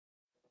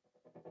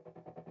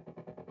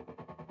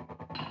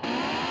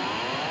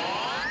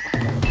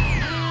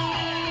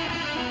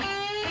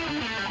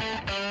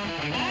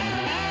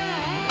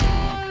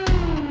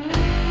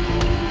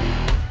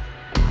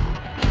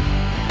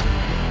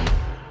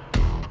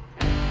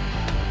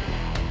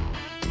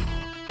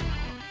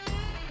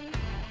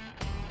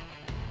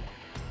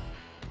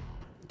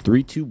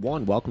Three, two,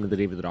 one. Welcome to the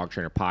David the Dog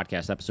Trainer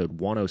Podcast,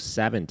 episode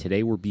 107.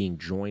 Today we're being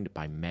joined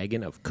by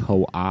Megan of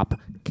Co-op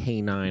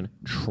Canine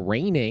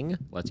Training.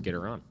 Let's get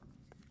her on.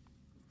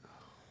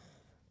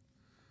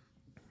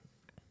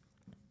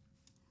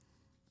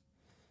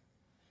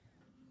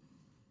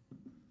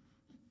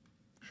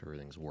 Sure,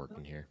 everything's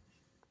working here.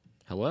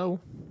 Hello?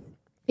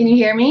 Can you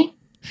hear me?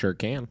 Sure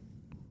can.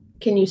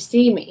 Can you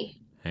see me?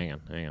 Hang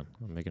on.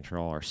 I'm making sure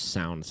all our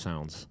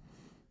sounds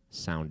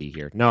soundy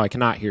here. No, I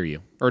cannot hear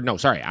you. Or no,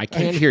 sorry, I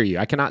can hear you.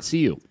 I cannot see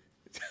you.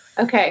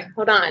 Okay,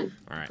 hold on.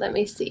 All right. Let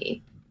me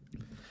see.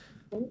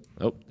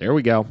 Oh, there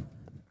we go.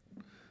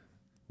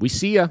 We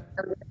see ya.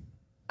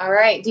 All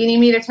right. Do you need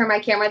me to turn my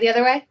camera the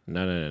other way?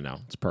 No.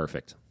 It's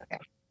perfect. Okay,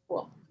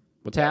 cool.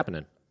 What's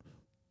happening?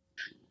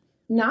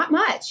 Not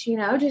much,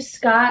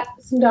 just got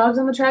some dogs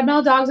on the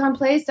treadmill, dogs on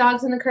place,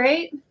 dogs in the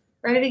crate,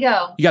 ready to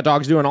go. You got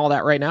dogs doing all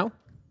that right now?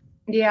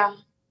 Yeah.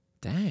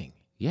 Dang.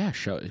 Yeah,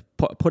 show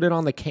put it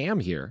on the cam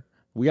here.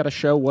 We got to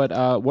show what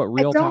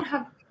real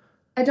time.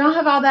 I don't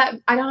have all that.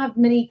 I don't have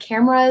many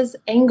cameras,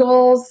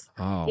 angles.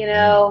 Oh,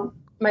 man.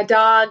 My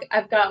dog,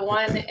 I've got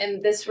one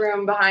in this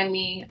room behind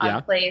me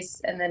on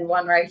place, and then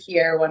one right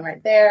here, one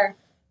right there,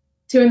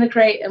 two in the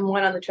crate, and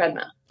one on the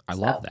treadmill. I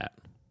love that.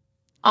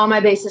 All my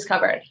bases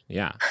covered.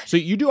 Yeah. So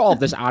you do all of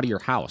this out of your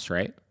house,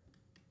 right?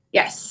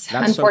 Yes.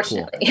 That's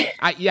unfortunately. So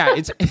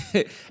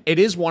cool. It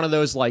is one of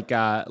those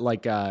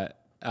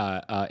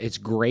it's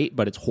great,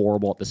 but it's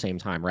horrible at the same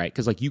time, right?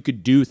 Because you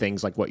could do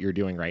things like what you're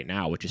doing right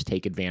now, which is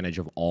take advantage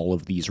of all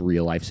of these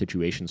real life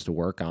situations to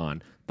work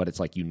on, but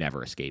it's you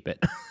never escape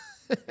it.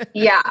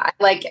 Yeah,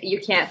 you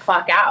can't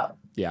clock out.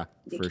 Yeah,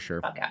 for sure.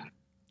 Clock out.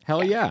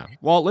 Hell yeah.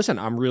 Well, listen,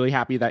 I'm really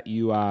happy that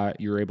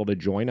you're able to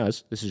join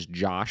us. This is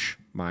Josh,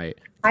 my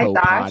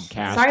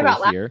co-podcaster. Sorry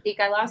about last here. week.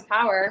 I lost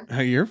power.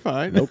 You're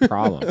fine. No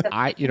problem.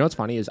 What's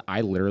funny is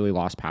I literally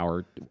lost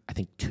power, I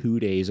think 2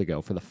 days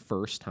ago for the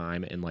first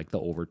time in the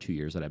over 2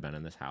 years that I've been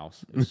in this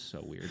house. It's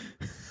so weird.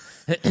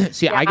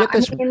 See, yeah, I get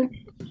this.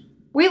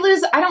 We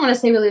lose, I don't want to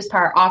say we lose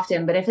power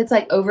often, but if it's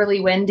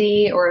overly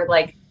windy or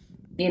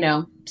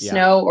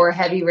snow or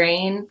heavy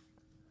rain,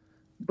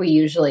 we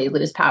usually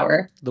lose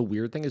power. The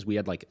weird thing is we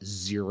had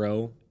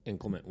zero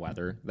inclement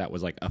weather that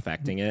was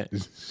affecting it.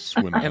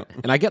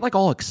 And I get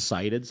all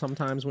excited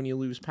sometimes when you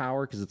lose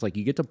power because it's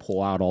you get to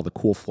pull out all the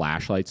cool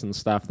flashlights and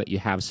stuff that you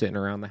have sitting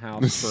around the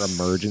house for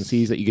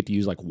emergencies that you get to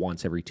use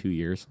once every 2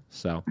 years.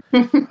 So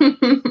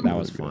that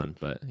was fun,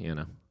 but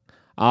Yeah.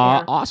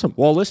 Awesome.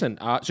 Well, listen,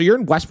 so you're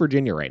in West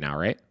Virginia right now,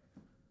 right?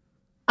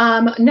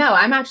 No,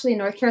 I'm actually in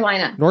North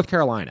Carolina. North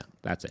Carolina.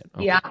 That's it.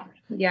 Okay. Yeah.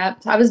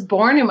 Yep. I was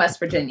born in West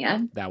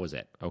Virginia. That was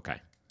it. Okay.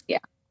 Yeah.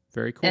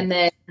 Very cool. And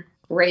then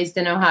raised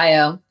in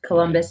Ohio,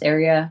 Columbus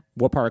area.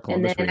 What part of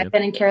Columbus were you in? I've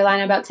been in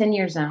Carolina about 10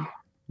 years now.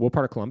 What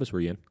part of Columbus were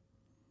you in?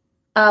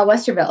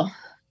 Westerville.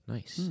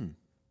 Nice.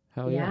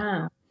 Hell yeah.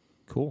 Yeah.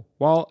 Cool.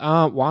 Well,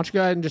 why don't you go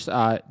ahead and just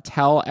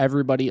tell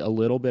everybody a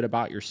little bit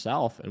about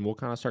yourself, and we'll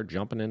kind of start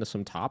jumping into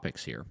some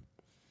topics here.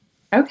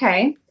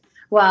 Okay.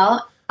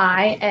 Well,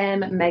 I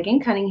am Megan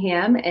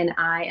Cunningham, and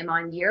I am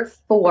on year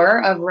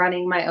 4 of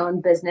running my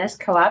own business,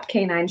 Co-op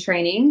Canine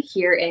Training,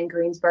 here in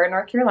Greensboro,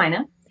 North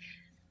Carolina.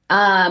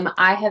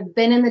 I have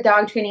been in the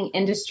dog training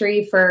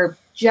industry for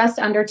just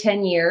under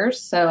 10 years,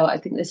 so I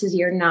think this is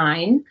year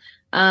 9.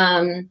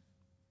 And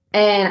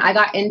I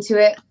got into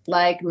it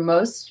like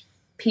most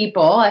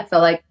people. I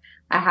feel like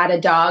I had a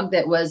dog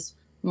that was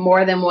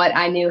more than what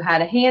I knew how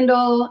to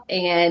handle.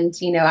 And,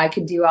 I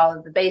could do all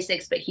of the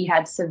basics, but he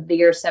had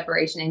severe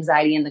separation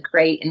anxiety in the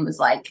crate and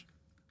was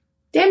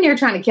damn near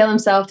trying to kill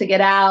himself to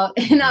get out.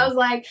 And I was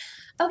like,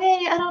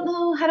 okay, I don't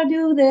know how to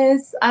do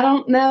this. I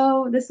don't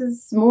know. This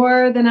is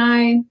more than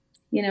I,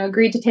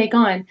 agreed to take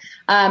on.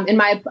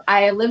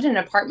 I lived in an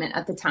apartment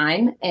at the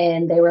time,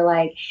 and they were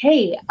like,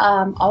 hey,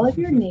 all of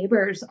your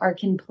neighbors are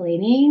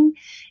complaining,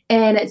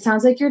 and it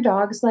sounds like your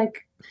dog's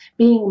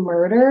being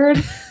murdered.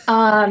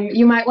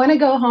 You might want to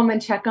go home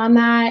and check on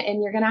that,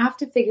 and you're going to have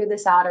to figure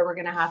this out, or we're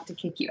going to have to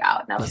kick you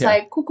out. And I was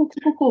like,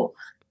 cool.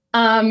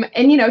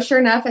 And sure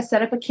enough, I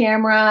set up a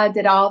camera,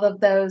 did all of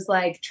those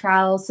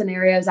trial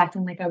scenarios,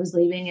 acting like I was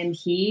leaving. And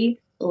he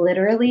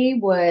literally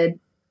would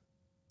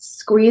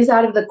squeeze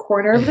out of the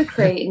corner of the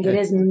crate and get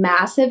his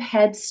massive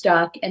head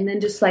stuck, and then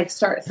just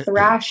start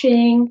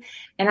thrashing.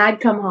 And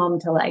I'd come home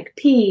to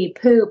pee,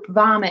 poop,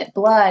 vomit,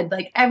 blood,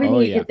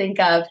 everything you could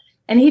think of.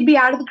 And he'd be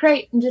out of the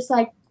crate and just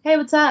hey,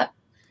 what's up?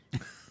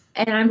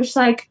 And I'm just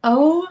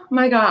oh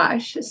my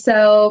gosh.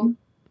 So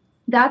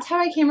that's how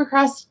I came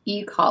across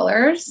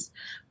e-collars.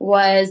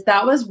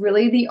 That was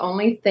really the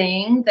only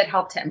thing that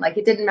helped him.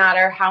 It didn't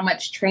matter how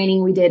much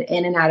training we did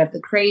in and out of the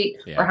crate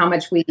or how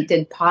much we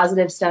did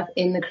positive stuff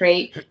in the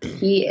crate.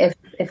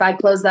 If I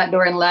closed that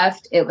door and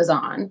left, it was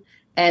on.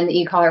 And the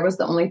e-collar was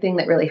the only thing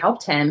that really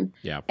helped him.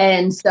 Yeah.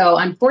 And so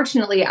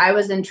unfortunately, I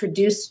was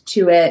introduced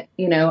to it,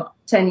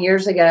 10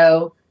 years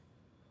ago,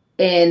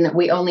 and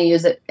we only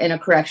use it in a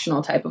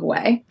correctional type of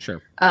way.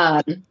 Sure.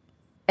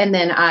 And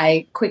then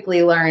I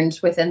quickly learned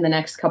within the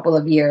next couple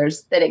of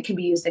years that it could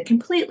be used a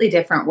completely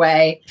different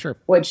way,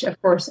 which of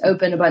course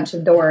opened a bunch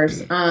of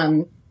doors.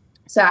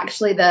 So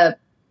actually the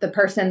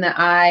person that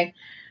I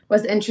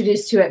was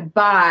introduced to it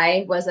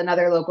by was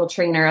another local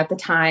trainer at the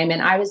time.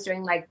 And I was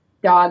doing like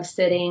dog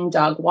sitting,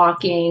 dog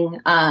walking.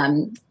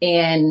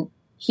 And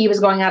he was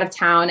going out of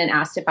town and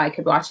asked if I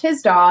could watch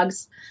his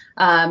dogs.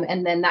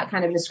 And then that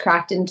kind of just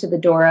cracked into the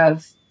door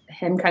of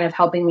him kind of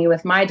helping me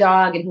with my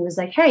dog. And he was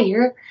like, hey,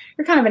 you're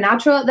kind of a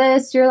natural at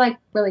this. You're like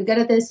really good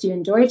at this. Do you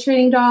enjoy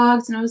training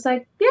dogs? And I was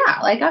like, yeah,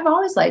 like I've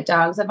always liked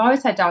dogs. I've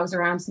always had dogs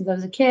around since I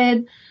was a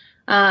kid.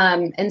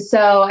 And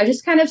so I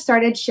just kind of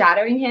started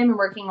shadowing him and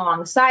working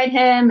alongside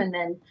him. And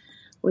then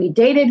we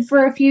dated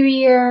for a few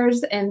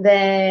years. And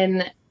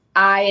then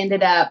I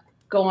ended up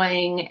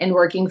going and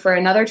working for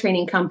another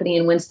training company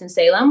in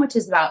Winston-Salem, which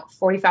is about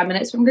 45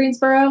 minutes from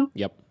Greensboro.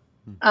 Yep.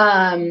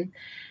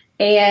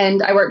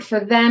 And I worked for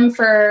them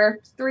for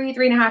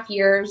 3.5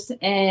 years.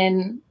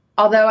 And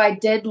although I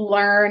did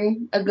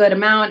learn a good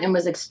amount and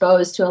was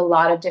exposed to a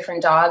lot of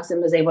different dogs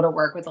and was able to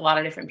work with a lot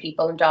of different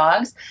people and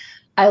dogs,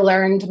 I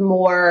learned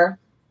more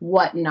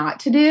what not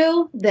to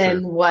do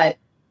than what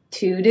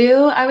to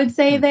do, I would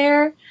say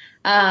there,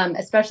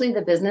 especially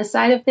the business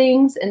side of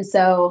things. And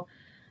so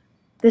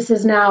this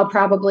is now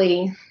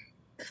probably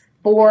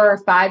 4 or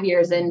 5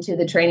 years into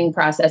the training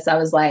process. I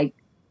was like,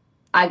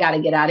 I got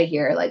to get out of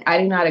here. Like, I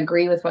do not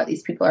agree with what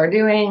these people are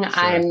doing. Sure.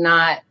 I'm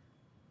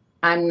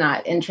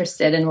not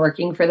interested in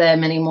working for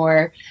them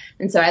anymore.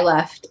 And so I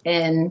left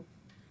and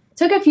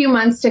took a few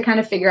months to kind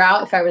of figure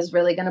out if I was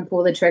really going to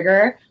pull the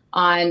trigger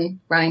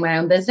on running my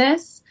own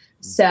business.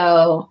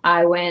 So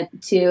I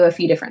went to a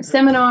few different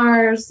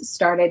seminars,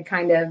 started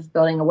kind of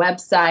building a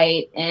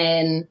website.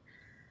 And,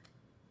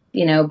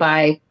 you know,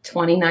 by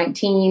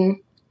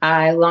 2019,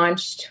 I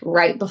launched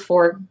right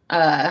before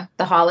the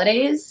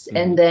holidays,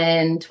 and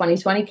then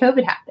 2020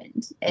 COVID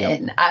happened.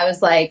 And I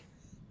was like,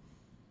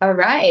 all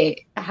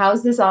right,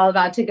 how's this all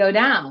about to go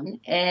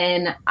down?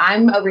 And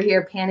I'm over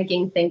here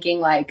panicking, thinking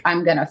like,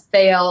 I'm going to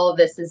fail.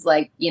 This is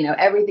like, you know,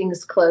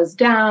 everything's closed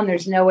down.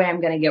 There's no way I'm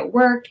going to get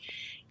work.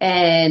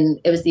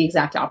 And it was the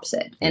exact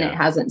opposite. And it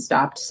hasn't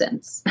stopped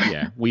since.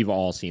 Yeah, we've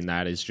all seen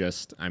that. It's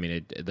just, I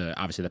mean,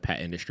 obviously the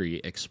pet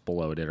industry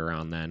exploded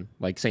around then.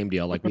 Like, same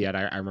deal. Like, we had,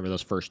 I remember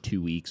those first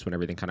 2 weeks when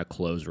everything kind of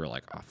closed. We were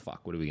like, oh,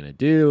 fuck, what are we going to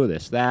do?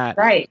 This, that.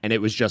 Right. And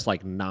it was just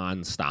like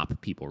nonstop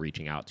people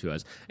reaching out to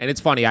us. And it's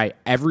funny.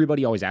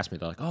 Everybody always asks me,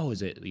 they're like, oh,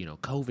 is it, you know,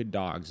 COVID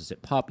dogs? Is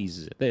it puppies?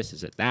 Is it this?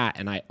 Is it that?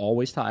 And I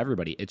always tell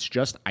everybody, it's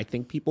just, I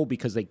think people,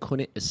 because they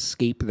couldn't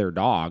escape their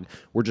dog,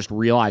 were just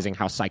realizing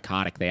how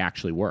psychotic they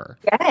actually were.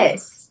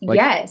 Yes. Like,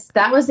 yes.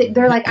 That was it.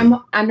 They're like,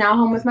 I'm now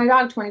home with my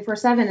dog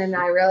 24/7. And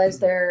I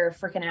realized they're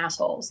freaking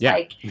assholes. Yeah.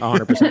 Like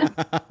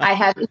 100%. I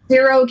have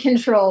zero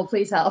control.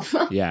 Please help.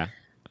 Yeah.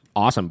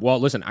 Awesome. Well,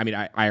 listen, I mean,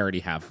 I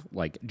already have,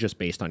 like, just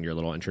based on your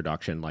little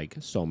introduction, like,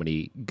 so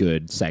many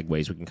good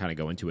segues we can kind of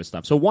go into with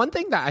stuff. So one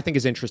thing that I think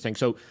is interesting,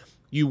 so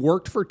you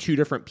worked for 2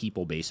 different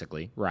people,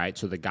 basically, right?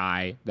 So the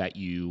guy that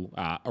you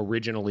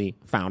originally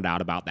found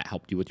out about that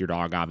helped you with your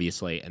dog,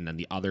 obviously, and then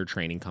the other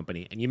training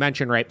company. And you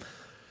mentioned, right,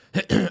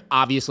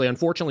 obviously,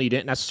 unfortunately, you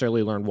didn't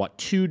necessarily learn what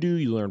to do.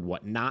 You learned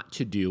what not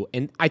to do.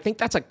 And I think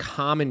that's a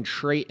common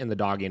trait in the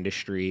dog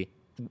industry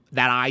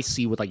that I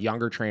see with like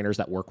younger trainers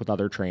that work with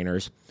other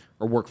trainers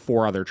or work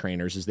for other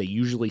trainers, is they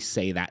usually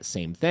say that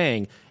same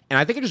thing. And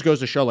I think it just goes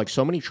to show, like,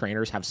 so many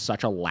trainers have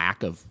such a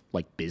lack of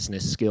like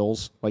business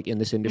skills, like in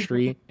this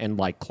industry, and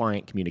like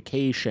client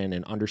communication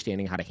and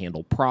understanding how to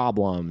handle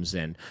problems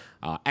and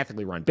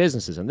ethically run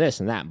businesses and this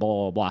and that, and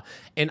blah, blah, blah.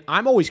 And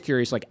I'm always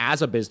curious, like,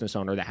 as a business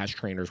owner that has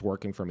trainers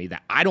working for me,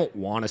 that I don't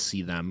want to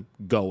see them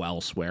go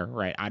elsewhere,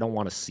 right? I don't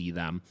want to see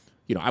them,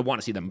 you know, I want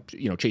to see them,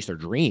 you know, chase their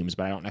dreams,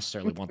 but I don't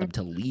necessarily want them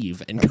to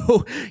leave and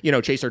go, you know,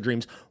 chase their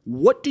dreams.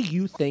 What do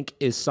you think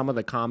is some of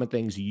the common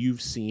things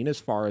you've seen as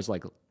far as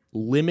like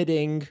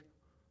limiting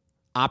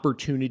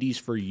opportunities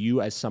for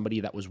you as somebody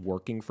that was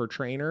working for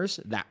trainers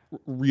that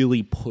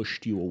really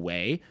pushed you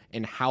away,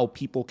 and how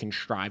people can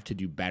strive to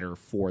do better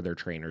for their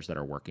trainers that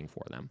are working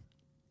for them?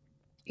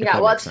 Yeah,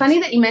 well, it's funny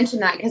that you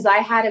mentioned that, because I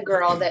had a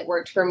girl that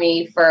worked for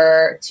me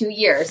for 2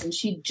 years, and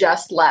she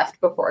just left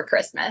before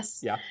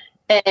Christmas. Yeah.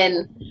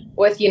 And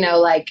with, you know,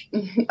 like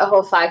a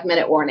whole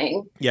 5-minute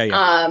warning.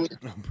 Yeah.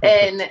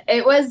 And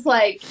it was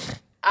like,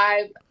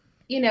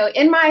 you know,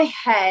 in my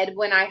head,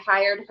 when I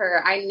hired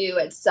her, I knew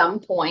at some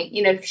point,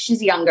 you know,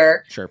 she's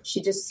younger. Sure.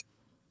 She just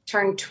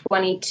turned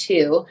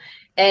 22.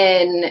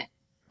 And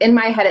in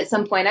my head, at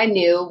some point, I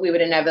knew we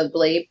would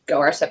inevitably go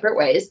our separate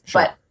ways.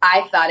 Sure. But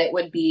I thought it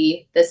would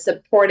be the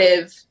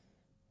supportive,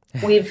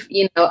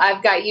 you know,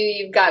 I've got you,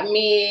 you've got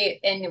me,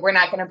 and we're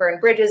not going to burn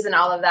bridges and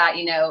all of that,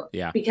 you know,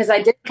 because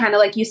I did kind of,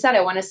 like you said,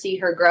 I want to see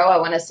her grow. I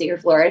want to see her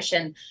flourish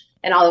and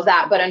all of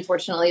that. But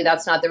unfortunately,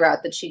 that's not the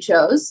route that she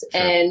chose.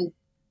 Sure. And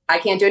I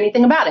can't do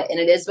anything about it. And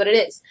it is what it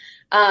is.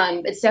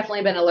 It's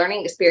definitely been a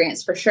learning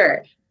experience for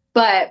sure.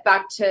 But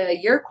back to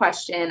your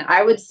question,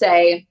 I would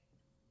say,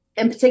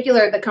 in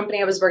particular, the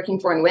company I was working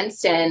for in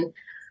Winston,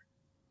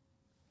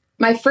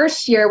 my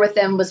first year with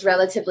them was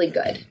relatively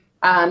good.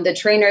 The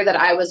trainer that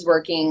I was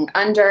working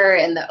under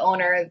and the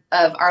owner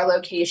of our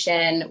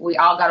location, we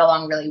all got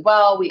along really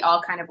well. We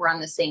all kind of were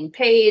on the same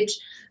page.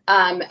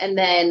 And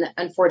then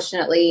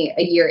unfortunately,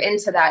 a year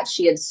into that,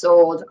 she had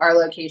sold our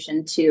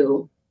location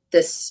to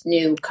this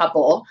new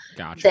couple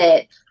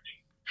that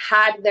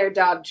had their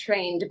dog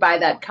trained by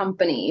that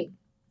company,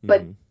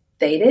 but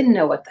they didn't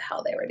know what the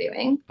hell they were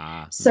doing.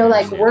 So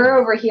like we're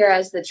over here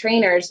as the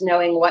trainers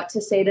knowing what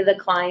to say to the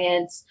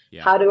clients,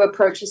 how to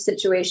approach a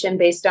situation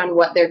based on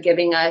what they're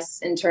giving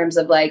us in terms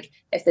of like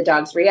if the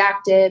dog's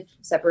reactive,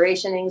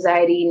 separation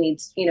anxiety,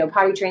 needs,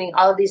 potty training,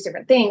 all of these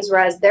different things.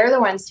 Whereas they're the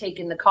ones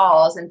taking the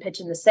calls and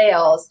pitching the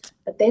sales,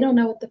 but they don't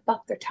know what the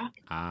fuck they're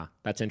talking about.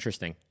 That's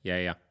interesting.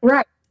 Yeah.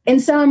 Right.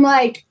 And so I'm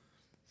like,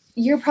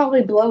 you're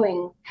probably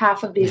blowing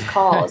half of these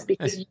calls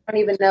because you don't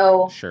even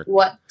know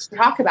what to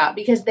talk about,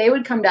 because they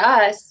would come to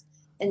us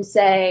and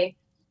say,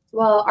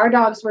 well, our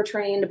dogs were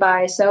trained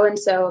by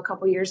so-and-so a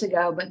couple years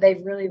ago, but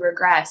they've really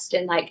regressed.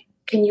 And like,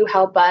 can you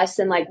help us?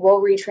 And like, we'll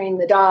retrain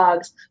the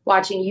dogs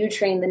watching you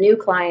train the new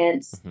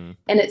clients. And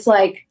it's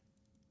like,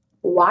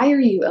 why are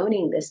you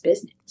owning this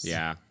business?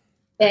 Yeah.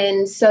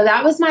 And so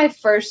that was my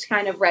first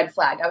kind of red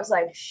flag. I was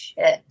like,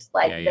 shit,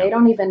 like they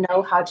don't even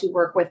know how to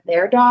work with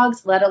their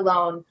dogs, let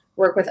alone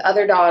work with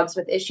other dogs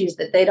with issues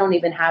that they don't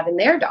even have in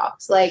their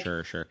dogs. Like,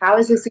 how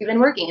is this even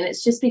working? And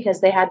it's just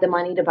because they had the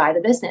money to buy the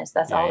business.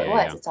 That's all it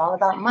was. Yeah. It's all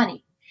about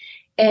money.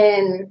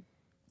 And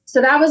so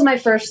that was my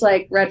first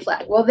like red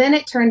flag. Well, then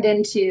it turned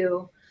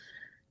into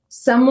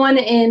someone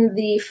in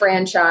the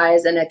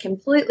franchise in a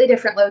completely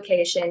different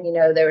location.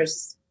 There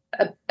was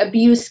an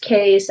abuse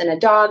case and a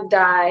dog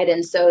died.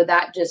 And so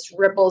that just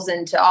ripples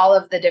into all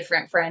of the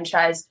different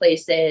franchise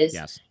places.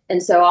 Yes.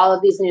 And so all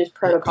of these new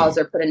protocols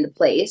are put into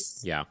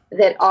place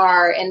that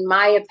are, in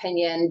my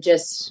opinion,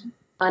 just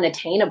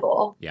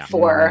unattainable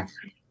for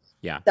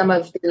some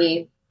of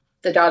the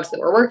dogs that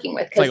we're working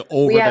with. It's like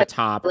over the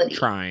top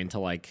trying to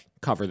like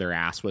cover their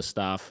ass with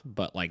stuff,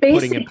 but like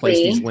putting in place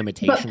these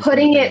limitations. But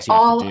putting it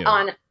all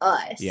on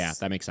us. Yeah,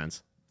 that makes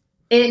sense.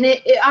 And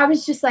I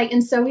was just like,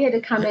 and so we had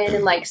to come in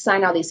and like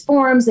sign all these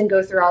forms and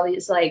go through all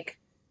these like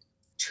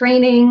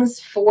trainings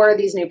for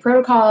these new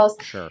protocols.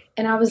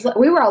 And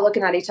we were all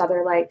looking at each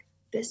other like,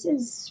 this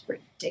is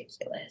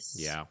ridiculous.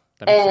 Yeah.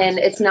 And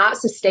it's not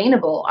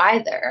sustainable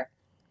either.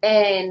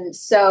 And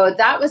so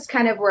that was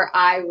kind of where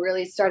I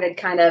really started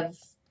kind of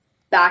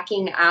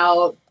backing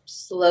out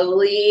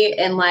slowly.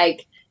 And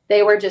like,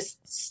 they were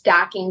just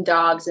stacking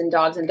dogs and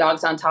dogs and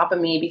dogs on top of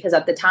me because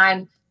at the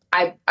time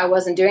I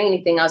wasn't doing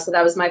anything else. So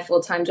that was my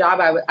full-time job.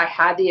 I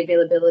had the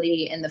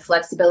availability and the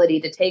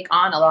flexibility to take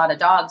on a lot of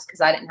dogs because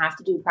I didn't have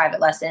to do private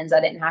lessons. I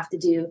didn't have to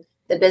do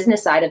the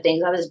business side of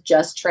things. I was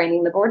just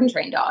training the board and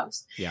train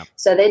dogs. Yeah.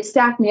 So they'd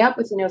stack me up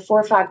with, 4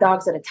 or 5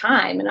 dogs at a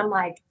time. And I'm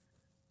like,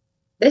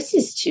 this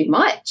is too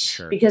much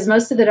because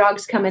most of the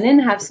dogs coming in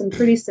have some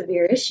pretty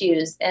severe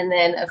issues. And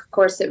then of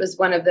course it was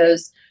one of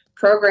those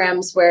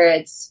programs where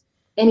it's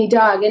any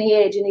dog, any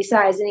age, any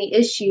size, any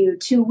issue,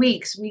 2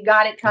 weeks, we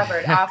got it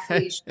covered, off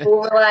leash,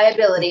 full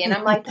reliability. And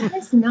I'm like, that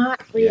is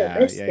not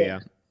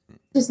realistic.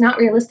 Just not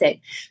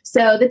realistic.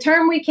 So the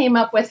term we came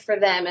up with for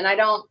them, and I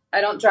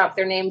don't drop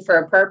their name for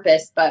a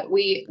purpose, but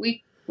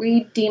we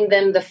deemed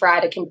them the Fry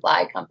to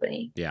Comply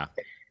company. Yeah.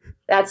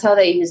 That's how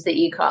they use the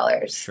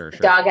e-collars. The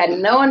dog had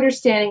no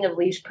understanding of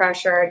leash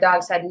pressure.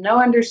 Dogs had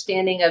no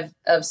understanding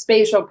of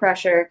spatial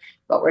pressure,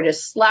 but we're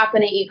just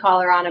slapping an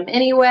e-collar on them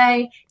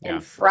anyway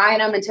and frying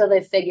them until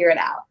they figure it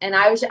out. And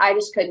I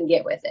just couldn't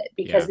get with it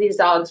because these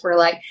dogs were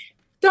like,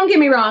 don't get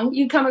me wrong,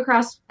 you come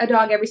across a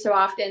dog every so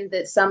often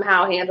that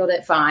somehow handled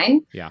it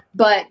fine. Yeah.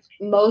 But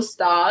most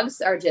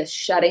dogs are just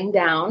shutting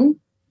down.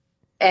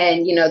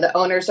 And, the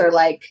owners are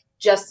like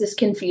just as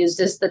confused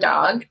as the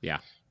dog. Yeah.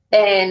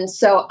 And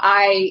so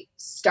I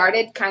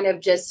started kind of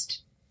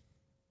just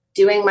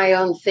doing my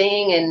own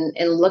thing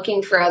and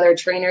looking for other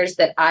trainers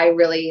that I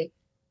really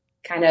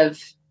kind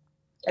of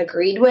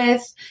agreed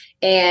with.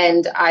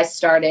 And I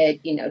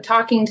started,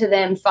 talking to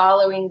them,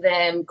 following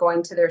them,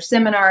 going to their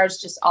seminars,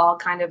 just all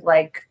kind of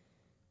like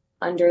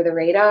under the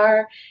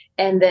radar.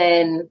 And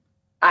then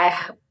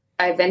I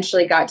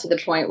eventually got to the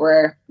point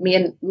where me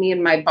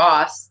and my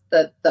boss,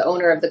 the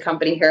owner of the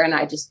company here, and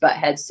I just butt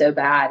heads so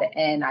bad.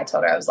 And I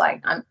told her, I was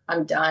like,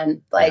 I'm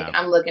done. Like,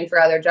 I'm looking for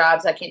other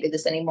jobs. I can't do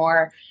this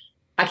anymore.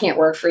 I can't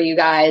work for you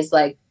guys.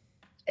 Like,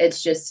 I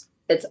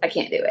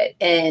can't do it.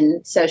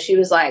 And so she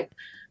was like,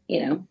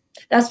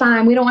 that's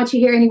fine. We don't want you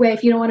here anyway.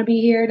 If you don't want to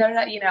be here,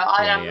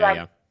 I'm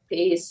like,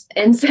 peace.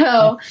 And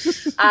so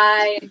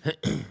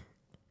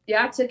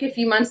it took a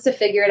few months to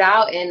figure it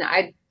out. And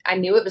I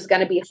knew it was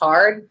going to be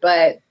hard,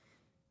 but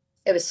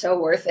it was so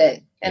worth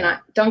it. And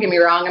don't get me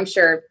wrong. I'm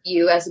sure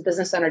you as a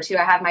business owner too,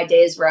 I have my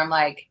days where I'm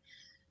like,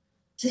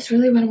 is this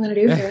really what I'm going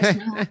to do for the rest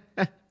of my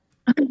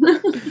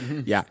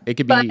life? Yeah, it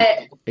could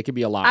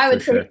be a lot. I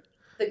would say,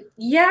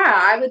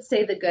 I would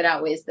say the good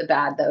outweighs the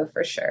bad, though,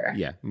 for sure.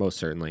 Yeah, most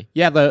certainly.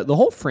 Yeah, the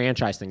whole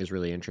franchise thing is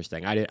really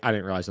interesting. I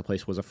didn't realize the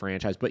place was a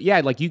franchise, but yeah,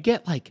 like you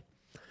get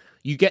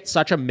you get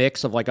such a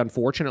mix of like,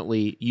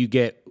 unfortunately, you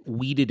get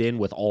weeded in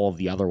with all of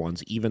the other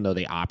ones, even though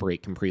they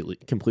operate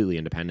completely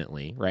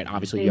independently, right?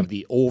 Obviously, you have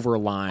the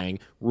overlying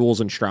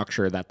rules and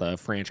structure that the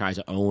franchise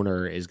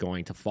owner is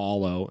going to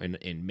follow and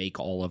make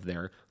all of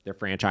their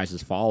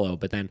franchises follow.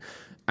 But then,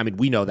 I mean,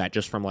 we know that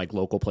just from like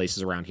local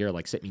places around here,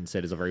 like Sit Mean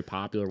Sit is a very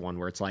popular one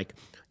where it's like,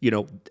 you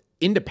know,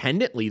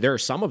 independently, there are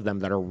some of them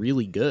that are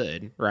really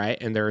good, right?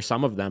 And there are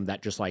some of them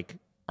that just like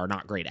are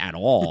not great at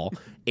all.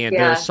 And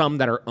there are some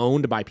that are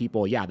owned by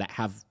people, that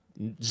have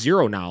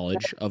zero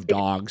knowledge of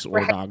dogs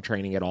or dog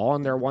training at all.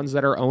 And there are ones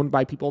that are owned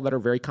by people that are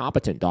very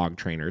competent dog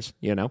trainers,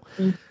 you know?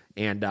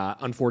 And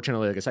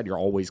unfortunately, like I said, you're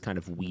always kind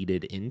of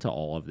weeded into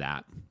all of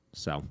that.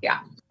 So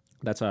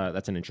that's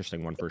an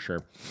interesting one for sure.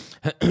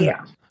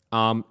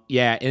 And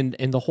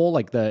the whole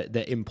like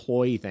the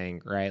employee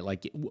thing, right?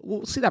 Like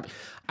we'll see that.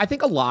 I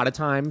think a lot of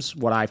times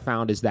what I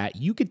found is that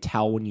you could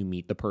tell when you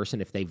meet the person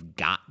if they've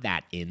got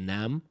that in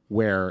them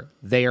where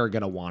they are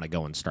going to want to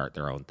go and start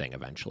their own thing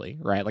eventually,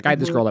 right? Like I had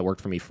this girl that worked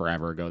for me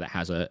forever ago that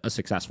has a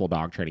successful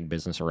dog training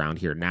business around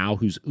here now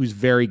who's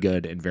very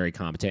good and very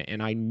competent.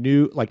 And I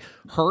knew like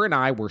her and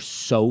I were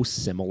so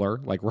similar,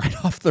 like right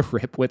off the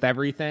rip with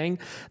everything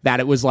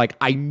that it was like,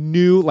 I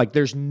knew like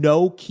there's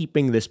no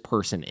keeping this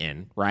person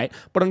in, right?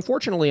 But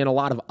unfortunately, in a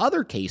lot of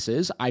other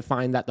cases, I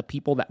find that the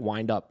people that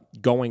wind up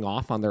going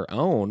off on their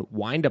own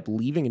wind up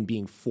leaving and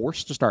being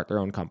forced to start their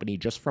own company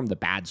just from the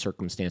bad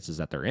circumstances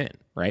that they're in,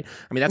 right?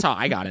 I mean, that's how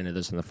I got into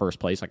this in the first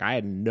place. Like I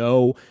had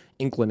no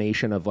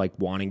inclination of like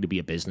wanting to be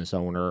a business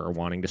owner or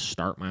wanting to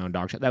start my own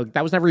dog shop.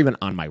 That was never even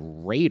on my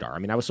radar. I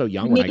mean, I was so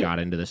young when I got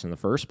into this in the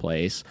first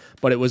place,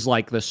 but it was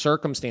like the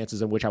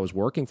circumstances in which I was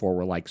working for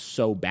were like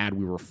so bad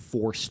we were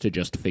forced to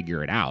just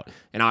figure it out.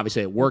 And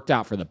obviously it worked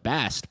out for the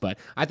best, but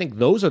I think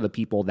those are the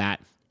people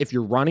that if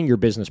you're running your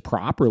business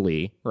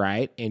properly,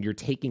 right, and you're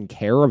taking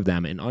care of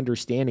them and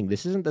understanding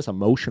this isn't this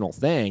emotional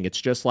thing, it's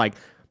just like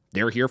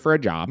they're here for a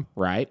job,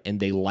 right? And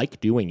they like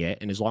doing it.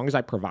 And as long as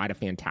I provide a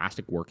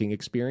fantastic working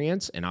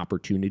experience and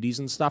opportunities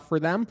and stuff for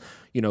them,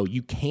 you know,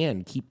 you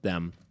can keep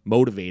them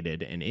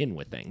motivated and in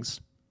with things.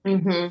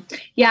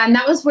 Yeah. And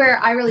that was where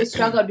I really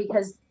struggled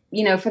because,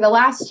 you know, for the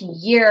last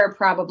year,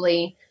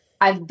 probably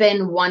I've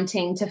been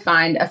wanting to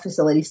find a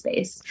facility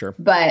space. Sure.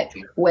 But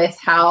with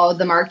how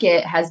the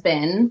market has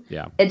been,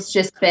 it's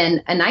just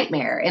been a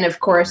nightmare. And of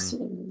course,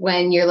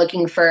 when you're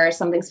looking for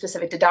something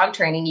specific to dog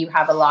training, you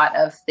have a lot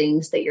of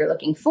things that you're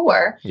looking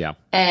for.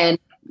 And,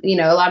 you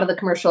know, a lot of the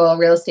commercial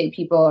real estate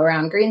people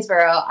around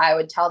Greensboro, I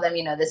would tell them,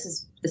 you know, this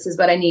is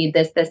what I need,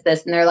 this.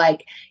 And they're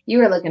like, you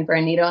were looking for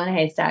a needle in a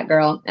haystack,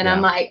 girl. And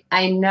I'm like,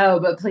 I know,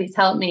 but please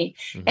help me.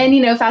 And,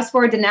 you know, fast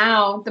forward to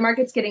now, the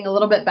market's getting a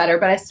little bit better,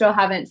 but I still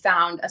haven't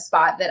found a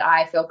spot that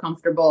I feel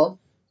comfortable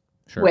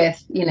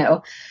with, you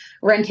know,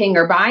 renting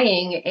or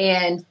buying.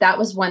 And that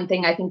was one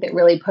thing I think that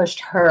really pushed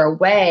her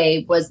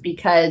away was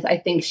because I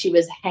think she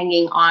was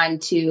hanging on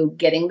to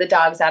getting the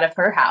dogs out of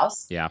her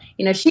house.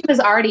 You know, she was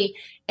already,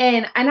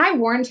 and I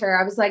warned her,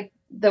 I was like,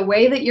 the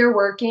way that you're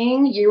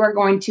working, you are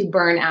going to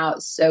burn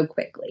out so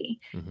quickly.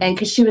 And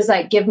because she was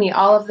like, give me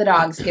all of the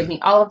dogs, give me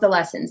all of the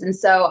lessons. And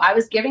so I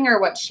was giving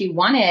her what she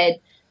wanted,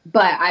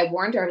 but I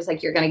warned her, I was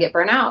like, you're going to get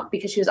burnt out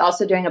because she was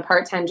also doing a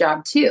part-time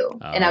job too.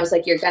 And I was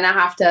like, you're going to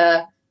have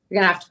to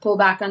pull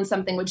back on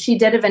something, which she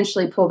did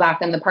eventually pull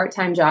back on the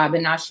part-time job.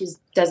 And now she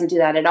doesn't do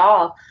that at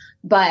all.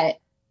 But,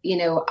 you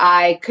know,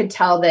 I could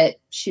tell that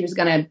she was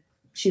going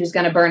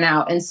to burn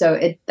out. And so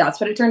that's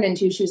what it turned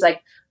into. She was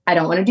like, I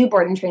don't want to do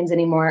boarding trains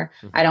anymore.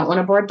 I don't want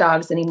to board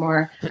dogs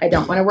anymore. I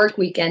don't want to work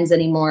weekends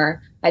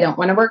anymore. I don't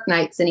want to work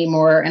nights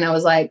anymore. And I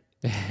was like,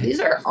 these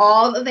are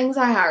all the things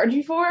I hired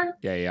you for.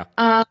 So we're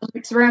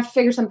going to have to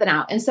figure something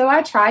out. And so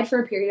I tried for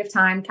a period of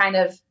time, kind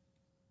of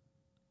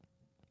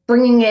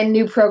bringing in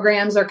new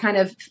programs or kind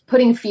of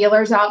putting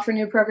feelers out for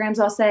new programs.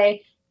 I'll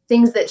say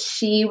things that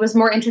she was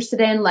more interested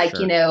in, like,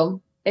 you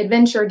know,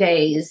 adventure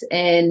days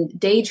and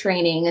day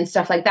training and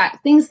stuff like that,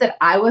 things that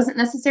I wasn't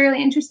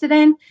necessarily interested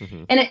in.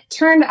 And it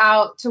turned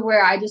out to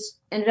where I just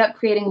ended up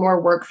creating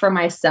more work for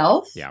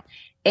myself.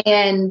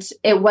 And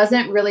it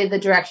wasn't really the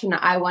direction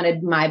I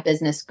wanted my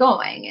business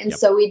going. And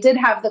so we did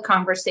have the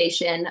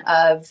conversation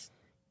of,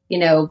 you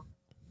know,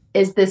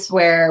 is this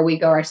where we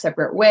go our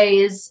separate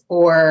ways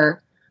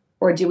or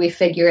do we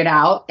figure it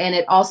out? And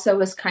it also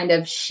was kind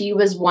of, she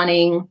was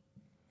wanting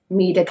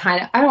me to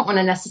kind of, I don't want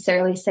to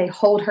necessarily say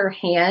hold her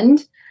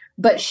hand,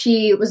 but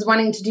she was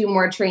wanting to do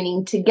more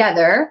training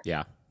together.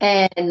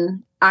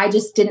 And I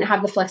just didn't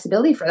have the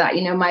flexibility for that.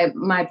 You know,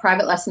 my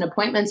private lesson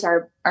appointments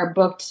are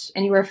booked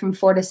anywhere from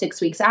 4 to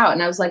 6 weeks out.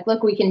 And I was like,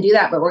 look, we can do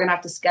that, but we're going to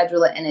have to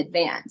schedule it in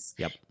advance.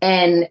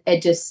 And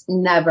it just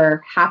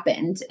never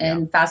happened.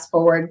 And fast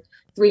forward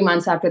 3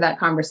 months after that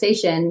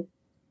conversation,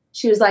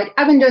 she was like,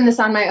 I've been doing this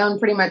on my own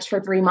pretty much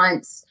for 3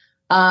 months.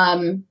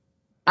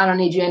 I don't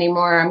need you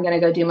anymore. I'm going to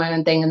go do my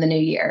own thing in the new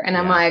year. And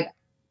I'm like,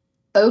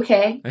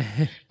 okay.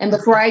 And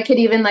before I could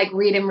even like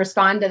read and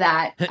respond to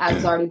that, I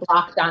was already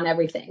blocked on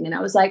everything. And I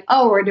was like,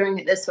 oh, we're doing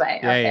it this way.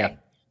 Okay.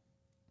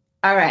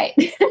 All right.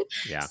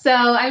 Yeah. So,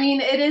 I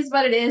mean, it is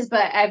what it is,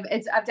 but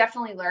I've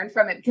definitely learned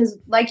from it because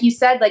like you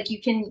said, like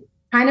you can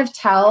kind of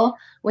tell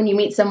when you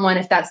meet someone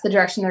if that's the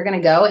direction they're going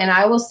to go. And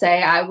I will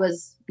say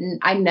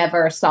I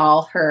never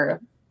saw her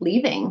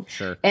leaving.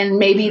 Sure. And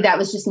maybe that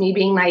was just me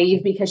being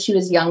naive because she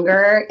was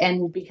younger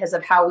and because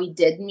of how we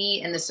did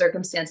meet and the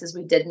circumstances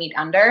we did meet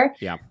under.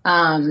 Yeah.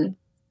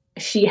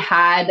 She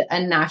had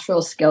a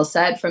natural skill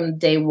set from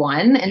day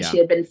one, and she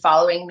had been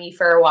following me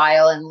for a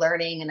while and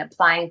learning and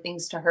applying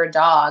things to her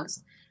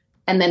dogs.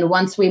 And then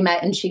once we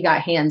met and she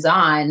got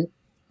hands-on,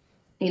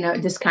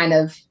 it just kind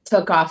of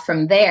took off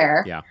from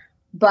there. Yeah.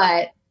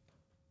 But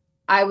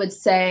I would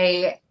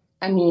say,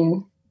 I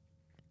would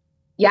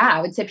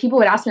say people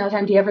would ask me all the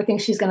time, do you ever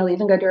think she's going to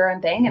leave and go do her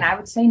own thing? And I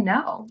would say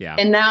no. Yeah.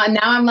 And now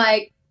I'm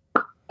like,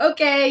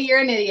 okay, you're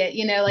an idiot.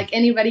 Like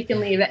anybody can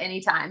leave at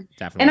any time.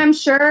 Definitely. And I'm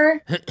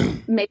sure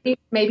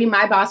maybe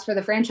my boss for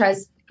the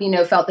franchise,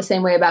 felt the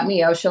same way about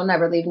me. Oh, she'll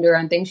never leave and do her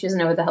own thing. She doesn't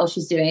know what the hell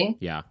she's doing.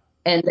 Yeah.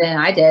 And then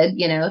I did,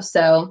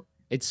 so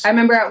I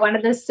remember at one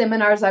of the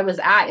seminars I was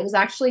at, it was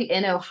actually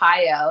in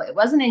Ohio. It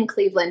wasn't in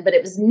Cleveland, but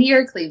it was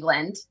near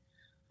Cleveland.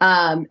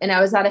 And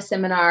I was at a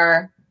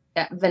seminar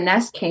at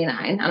Vanessa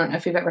Canine. I don't know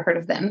if you've ever heard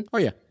of them. Oh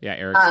yeah. Yeah.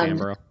 Eric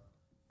Samborough.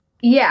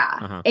 Yeah.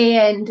 Uh-huh.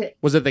 And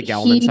was it the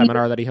Gelman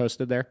seminar that he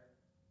hosted there?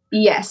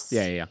 Yes.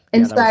 Yeah.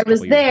 And so I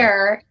was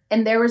there,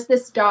 and there was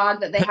this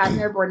dog that they had in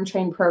their board and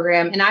train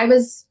program. And I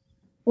was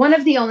one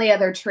of the only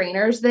other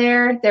trainers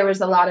there. There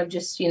was a lot of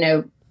just,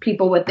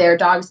 people with their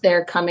dogs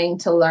there coming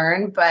to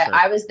learn, but Sure.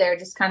 I was there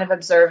just kind of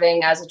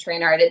observing as a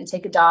trainer. I didn't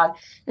take a dog.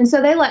 And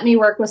so they let me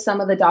work with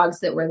some of the dogs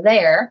that were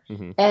there.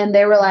 Mm-hmm. And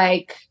they were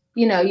like,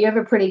 you have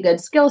a pretty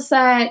good skill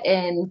set,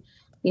 and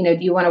do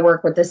you want to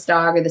work with this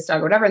dog or this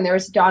dog or whatever? And there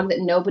was a dog that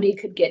nobody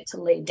could get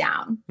to lay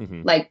down,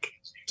 like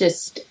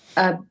just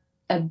a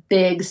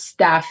big,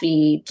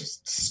 staffy,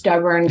 just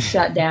stubborn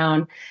shut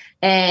down.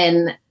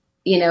 And,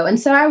 and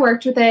so I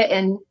worked with it,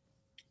 and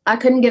I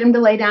couldn't get him to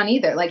lay down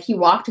either. Like he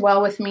walked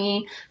well with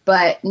me,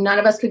 but none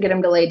of us could get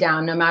him to lay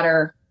down no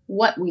matter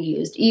what we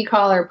used,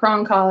 e-collar,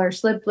 prong collar,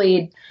 slip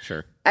lead.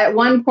 Sure. At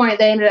one point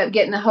they ended up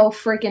getting a whole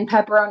freaking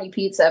pepperoni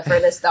pizza for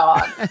this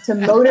dog to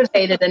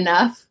motivate it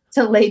enough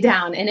to lay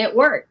down, and it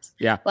worked.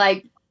 Yeah.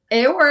 Like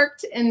it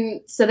worked.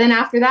 And so then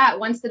after that,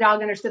 once the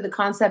dog understood the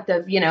concept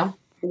of,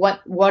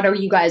 what are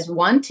you guys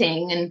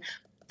wanting, and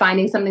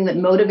finding something that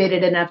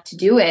motivated enough to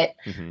do it,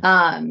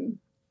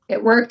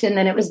 it worked. And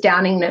then it was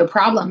downing no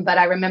problem. But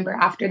I remember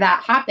after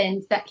that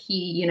happened that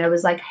he,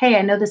 was like, hey,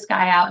 I know this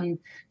guy out in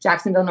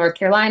Jacksonville, North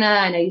Carolina.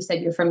 I know you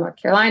said you're from North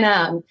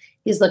Carolina.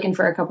 He's looking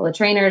for a couple of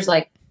trainers.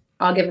 Like,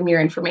 I'll give him your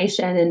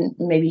information and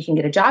maybe you can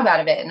get a job out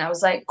of it. And I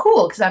was like,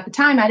 cool. Because at the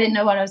time I didn't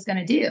know what I was going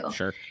to do.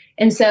 Sure.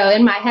 And so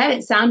in my head,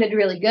 it sounded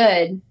really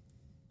good.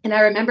 And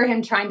I remember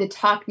him trying to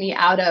talk me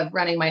out of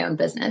running my own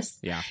business.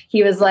 Yeah.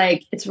 He was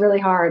like, it's really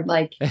hard.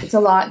 Like, it's a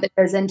lot that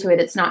goes into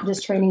it. It's not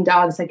just training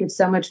dogs. Like, it's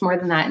so much more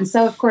than that. And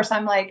so, of course,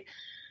 I'm like,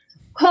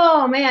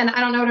 oh, man, I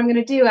don't know what I'm going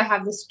to do. I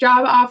have this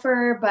job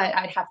offer, but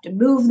I'd have to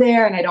move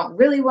there. And I don't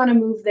really want to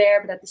move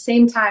there. But at the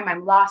same time,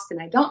 I'm lost and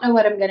I don't know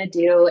what I'm going to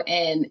do.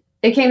 And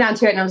it came down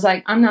to it. And I was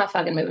like, I'm not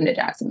fucking moving to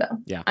Jacksonville.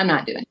 Yeah. I'm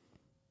not doing it.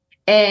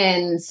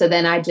 And so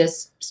then I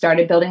just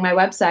started building my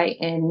website,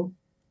 and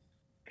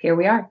here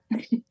we are.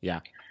 Yeah.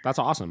 That's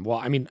awesome. Well,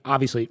 I mean,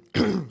 obviously,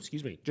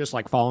 excuse me, just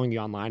like following you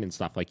online and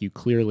stuff, like you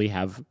clearly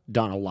have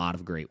done a lot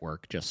of great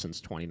work just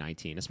since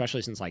 2019,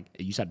 especially since, like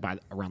you said, by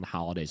around the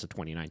holidays of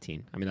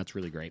 2019. I mean, that's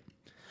really great.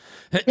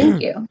 Thank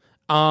you.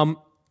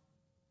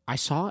 I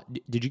saw,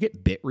 did you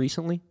get bit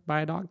recently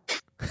by a dog?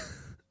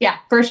 Yeah.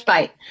 First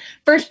bite,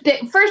 first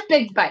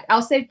big bite.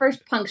 I'll say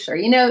first puncture.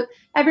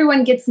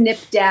 Everyone gets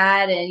nipped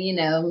at,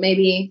 and,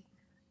 maybe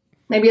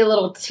a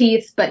little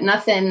teeth, but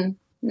nothing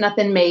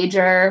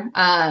major.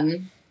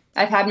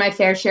 I've had my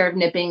fair share of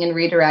nipping and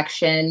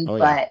redirection,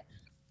 but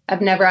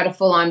I've never had a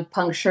full-on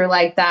puncture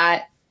like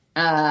that.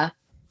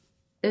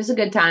 It was a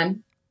good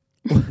time.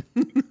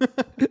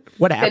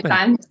 What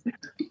happened? Good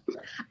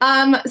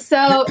time.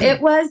 So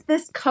it was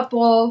this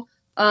couple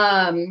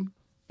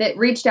that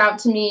reached out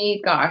to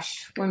me.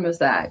 Gosh, when was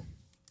that?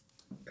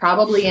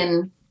 Probably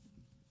in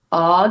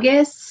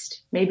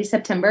August, maybe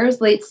September. It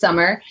was late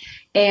summer.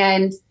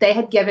 And they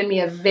had given me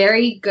a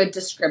very good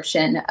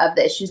description of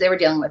the issues they were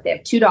dealing with. They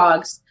have two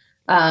dogs.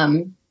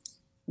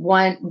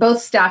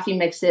 Both staffy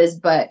mixes,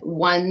 but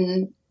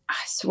one, I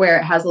swear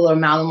it has a little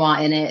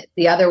Malinois in it.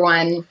 The other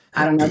one,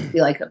 I don't know, it'd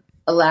be like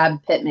a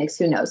lab pit mix,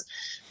 who knows?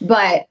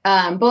 But,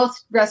 both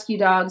rescue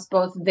dogs,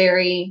 both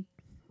very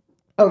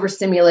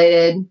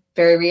overstimulated,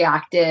 very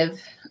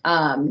reactive.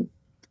 And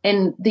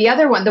the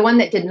other one, the one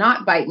that did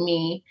not bite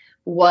me,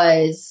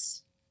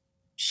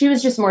 she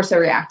was just more so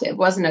reactive,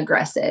 wasn't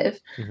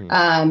aggressive.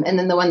 And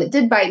then the one that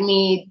did bite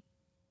me,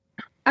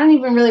 I don't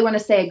even really want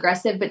to say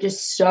aggressive, but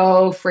just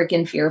so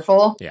freaking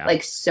fearful,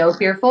 like so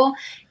fearful.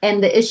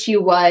 And the issue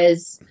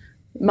was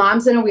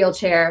mom's in a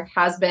wheelchair,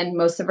 has been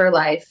most of her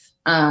life.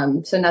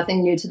 So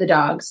nothing new to the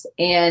dogs.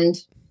 And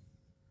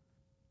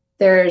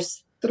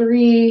there's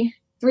three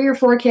 3 or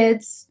 4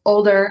 kids,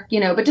 older,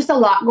 but just a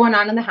lot going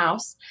on in the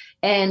house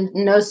and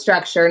no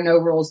structure, no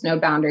rules, no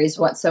boundaries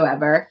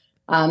whatsoever.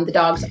 The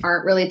dogs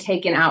aren't really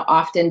taken out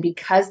often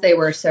because they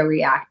were so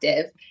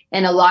reactive.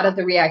 And a lot of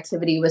the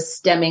reactivity was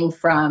stemming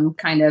from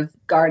kind of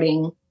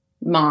guarding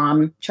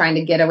mom, trying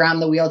to get around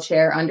the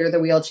wheelchair, under the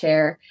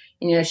wheelchair.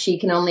 And, she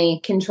can only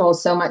control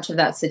so much of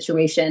that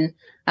situation,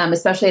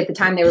 especially at the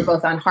time they were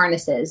both on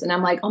harnesses. And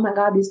I'm like, oh my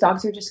God, these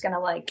dogs are just going to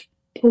like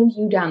pull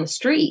you down the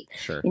street.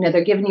 Sure.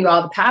 They're giving you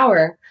all the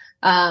power.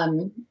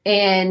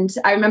 And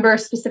I remember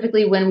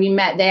specifically when we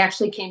met, they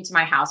actually came to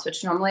my house,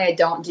 which normally I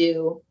don't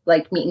do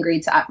like meet and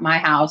greets at my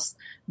house,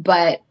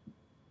 but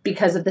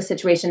because of the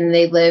situation,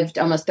 they lived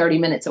almost 30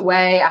 minutes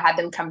away. I had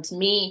them come to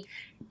me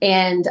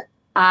and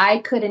I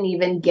couldn't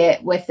even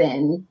get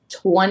within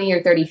 20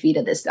 or 30 feet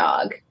of this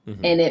dog.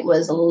 Mm-hmm. And it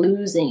was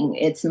losing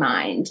its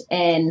mind.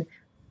 And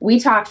we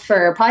talked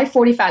for probably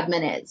 45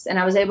 minutes and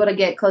I was able to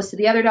get close to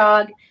the other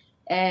dog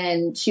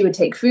and she would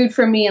take food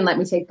from me and let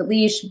me take the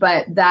leash.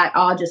 But that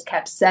all just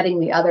kept setting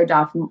the other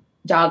dog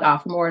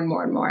off more and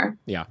more and more.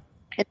 Yeah.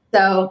 And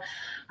so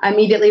I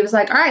immediately was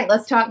like, all right,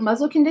 let's talk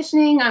muzzle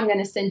conditioning. I'm going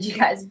to send you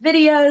guys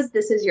videos.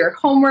 This is your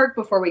homework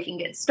before we can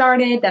get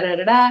started.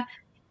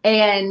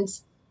 And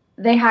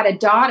they had a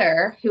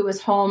daughter who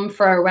was home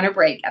for a winter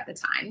break at the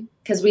time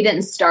because we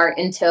didn't start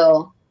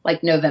until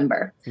like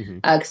November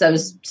because I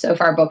was so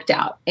far booked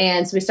out.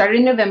 And so we started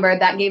in November.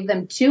 That gave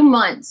them 2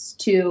 months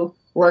to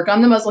work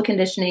on the muzzle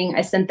conditioning.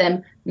 I sent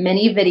them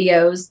many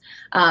videos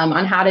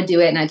on how to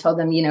do it. And I told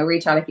them,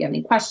 reach out if you have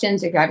any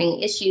questions or if you're having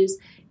any issues.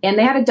 And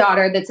they had a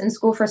daughter that's in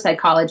school for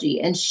psychology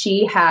and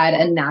she had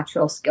a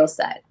natural skill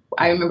set.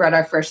 I remember at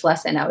our first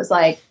lesson, I was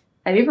like,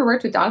 have you ever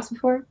worked with dogs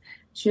before?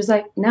 She was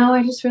like, no,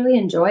 I just really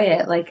enjoy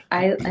it. Like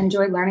I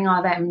enjoy learning all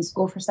of that. I'm in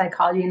school for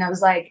psychology. And I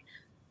was like,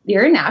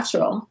 you're a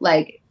natural.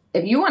 Like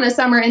if you want a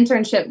summer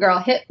internship, girl,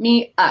 hit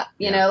me up.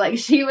 Like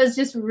she was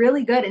just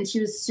really good and she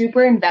was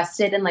super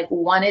invested and like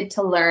wanted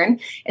to learn.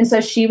 And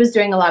so she was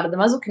doing a lot of the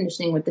muzzle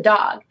conditioning with the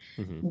dog.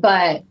 Mm-hmm.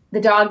 But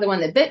the dog, the one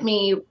that bit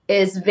me,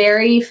 is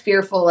very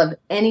fearful of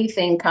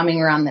anything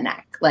coming around the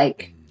neck,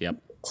 like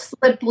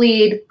slip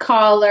lead,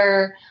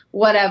 collar,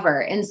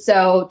 whatever. And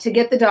so to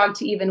get the dog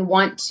to even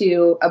want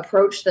to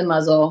approach the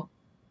muzzle,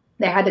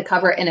 they had to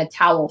cover it in a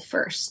towel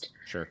first.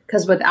 Sure.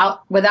 Because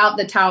without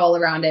the towel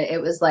around it,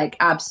 it was like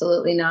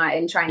absolutely not,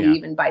 and trying to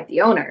even bite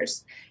the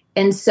owners.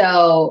 And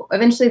so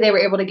eventually they were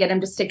able to get him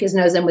to stick his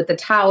nose in with the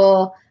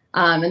towel.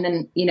 And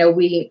then,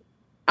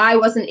 I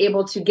wasn't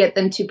able to get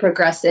them to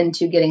progress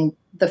into getting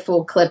the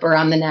full clip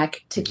around the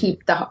neck to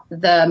keep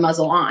the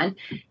muzzle on.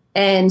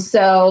 And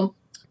so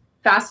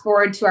fast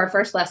forward to our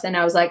first lesson,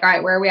 I was like, all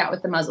right, where are we at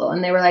with the muzzle?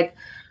 And they were like,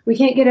 we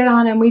can't get it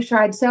on him. We've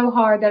tried so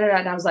hard.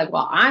 And I was like,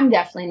 well, I'm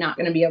definitely not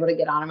going to be able to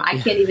get on him. I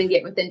can't even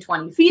get within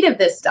 20 feet of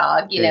this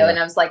dog, know? And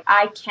I was like,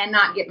 I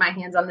cannot get my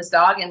hands on this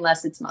dog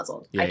unless it's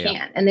muzzled. I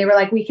can't. And they were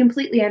like, we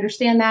completely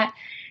understand that.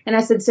 And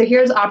I said, so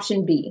here's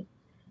option B.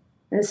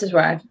 And this is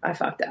where I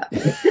fucked up.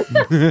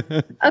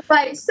 I was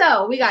like,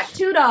 so we got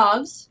 2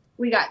 dogs.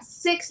 We got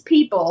 6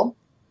 people.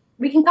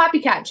 We can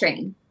copycat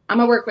train. I'm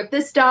going to work with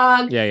this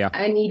dog.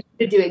 I need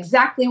to do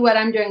exactly what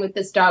I'm doing with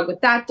this dog,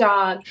 with that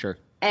dog. Sure.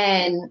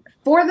 And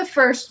for the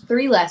first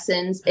 3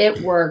 lessons,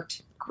 it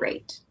worked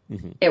great.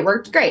 Mm-hmm. It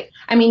worked great.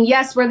 I mean,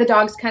 yes, were the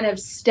dogs kind of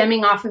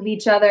stemming off of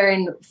each other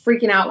and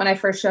freaking out when I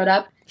first showed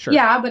up? Sure.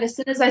 Yeah, but as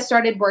soon as I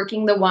started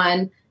working the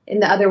one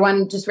and the other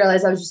one just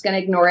realized I was just going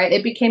to ignore it,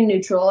 it became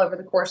neutral over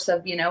the course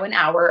of, an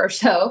hour or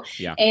so.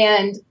 Yeah.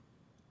 And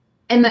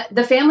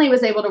the family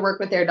was able to work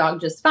with their dog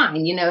just fine,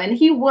 and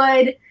he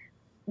would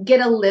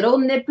get a little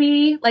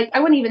nippy. Like I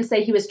wouldn't even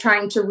say he was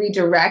trying to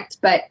redirect,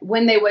 but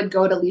when they would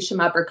go to leash him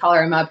up or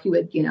collar him up, he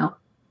would,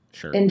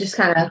 sure, and just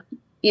kind of,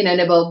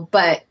 nibble,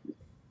 but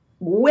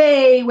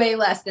way, way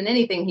less than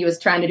anything he was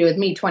trying to do with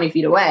me 20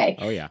 feet away.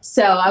 Oh yeah.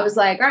 So I was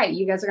like, all right,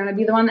 you guys are going to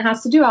be the one that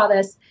has to do all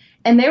this.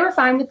 And they were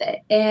fine with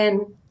it.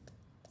 And,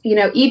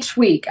 each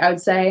week I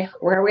would say,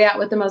 where are we at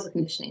with the muzzle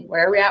conditioning?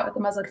 Where are we at with the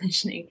muzzle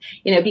conditioning?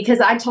 Because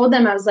I told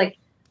them, I was like,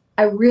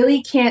 I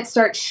really can't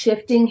start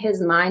shifting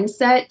his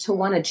mindset to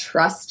want to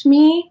trust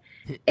me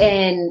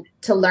and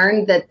to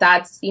learn that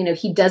that's,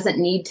 he doesn't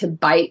need to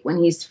bite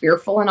when he's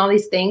fearful and all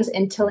these things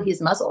until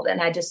he's muzzled.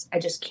 And I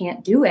just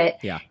can't do it.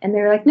 Yeah. And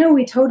they're like, no,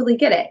 we totally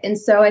get it. And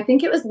so I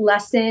think it was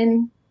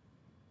lesson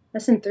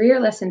 3 or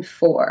lesson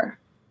 4.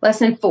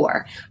 Lesson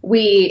 4.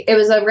 It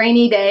was a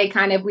rainy day,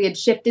 kind of, we had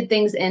shifted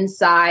things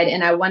inside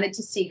and I wanted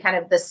to see kind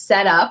of the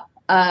setup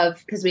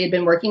because we had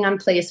been working on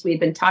place. We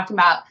had been talking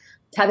about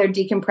tethered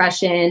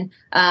decompression.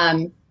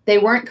 They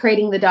weren't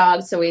crating the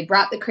dogs, so we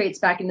brought the crates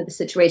back into the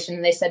situation,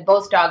 and they said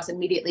both dogs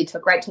immediately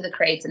took right to the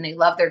crates, and they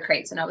love their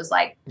crates. And I was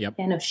like, yep.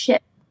 Man, no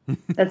shit.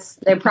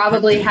 They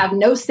probably have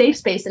no safe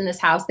space in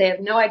this house. They have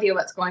no idea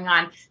what's going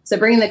on. So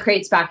bringing the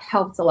crates back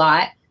helped a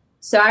lot.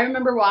 So I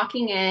remember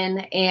walking in,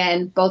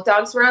 and both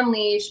dogs were on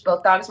leash.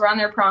 Both dogs were on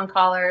their prong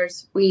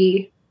collars.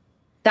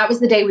 That was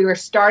the day we were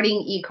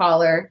starting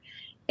e-collar,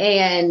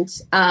 and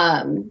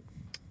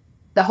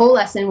the whole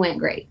lesson went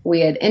great.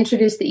 We had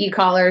introduced the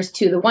e-collars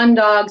to the one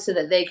dog so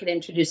that they could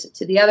introduce it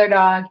to the other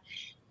dog.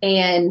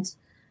 And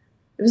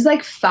it was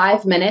like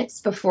 5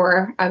 minutes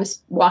before I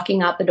was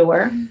walking out the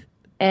door,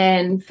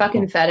 and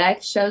fucking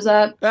FedEx shows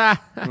up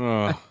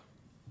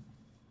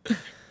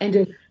and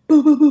did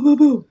boo, boo, boo, boo,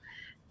 boo.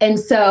 And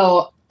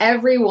so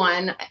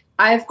everyone,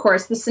 of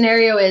course, the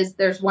scenario is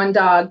there's one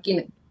dog,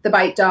 the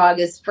bite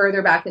dog is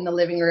further back in the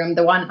living room.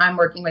 The one I'm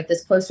working with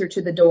is closer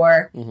to the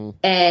door.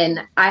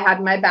 And I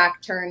had my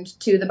back turned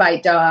to the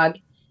bite dog,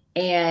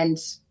 and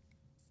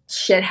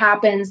shit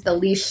happens. The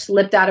leash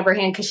slipped out of her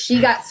hand because she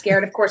got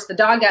scared. Of course, the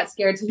dog got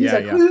scared. So he's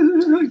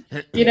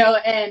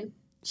and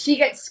she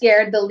gets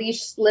scared. The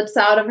leash slips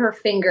out of her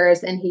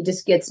fingers, and he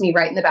just gets me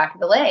right in the back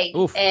of the leg.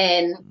 Oof.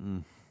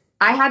 And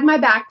I had my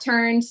back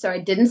turned, so I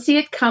didn't see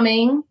it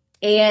coming.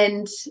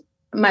 And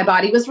my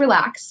body was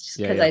relaxed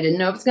because I didn't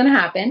know it was going to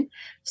happen.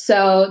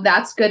 So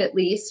that's good, at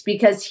least,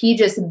 because he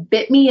just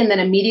bit me and then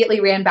immediately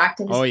ran back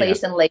to his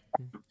place and laid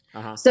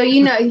down. So,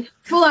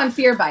 full on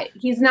fear bite.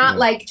 He's not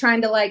like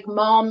trying to like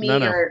maul me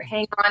or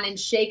hang on and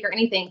shake or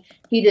anything.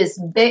 He just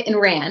bit and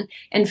ran.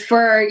 And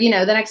for,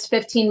 the next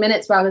 15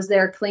 minutes while I was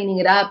there cleaning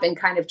it up and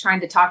kind of trying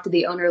to talk to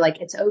the owner, like,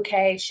 it's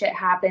okay. Shit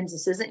happens.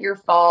 This isn't your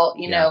fault.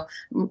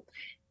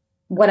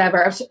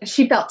 Whatever.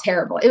 She felt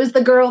terrible. It was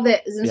the girl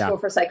that is in school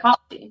for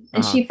psychology,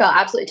 and she felt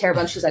absolutely terrible.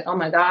 And she's like, oh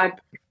my God,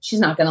 she's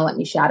not going to let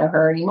me shadow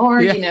her anymore.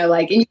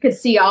 And you could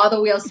see all the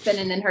wheels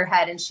spinning in her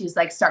head, and she's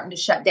like starting to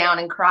shut down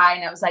and cry.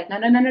 And I was like, no,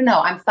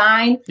 I'm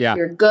fine. Yeah.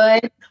 You're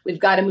good. We've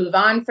got to move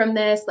on from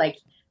this. Like,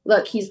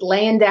 look, he's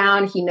laying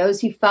down. He knows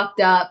he fucked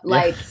up.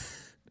 Like,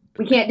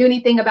 we can't do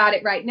anything about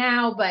it right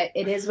now, but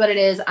it is what it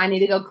is. I need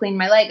to go clean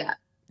my leg up.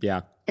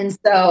 Yeah. And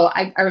so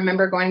I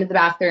remember going to the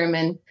bathroom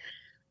and,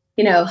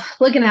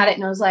 looking at it,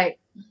 and I was like,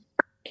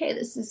 okay,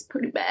 this is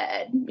pretty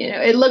bad.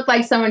 It looked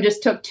like someone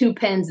just took 2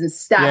 pins and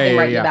stabbed him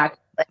right in the back.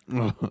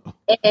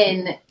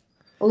 And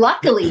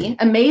luckily,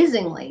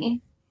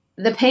 amazingly,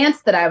 the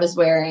pants that I was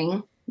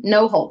wearing,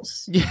 no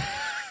holes.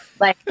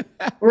 Like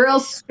real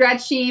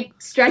stretchy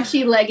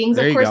leggings.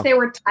 Of course, they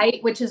were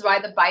tight, which is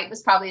why the bite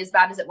was probably as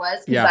bad as it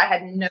was, because I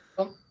had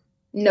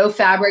no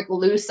fabric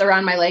loose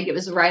around my leg. It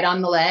was right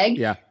on the leg.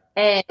 Yeah.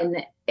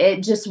 And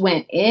it just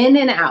went in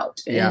and out.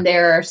 And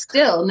there are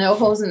still no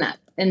holes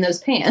in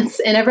those pants.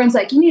 And everyone's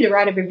like, you need to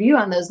write a review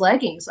on those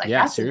leggings. Like,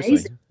 that's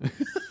seriously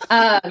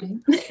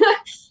amazing.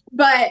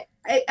 But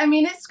I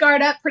mean, it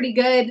scarred up pretty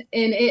good,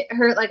 and it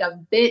hurt like a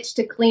bitch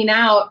to clean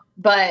out,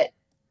 but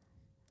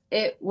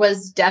it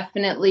was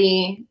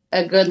definitely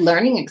a good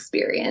learning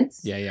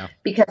experience. Yeah.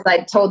 Because I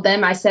told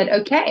them, I said,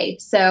 okay.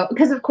 So,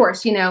 because of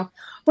course,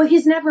 well,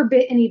 he's never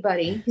bit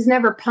anybody. He's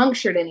never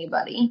punctured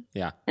anybody.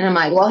 Yeah. And I'm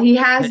like, well, he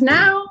has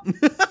now.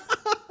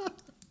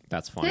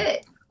 That's funny.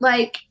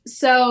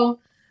 So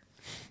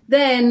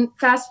then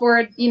fast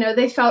forward,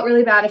 they felt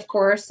really bad, of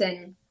course.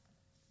 And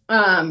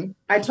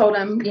I told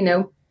him,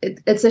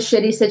 it's a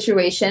shitty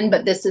situation,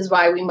 but this is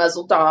why we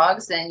muzzle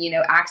dogs, and,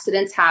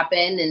 accidents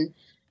happen, and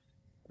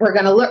we're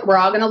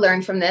all going to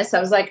learn from this. I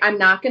was like, I'm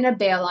not going to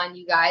bail on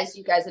you guys.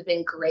 You guys have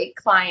been great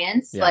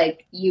clients. Yeah.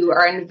 Like, you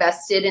are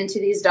invested into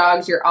these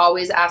dogs. You're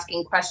always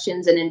asking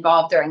questions and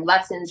involved during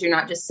lessons. You're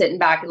not just sitting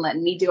back and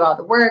letting me do all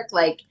the work.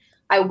 Like,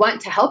 I want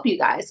to help you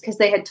guys, because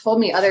they had told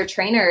me other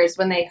trainers,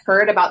 when they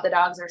heard about the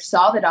dogs or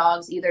saw the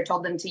dogs, either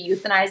told them to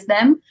euthanize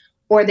them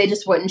or they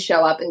just wouldn't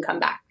show up and come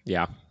back.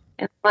 Yeah.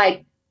 And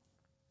like,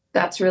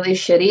 that's really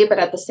shitty, but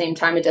at the same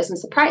time, it doesn't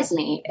surprise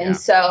me. And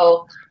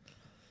so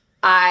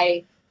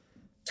I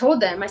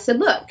told them, I said,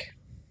 look,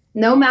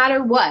 no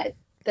matter what,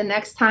 the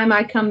next time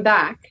I come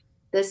back,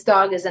 this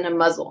dog is in a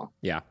muzzle.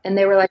 Yeah. And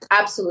they were like,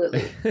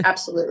 absolutely.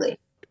 Absolutely.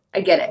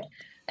 I get it.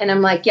 And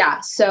I'm like,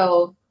 yeah.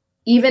 So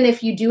even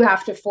if you do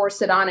have to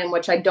force it on him,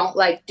 which I don't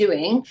like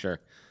doing, sure,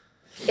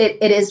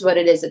 it is what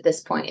it is at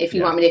this point. If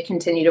you want me to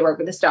continue to work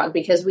with this dog,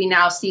 because we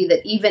now see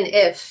that even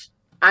if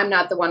I'm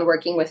not the one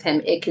working with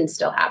him, it can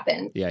still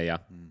happen. Yeah. Yeah.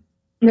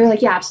 And they're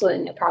like, yeah,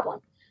 absolutely. No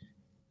problem.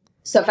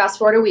 So fast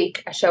forward a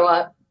week, I show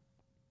up.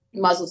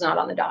 Muzzle's not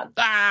on the dog.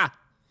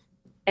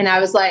 And I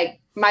was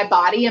like, my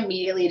body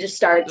immediately just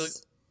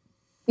starts,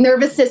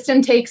 nervous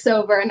system takes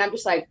over. And I'm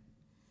just like,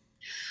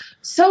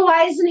 so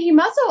why isn't he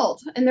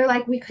muzzled? And they're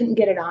like, we couldn't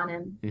get it on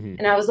him. Mm-hmm.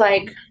 And I was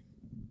like,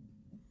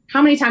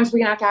 how many times are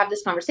we going to have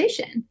this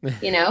conversation?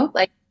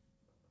 Like,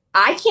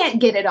 I can't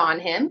get it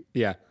on him.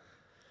 Yeah.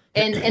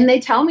 And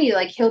they tell me,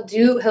 like,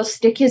 he'll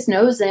stick his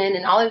nose in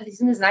and all of these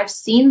things. And I've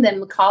seen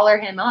them collar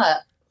him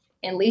up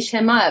and leash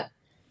him up,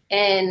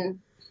 and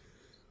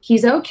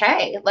he's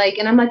okay. Like,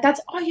 and I'm like, that's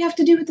all you have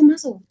to do with the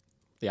muzzle.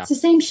 Yeah. It's the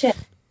same shit.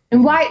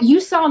 And why you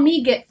saw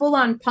me get full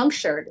on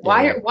punctured?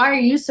 Why are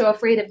you so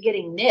afraid of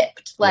getting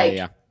nipped?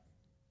 Like,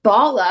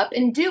 ball up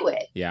and do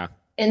it. Yeah.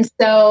 And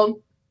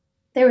so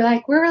they were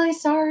like, we're really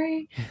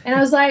sorry. And I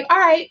was like, all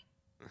right.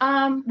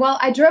 Well,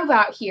 I drove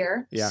out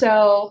here. Yeah.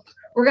 So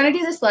we're going to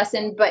do this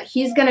lesson, but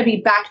he's going to be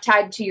back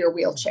tied to your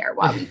wheelchair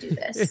while we do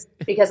this,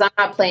 because I'm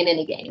not playing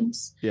any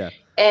games. Yeah.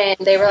 And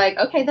they were like,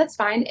 okay, that's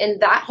fine.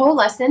 And that whole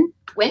lesson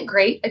went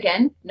great.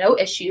 Again, no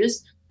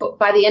issues. But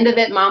by the end of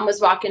it, Mom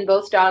was walking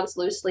both dogs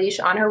loose leash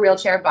on her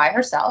wheelchair by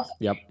herself.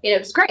 Yep. It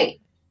was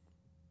great.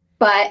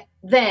 But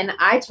then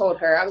I told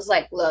her, I was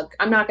like, look,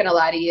 I'm not going to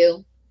lie to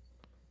you.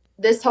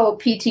 This whole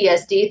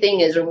PTSD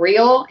thing is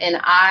real. And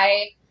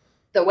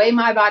the way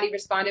my body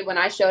responded when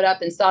I showed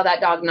up and saw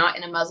that dog not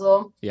in a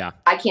muzzle,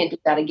 I can't do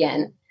that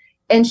again.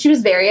 And she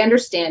was very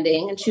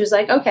understanding, and she was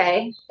like,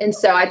 okay. And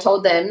so I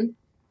told them,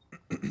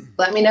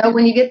 let me know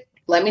when you get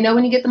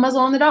the muzzle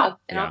on the dog,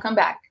 and I'll come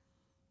back.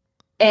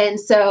 And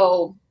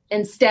so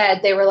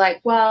instead they were like,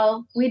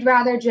 well, we'd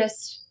rather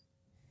just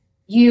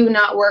you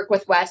not work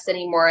with Wes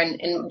anymore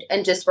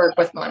and just work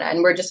with Mona.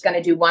 And we're just going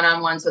to do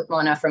one-on-ones with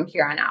Mona from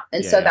here on out.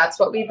 And so that's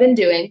what we've been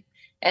doing.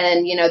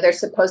 And, they're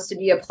supposed to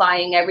be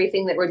applying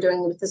everything that we're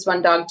doing with this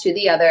one dog to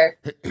the other.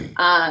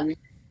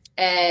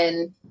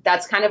 And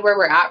that's kind of where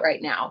we're at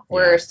right now.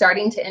 We're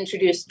starting to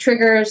introduce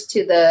triggers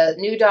to the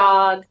new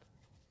dog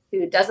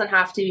who doesn't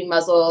have to be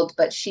muzzled,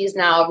 but she's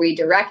now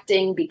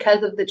redirecting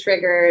because of the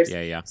triggers.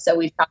 So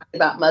we've talked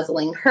about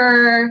muzzling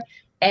her,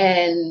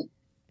 and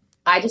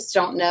I just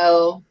don't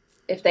know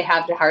if they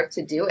have the heart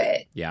to do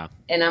it.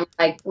 And I'm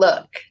like,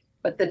 look,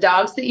 but the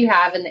dogs that you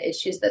have and the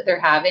issues that they're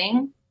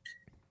having,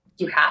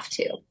 you have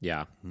to.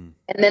 And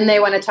then they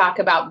want to talk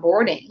about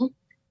boarding.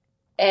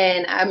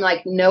 And I'm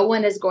like, no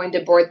one is going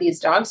to board these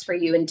dogs for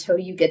you until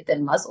you get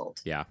them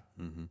muzzled.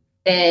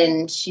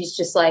 And she's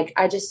just like,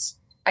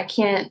 I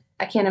can't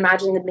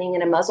imagine them being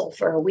in a muzzle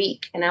for a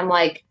week. And I'm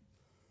like,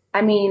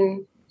 I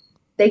mean,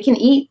 they can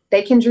eat,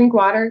 they can drink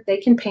water, they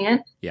can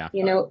pant.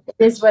 It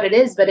is what it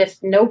is. But if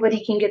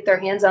nobody can get their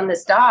hands on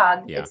this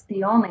dog, it's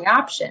the only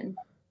option.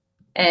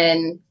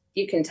 And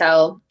you can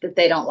tell that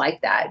they don't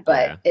like that,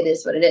 but it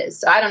is what it is.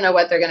 So I don't know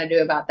what they're going to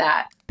do about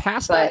that.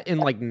 Past that, in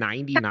like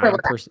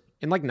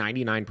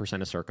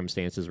 99% of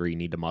circumstances where you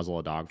need to muzzle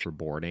a dog for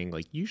boarding,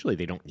 like usually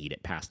they don't need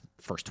it past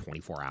the first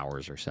 24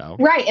 hours or so.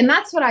 Right. And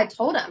that's what I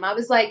told him. I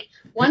was like,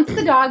 once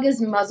the dog is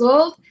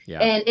muzzled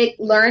and it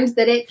learns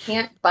that it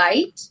can't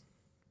bite,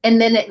 and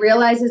then it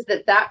realizes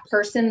that that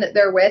person that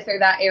they're with or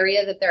that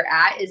area that they're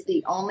at is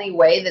the only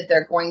way that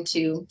they're going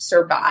to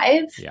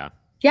survive.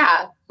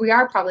 We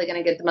are probably going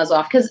to get the muzzle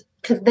off because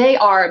they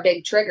are a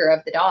big trigger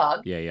of the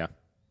dog.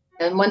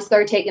 And once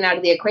they're taken out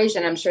of the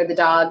equation, I'm sure the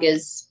dog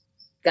is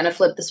going to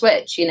flip the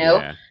switch,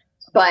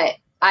 but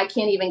I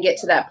can't even get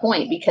to that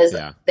point because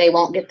they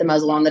won't get the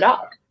muzzle on the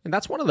dog. And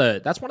that's one of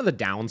the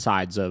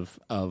downsides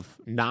of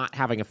not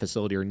having a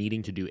facility or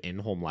needing to do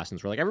in-home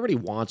lessons, where like everybody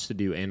wants to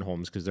do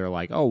in-homes because they're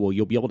like, oh, well,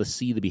 you'll be able to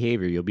see the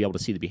behavior.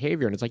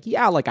 And it's like,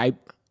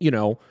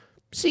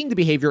 seeing the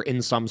behavior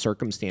in some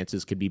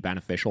circumstances could be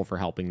beneficial for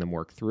helping them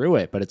work through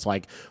it. But it's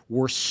like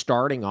we're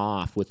starting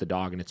off with the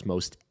dog in its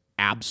most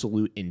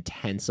absolute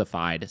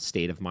intensified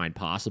state of mind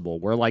possible,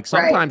 where like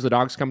sometimes the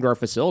dogs come to our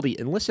facility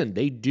and listen,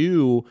 they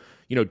do,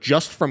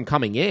 just from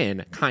coming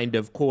in kind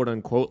of quote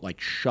unquote like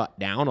shut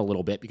down a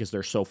little bit because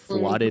they're so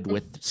flooded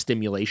with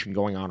stimulation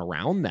going on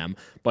around them.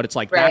 But it's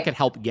like that could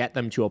help get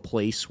them to a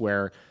place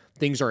where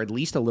things are at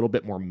least a little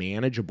bit more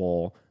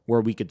manageable, where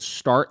we could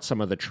start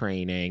some of the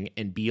training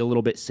and be a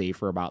little bit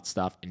safer about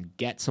stuff and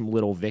get some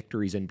little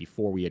victories in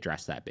before we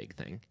address that big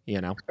thing,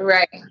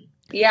 Right.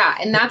 Yeah.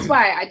 And that's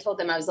why I told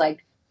them, I was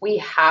like, we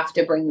have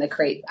to bring the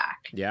crate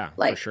back.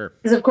 For sure.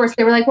 Because of course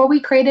they were like, well, we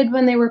crated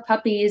when they were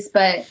puppies,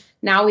 but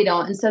now we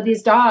don't. And so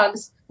these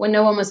dogs, when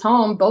no one was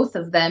home, both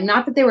of them,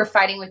 not that they were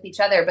fighting with each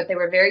other, but they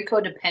were very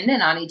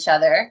codependent on each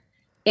other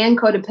and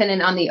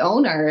codependent on the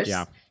owners.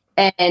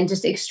 And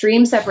just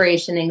extreme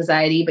separation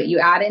anxiety. But you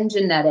add in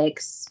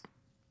genetics,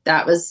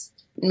 that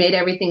made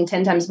everything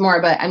 10 times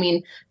more. But I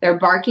mean, they're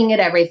barking at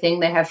everything.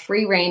 They have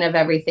free reign of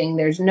everything.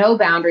 There's no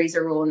boundaries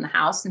or rule in the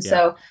house. And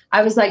so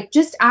I was like,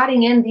 just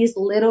adding in these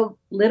little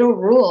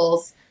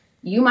rules,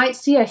 you might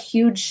see a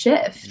huge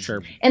shift.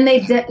 And they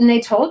did. And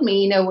they told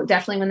me,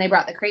 definitely when they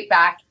brought the crate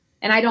back,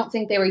 and I don't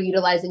think they were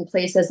utilizing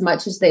place as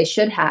much as they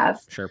should have.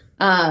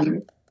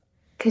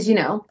 Because,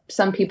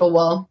 some people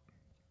will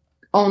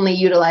only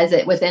utilize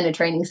it within a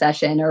training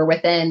session or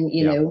within,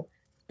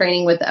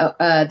 training with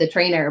the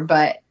trainer.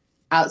 But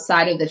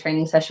outside of the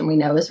training session, we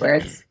know is where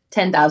it's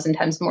 10,000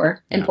 times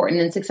more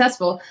important and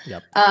successful.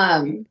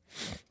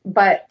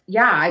 But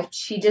I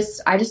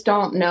just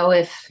don't know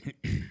if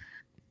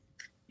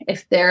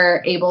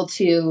they're able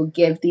to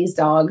give these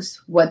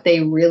dogs what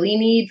they really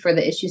need for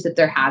the issues that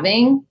they're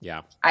having.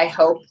 I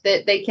hope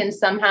that they can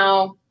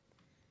somehow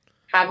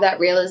have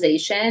that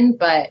realization,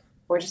 but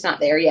we're just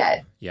not there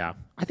yet.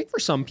 I think for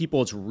some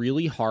people, it's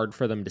really hard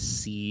for them to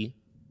see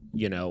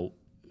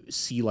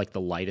like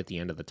the light at the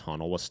end of the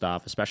tunnel with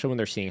stuff, especially when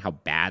they're seeing how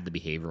bad the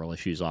behavioral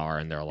issues are.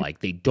 And they're like,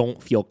 they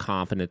don't feel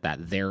confident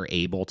that they're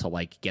able to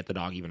like get the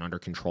dog even under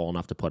control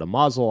enough to put a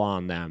muzzle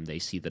on them. They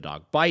see the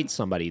dog bite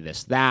somebody,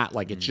 this, that,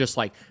 like, it's just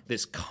like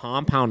this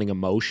compounding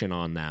emotion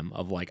on them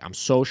of like, I'm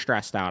so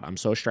stressed out.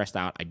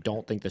 I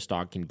don't think this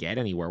dog can get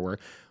anywhere. Where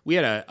we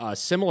had a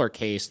similar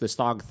case, this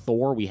dog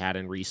Thor we had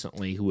in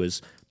recently, who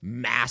was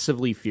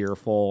massively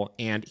fearful,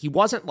 and he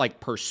wasn't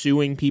like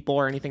pursuing people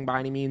or anything by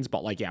any means,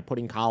 but like,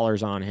 putting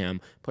collars on him,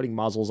 putting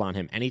muzzles on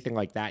him, anything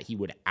like that, he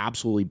would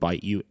absolutely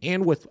bite you,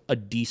 and with a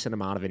decent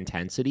amount of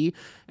intensity.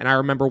 And I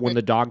remember when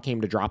the dog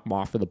came to drop him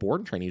off for the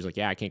board and training, he was like,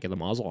 I can't get the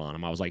muzzle on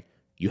him. I was like,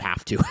 you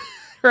have to.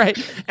 Right.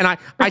 And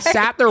I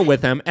sat there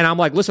with him and I'm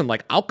like, listen,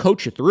 like, I'll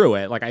coach you through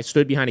it. Like, I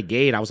stood behind a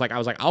gate. I was like,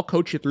 I'll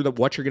coach you through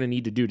what you're going to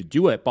need to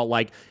do it. But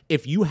like,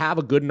 if you have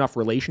a good enough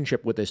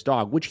relationship with this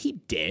dog, which he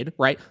did,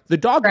 right? The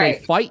dog may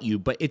fight you,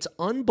 but it's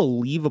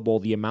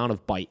unbelievable the amount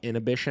of bite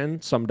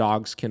inhibition some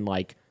dogs can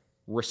like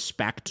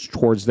respect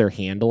towards their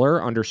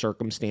handler under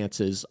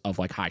circumstances of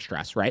like high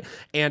stress, right?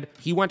 And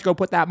he went to go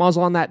put that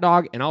muzzle on that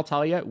dog. And I'll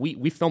tell you,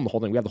 we filmed the whole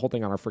thing. We have the whole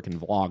thing on our freaking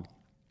vlog.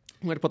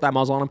 I'm going to put that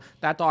muzzle on him.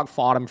 That dog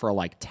fought him for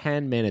like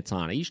 10 minutes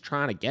on it. He's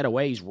trying to get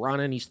away. He's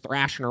running. He's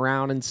thrashing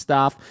around and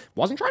stuff.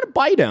 Wasn't trying to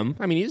bite him.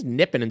 I mean, he's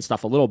nipping and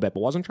stuff a little bit,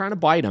 but wasn't trying to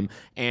bite him.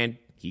 And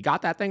he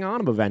got that thing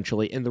on him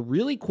eventually. And the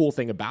really cool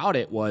thing about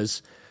it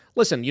was,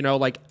 listen, you know,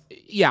 like,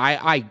 yeah,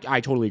 I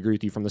totally agree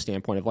with you from the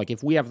standpoint of like,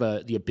 if we have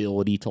the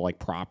ability to like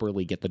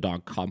properly get the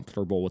dog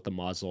comfortable with the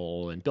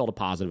muzzle and build a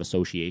positive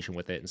association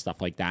with it and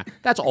stuff like that,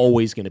 that's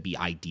always going to be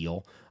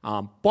ideal.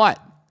 But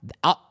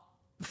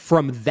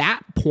from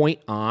that point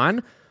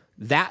on,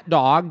 that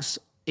dog's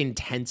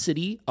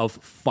intensity of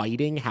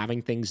fighting,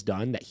 having things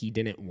done that he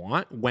didn't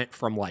want, went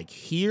from like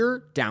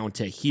here down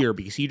to here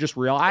because he just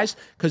realized,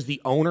 because the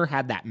owner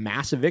had that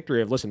massive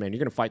victory of, listen, man, you're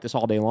going to fight this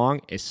all day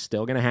long. It's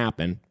still going to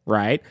happen,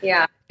 right?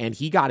 Yeah. And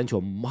he got into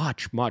a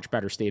much, much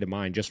better state of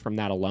mind just from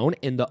that alone.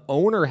 And the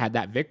owner had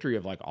that victory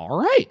of like, all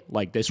right,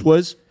 like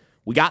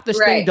we got this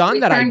thing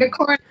done that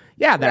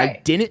I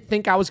didn't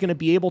think I was going to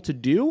be able to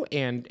do.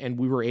 And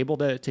we were able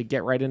to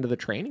get right into the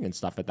training and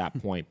stuff at that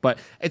point. But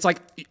it's like,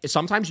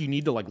 sometimes you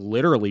need to like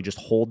literally just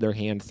hold their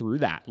hand through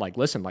that. Like,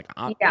 listen, like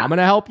I'm going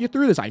to help you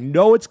through this. I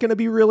know it's going to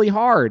be really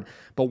hard,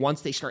 but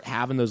once they start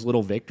having those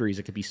little victories,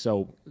 it could be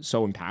so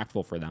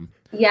impactful for them.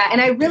 Yeah.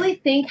 And I really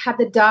think had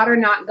the daughter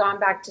not gone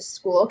back to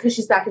school, because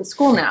she's back in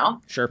school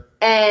now. Sure.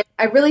 And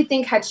I really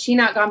think had she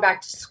not gone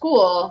back to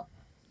school,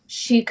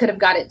 she could have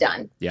got it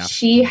done. Yeah.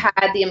 She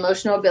had the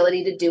emotional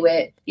ability to do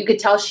it. You could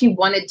tell she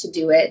wanted to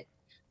do it.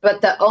 But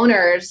the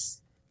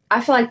owners,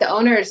 I feel like the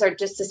owners are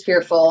just as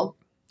fearful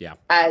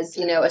as,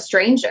 you know, a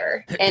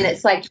stranger. And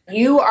it's like,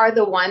 you are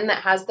the one that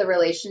has the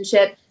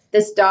relationship.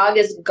 This dog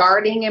is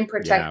guarding and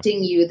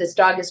protecting you. This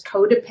dog is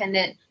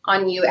codependent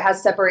on you. It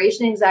has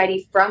separation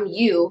anxiety from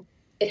you.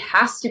 It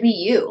has to be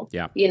you,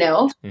 you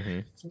know,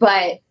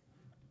 but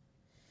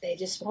they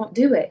just won't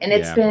do it. And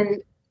it's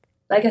been,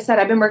 like I said,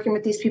 I've been working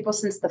with these people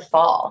since the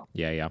fall.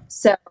 Yeah.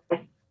 So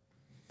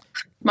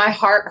my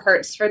heart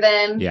hurts for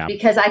them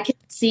because I can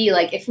see,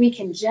 like, if we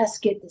can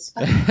just get this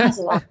fucking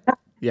puzzle off.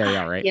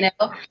 Right. You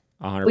know,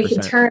 100%. We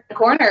can turn the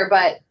corner,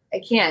 but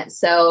I can't.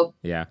 So,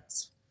 you know,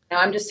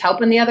 I'm just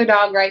helping the other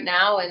dog right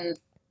now, and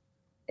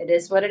it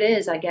is what it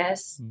is, I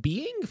guess.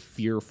 Being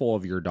fearful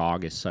of your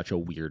dog is such a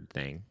weird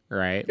thing,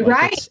 right?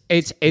 Like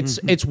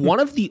it's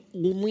one of the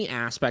only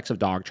aspects of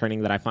dog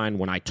training that I find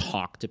when I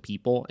talk to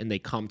people and they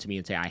come to me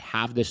and say, I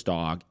have this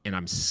dog and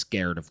I'm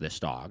scared of this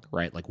dog,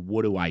 right? Like,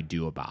 what do I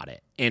do about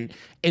it? And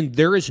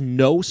there is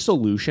no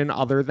solution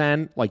other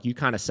than, like you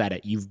kind of said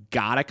it, you've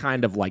got to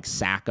kind of like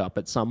sack up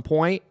at some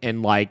point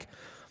and like,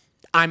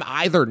 I'm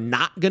either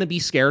not going to be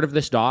scared of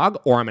this dog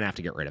or I'm going to have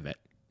to get rid of it.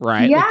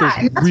 Right. Yeah. Like,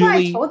 and that's why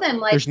I told him,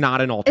 like, there's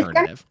not an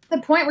alternative. It's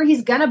the point where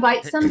he's going to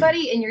bite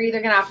somebody and you're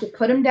either going to have to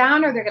put him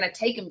down or they're going to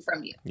take him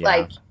from you. Yeah.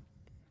 Like,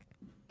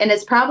 and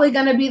it's probably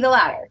going to be the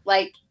latter.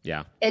 Like,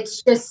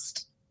 it's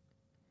just,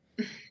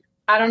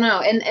 I don't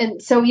know.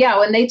 And so,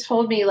 when they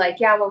told me like,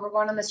 well, we're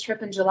going on this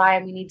trip in July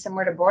and we need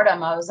somewhere to board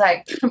him, I was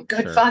like,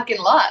 good fucking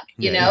luck.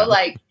 You know,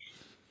 like,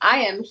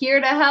 I am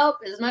here to help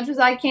as much as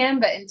I can,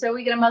 but until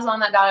we get a muzzle on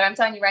that dog, I'm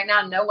telling you right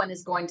now, no one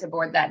is going to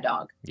board that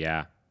dog.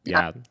 Yeah.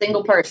 Not a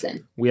single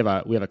person. We have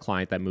a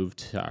client that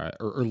moved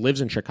or lives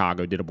in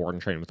Chicago, did a board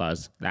and train with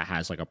us that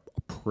has like a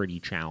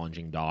pretty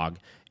challenging dog.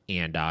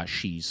 And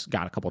she's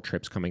got a couple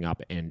trips coming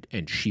up, and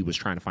she was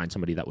trying to find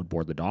somebody that would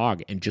board the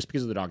dog. And just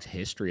because of the dog's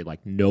history,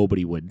 like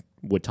nobody would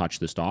touch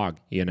this dog,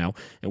 you know?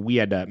 And we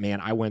had to,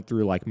 I went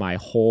through like my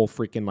whole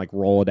freaking like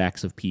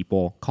Rolodex of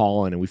people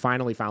calling, and we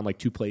finally found like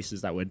 2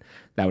 places that would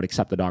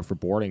accept the dog for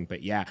boarding.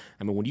 But yeah,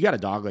 I mean, when you got a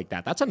dog like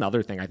that, that's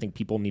another thing I think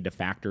people need to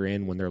factor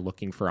in when they're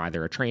looking for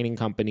either a training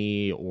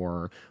company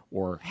or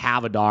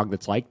have a dog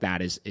that's like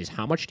that is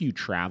how much do you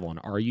travel, and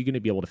are you going to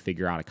be able to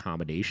figure out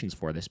accommodations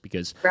for this?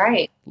 Because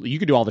you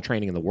could do all the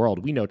training in the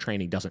world. We know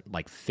training doesn't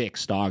like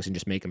fix dogs and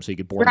just make them so you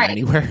could board them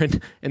anywhere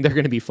and they're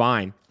going to be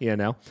fine. You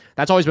know,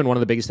 that's always been one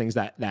of the biggest things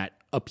that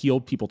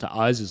appealed people to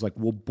us is like,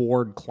 we'll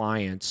board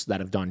clients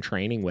that have done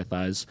training with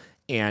us.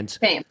 And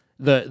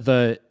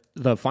the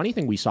funny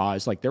thing we saw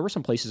is like, there were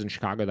some places in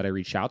Chicago that I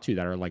reached out to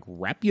that are like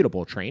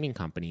reputable training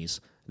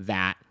companies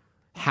that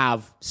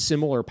have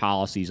similar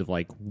policies of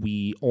like,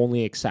 we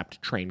only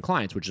accept trained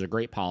clients, which is a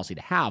great policy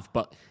to have.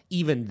 But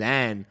even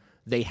then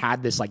they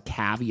had this like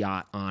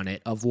caveat on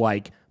it of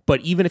like,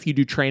 but even if you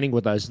do training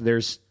with us,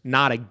 there's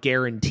not a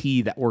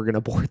guarantee that we're going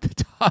to board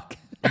the dog.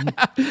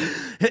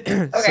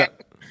 Okay.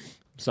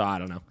 So I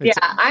don't know.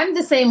 I'm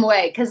the same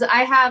way because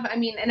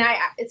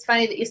it's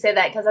funny that you say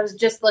that because I was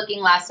just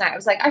looking last night. I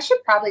was like, I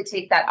should probably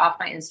take that off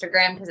my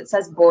Instagram because it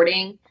says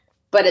boarding.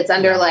 but it's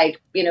under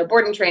like,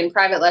 board and train,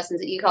 private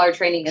lessons, e-collar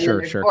training, and then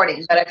there's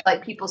boarding. But I feel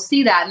like people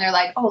see that and they're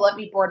like, oh, let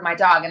me board my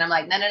dog. And I'm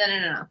like, no.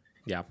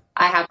 Yeah.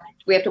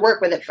 We have to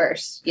work with it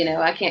first.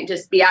 I can't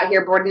just be out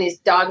here boarding these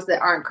dogs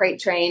that aren't crate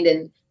trained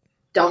and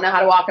don't know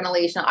how to walk on a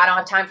leash. No, I don't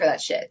have time for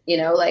that shit,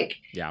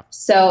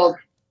 So,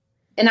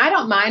 and I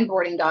don't mind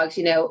boarding dogs.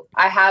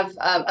 I have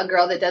a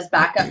girl that does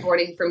backup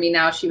boarding for me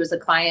now. She was a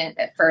client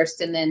at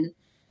first, and then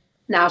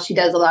now she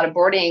does a lot of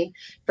boarding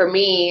for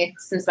me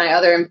since my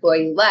other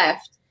employee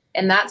left.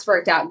 And that's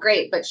worked out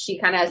great. But she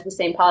kind of has the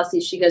same policy.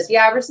 She goes,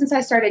 yeah, ever since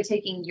I started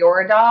taking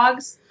your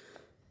dogs,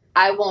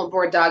 I won't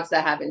board dogs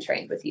that haven't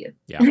trained with you.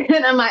 Yeah.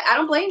 And I'm like, I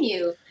don't blame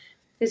you,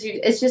 because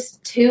it's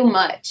just too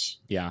much.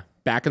 Yeah.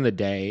 Back in the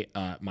day,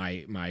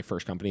 my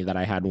first company that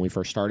I had when we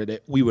first started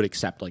it, we would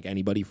accept like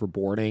anybody for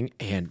boarding,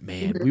 and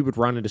man, we would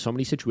run into so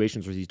many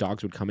situations where these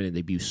dogs would come in and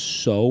they'd be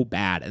so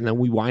bad, and then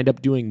we wind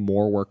up doing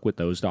more work with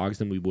those dogs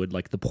than we would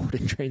like the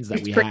boarding trains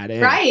that we had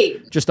in,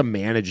 right, just to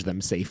manage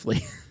them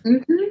safely.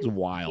 It's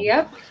wild.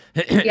 Yep.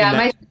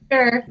 Yeah,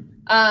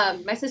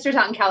 my sister's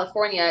out in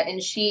California,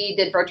 and she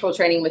did virtual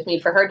training with me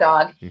for her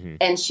dog,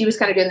 and she was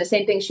kind of doing the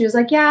same thing. She was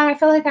like, yeah, I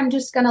feel like I'm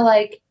just gonna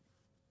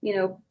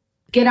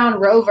get on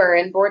Rover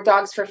and board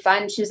dogs for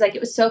fun. She was like, it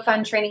was so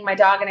fun training my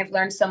dog, and I've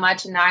learned so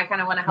much, and now I kind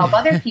of want to help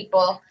other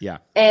people. Yeah.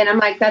 And I'm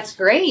like, that's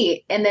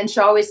great. And then she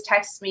always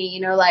texts me,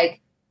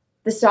 like,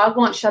 this dog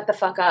won't shut the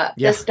fuck up.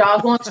 Yeah. This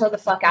dog won't chill the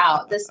fuck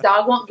out. This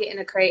dog won't get in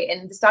a crate,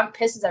 and this dog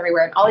pisses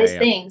everywhere, and all these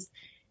things.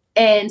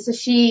 And so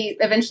she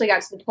eventually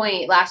got to the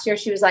point last year,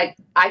 she was like,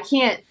 I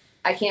can't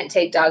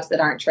take dogs that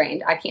aren't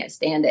trained. I can't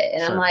stand it.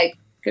 And I'm like,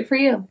 good for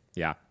you.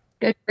 Yeah.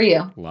 Good for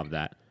you. Love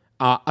that.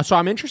 So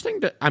I'm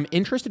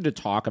interested to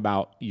talk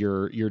about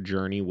your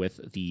journey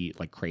with the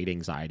like crate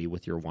anxiety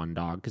with your one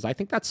dog, because I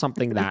think that's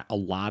something that a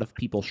lot of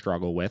people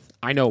struggle with.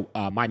 I know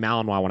my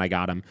Malinois, when I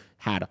got him,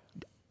 had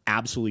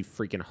absolutely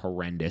freaking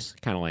horrendous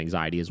kennel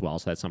anxiety as well.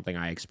 So that's something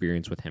I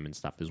experienced with him and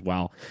stuff as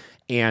well.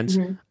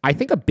 And I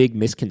think a big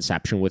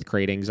misconception with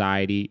crate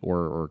anxiety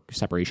or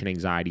separation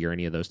anxiety or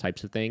any of those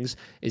types of things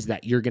is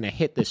that you're going to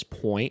hit this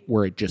point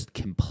where it just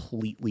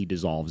completely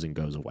dissolves and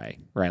goes away,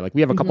 right? Like we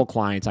have a couple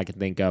clients I can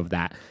think of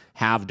that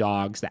have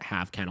dogs that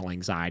have kennel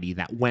anxiety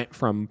that went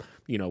from,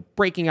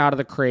 breaking out of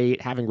the crate,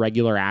 having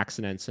regular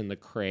accidents in the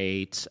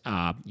crate,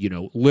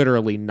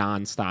 literally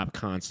nonstop,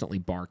 constantly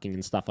barking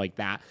and stuff like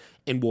that.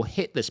 And we'll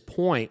hit this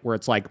point where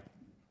it's like,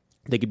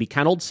 they could be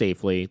kenneled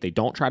safely. They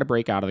don't try to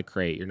break out of the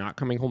crate. You're not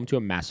coming home to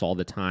a mess all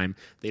the time.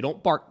 They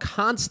don't bark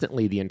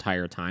constantly the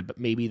entire time, but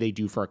maybe they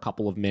do for a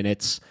couple of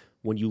minutes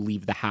when you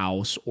leave the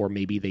house, or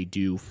maybe they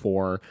do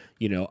for,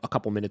 a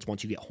couple minutes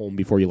once you get home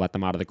before you let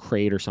them out of the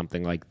crate or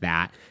something like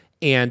that.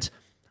 And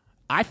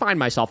I find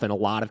myself in a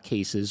lot of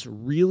cases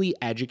really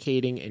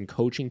educating and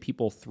coaching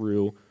people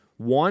through,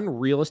 one,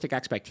 realistic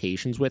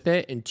expectations with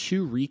it, and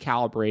two,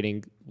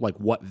 recalibrating like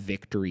what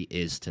victory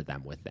is to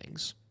them with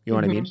things. You know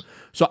what I mean?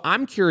 So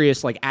I'm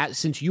curious, like,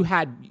 since you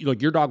had,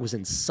 like, your dog was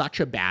in such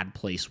a bad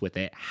place with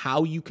it,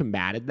 how you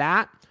combated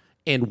that,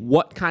 and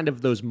what kind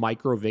of those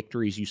micro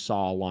victories you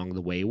saw along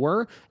the way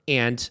were,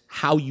 and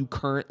how you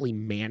currently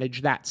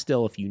manage that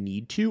still if you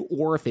need to,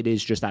 or if it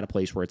is just at a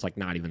place where it's like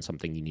not even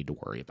something you need to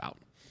worry about.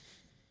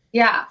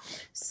 Yeah.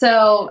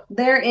 So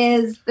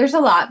there's a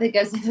lot that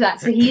goes into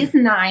that. So he's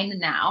 9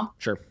 now.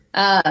 Sure.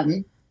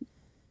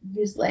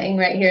 He's laying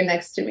right here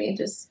next to me,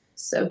 just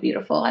so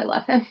beautiful. I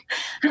love him.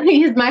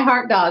 He's my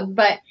heart dog,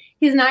 but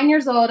he's 9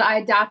 years old. I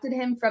adopted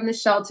him from the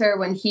shelter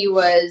when he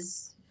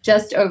was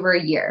just over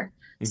a year.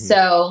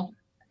 So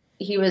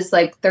he was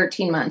like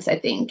 13 months, I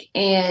think.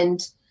 And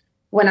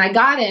when I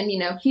got him,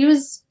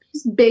 he's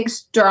a big,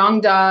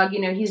 strong dog.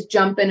 He's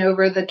jumping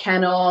over the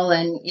kennel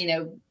and,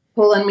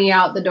 pulling me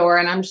out the door.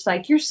 And I'm just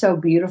like, you're so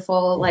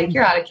beautiful. Like,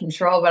 you're out of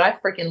control, but I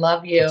freaking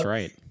love you. That's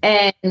right.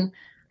 And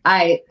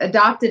I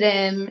adopted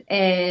him,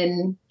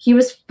 and he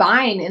was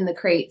fine in the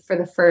crate for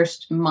the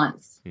first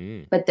month.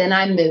 But then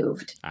I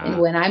moved. And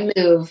when I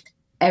moved,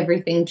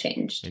 everything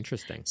changed.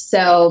 Interesting.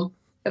 So,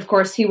 of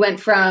course, he went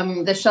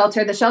from the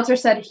shelter. The shelter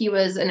said he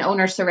was an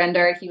owner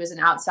surrender. He was an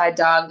outside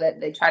dog that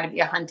they tried to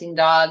be a hunting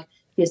dog.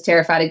 He was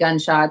terrified of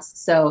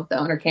gunshots. So the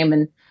owner came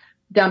and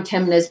dumped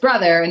him and his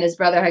brother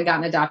had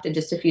gotten adopted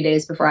just a few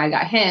days before I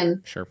got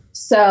him. Sure.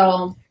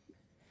 So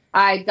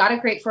I got a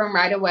crate for him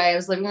right away. I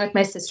was living with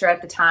my sister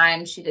at the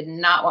time. She did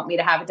not want me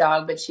to have a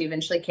dog, but she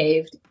eventually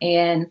caved,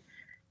 and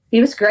he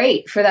was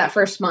great for that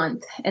first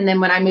month. And then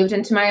when I moved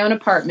into my own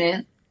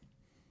apartment,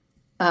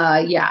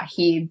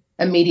 he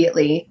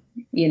immediately,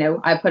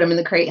 I put him in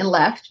the crate and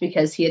left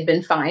because he had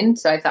been fine.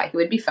 So I thought he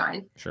would be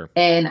fine. Sure.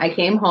 And I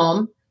came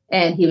home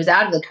and he was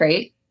out of the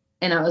crate.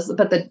 And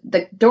but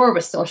the door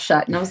was still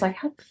shut. And I was like,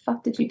 how the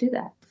fuck did you do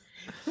that?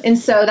 And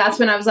so that's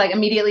when I was like,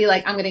 immediately,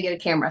 like, I'm going to get a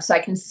camera so I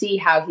can see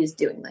how he's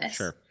doing this.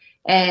 Sure.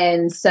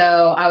 And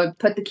so I would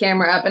put the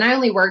camera up, and I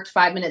only worked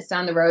 5 minutes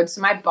down the road. So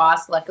my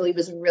boss luckily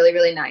was really,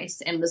 really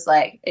nice and was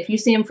like, if you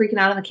see him freaking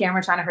out on the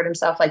camera, trying to hurt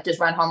himself, like, just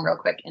run home real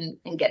quick and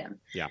get him.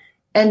 Yeah.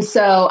 And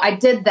so I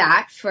did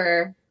that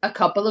for a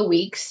couple of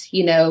weeks.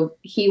 He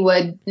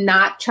would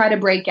not try to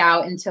break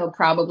out until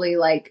probably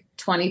like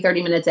 20,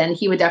 30 minutes in,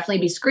 he would definitely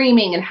be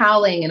screaming and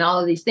howling and all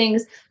of these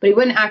things, but he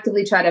wouldn't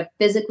actively try to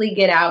physically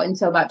get out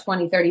until about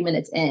 20, 30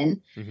 minutes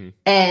in. Mm-hmm.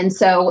 And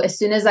so as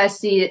soon as I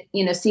see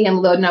him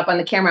loading up on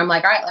the camera, I'm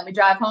like, all right, let me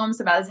drive home.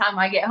 So by the time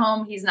I get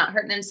home, he's not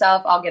hurting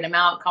himself. I'll get him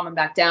out, calm him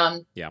back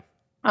down. Yeah.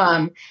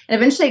 And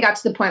eventually it got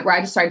to the point where I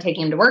just started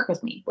taking him to work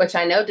with me, which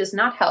I know does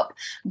not help,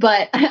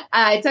 but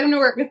I took him to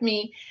work with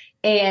me.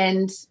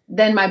 And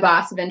then my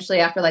boss eventually,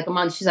 after like a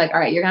month, she's like, all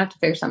right, you're gonna have to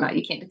figure something out.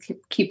 You can't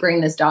keep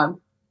bringing this dog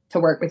to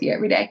work with you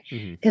every day.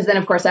 Because then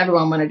of course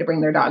everyone wanted to bring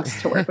their dogs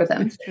to work with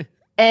him.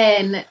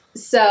 And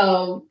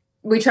so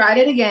we tried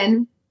it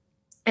again.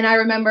 And I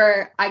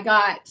remember I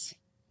got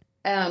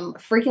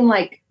freaking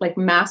like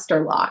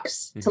master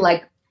locks to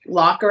like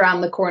lock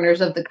around the corners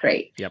of the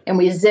crate. Yep. And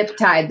we zip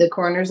tied the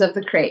corners of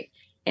the crate.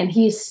 And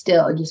he's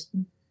still just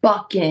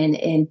bucking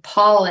and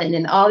pawing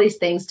and all these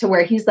things to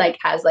where he's like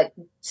has like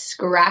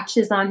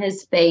scratches on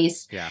his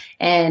face. Yeah.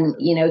 And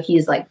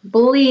he's like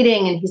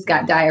bleeding and he's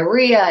got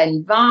diarrhea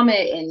and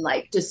vomit and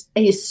like just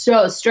he's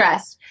so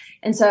stressed.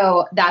 And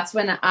so that's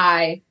when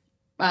I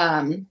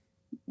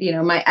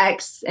my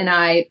ex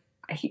and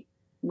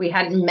we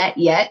hadn't met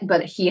yet,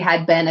 but he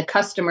had been a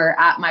customer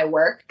at my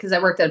work because I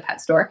worked at a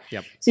pet store.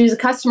 Yep. So he was a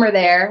customer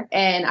there.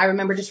 And I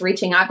remember just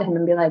reaching out to him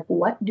and be like,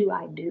 what do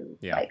I do?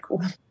 Yeah. Like,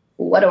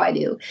 what do I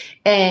do?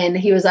 And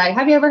he was like,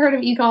 have you ever heard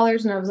of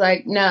e-collars? And I was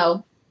like,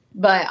 no,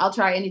 but I'll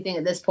try anything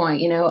at this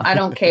point. I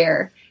don't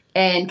care.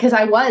 And because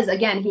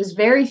he was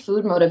very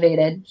food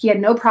motivated. He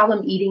had no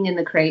problem eating in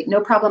the crate,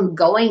 no problem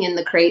going in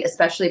the crate,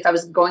 especially if I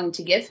was going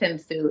to give him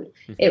food.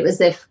 Mm-hmm. It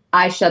was if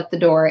I shut the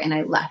door and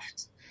I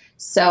left.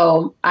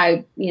 So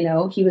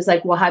he was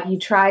like, well, have you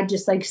tried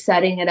just like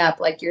setting it up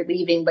like you're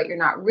leaving, but you're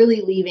not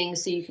really leaving,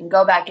 so you can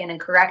go back in and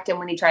correct him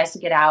when he tries to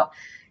get out?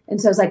 And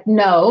so I was like,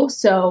 no.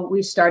 So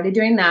we started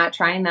doing that,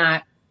 trying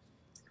that.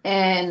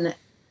 And,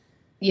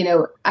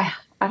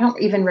 I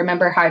don't even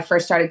remember how I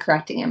first started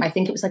correcting him. I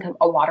think it was like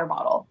a water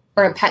bottle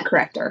or a pet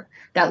corrector,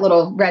 that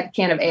little red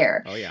can of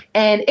air. Oh, yeah.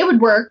 And it would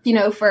work,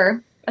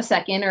 for a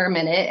second or a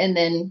minute. And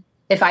then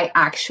if I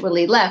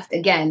actually left,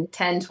 again,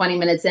 10, 20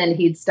 minutes in,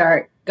 he'd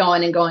start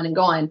going and going and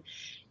going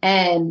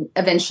and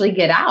eventually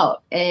get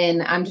out.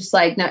 And I'm just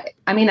like, no,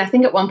 I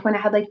think at one point I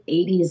had like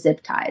 80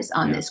 zip ties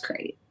on this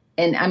crate.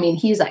 And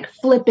he's like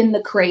flipping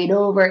the crate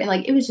over and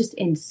like, it was just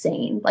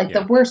insane. Like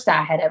the worst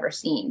I had ever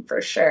seen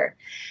for sure.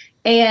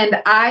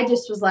 And I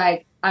just was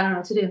like, I don't know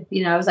what to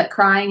do. I was like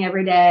crying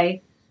every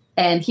day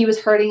and he was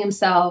hurting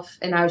himself.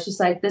 And I was just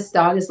like, this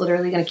dog is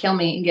literally going to kill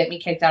me and get me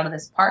kicked out of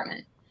this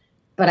apartment.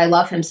 But I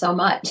love him so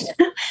much.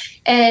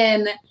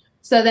 And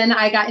so then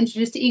I got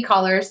introduced to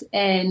e-collars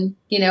and,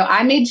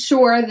 I made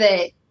sure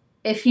that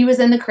if he was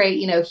in the crate,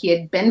 he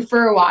had been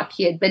for a walk,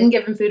 he had been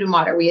given food and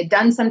water, we had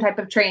done some type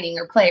of training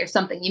or play or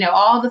something,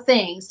 all the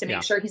things to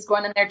make sure he's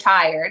going in there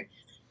tired.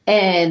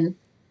 And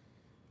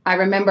I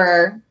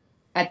remember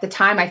at the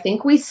time, I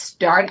think we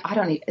started,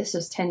 this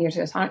was 10 years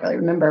ago, so I don't really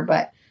remember,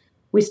 but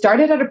we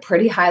started at a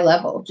pretty high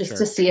level just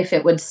to see if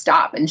it would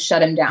stop and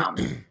shut him down.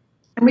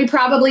 And we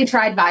probably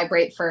tried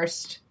vibrate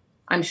first,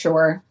 I'm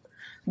sure,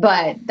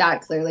 but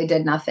that clearly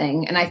did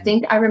nothing. And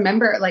I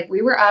remember like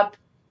we were up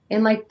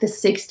in like the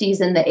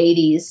 60s and the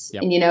 80s,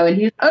 and, and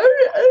he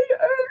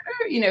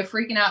was,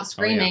 freaking out,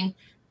 screaming.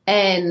 Oh, yeah.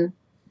 And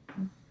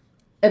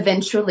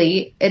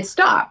eventually it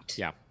stopped,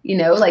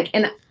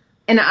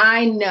 and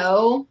I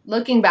know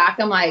looking back,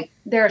 I'm like,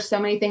 there are so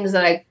many things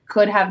that I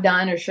could have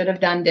done or should have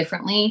done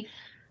differently,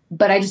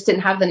 but I just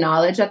didn't have the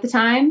knowledge at the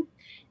time.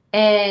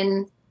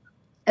 And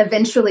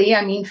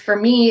eventually, for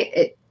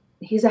me,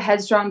 he's a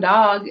headstrong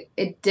dog.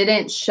 It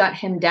didn't shut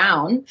him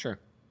down. Sure.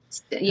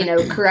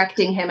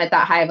 Correcting him at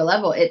that high of a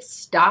level, it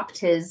stopped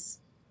his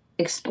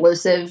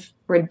explosive,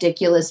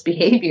 ridiculous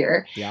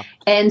behavior. Yeah.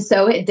 And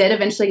so it did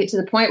eventually get to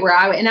the point where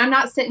and I'm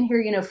not sitting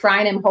here,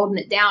 frying him, holding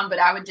it down, but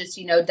I would just,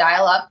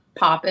 dial up,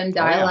 pop him,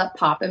 dial up,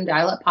 pop him,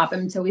 dial up, pop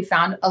him until we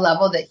found a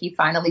level that he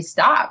finally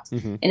stopped.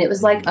 Mm-hmm. And it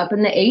was like up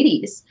in the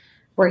 80s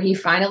where he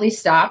finally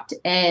stopped.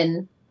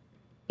 And,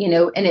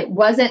 and it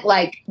wasn't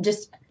like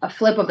just a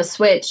flip of a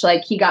switch,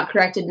 like he got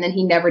corrected and then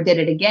he never did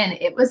it again.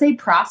 It was a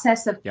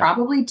process of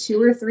probably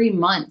 2 or 3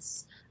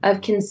 months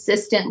of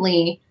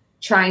consistently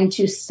trying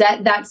to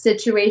set that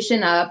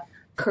situation up,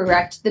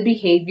 correct the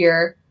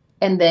behavior,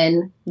 and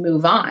then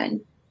move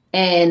on.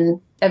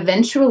 And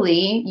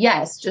eventually,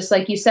 yes, just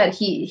like you said,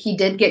 he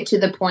did get to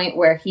the point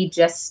where he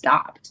just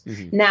stopped.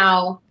 Mm-hmm.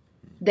 Now,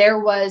 there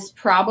was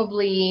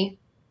probably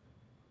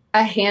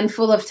a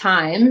handful of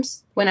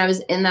times when I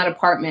was in that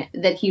apartment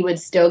that he would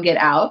still get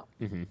out.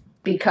 Mm-hmm.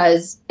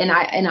 Because, and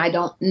I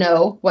don't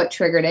know what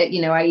triggered it.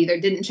 I either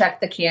didn't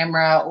check the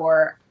camera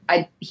or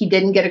he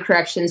didn't get a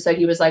correction. So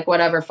he was like,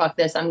 whatever, fuck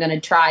this, I'm going to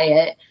try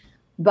it.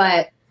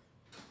 But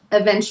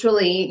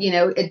eventually,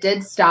 it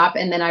did stop.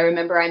 And then I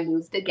remember I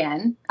moved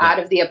again out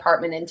of the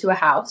apartment into a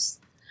house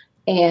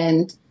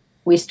and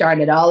we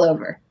started all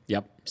over.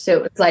 Yep.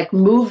 So it's like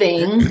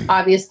moving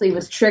obviously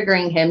was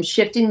triggering him,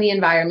 shifting the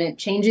environment,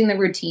 changing the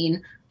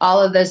routine.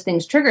 All of those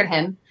things triggered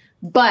him.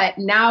 But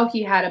now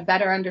he had a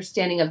better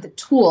understanding of the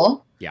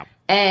tool. Yeah.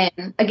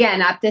 And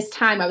again, at this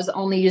time, I was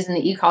only using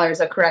the e-collar as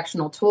a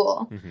correctional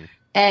tool. Mm-hmm.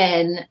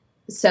 And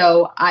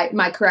so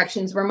my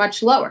corrections were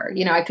much lower.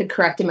 You know, I could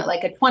correct him at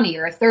like a 20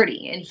 or a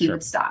 30 and he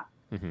would stop.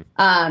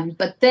 Mm-hmm.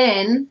 But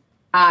then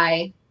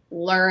I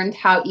learned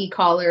how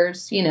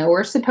e-collars, you know,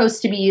 were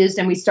supposed to be used.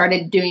 And we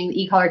started doing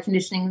the e-collar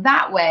conditioning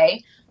that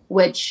way,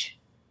 which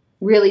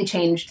really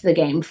changed the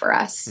game for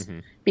us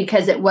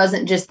because it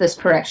wasn't just this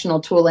correctional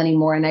tool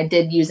anymore. And I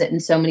did use it in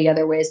so many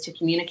other ways to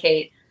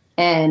communicate.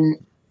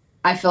 And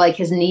I feel like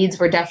his needs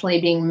were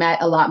definitely being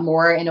met a lot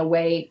more in a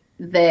way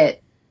that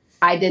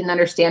I didn't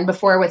understand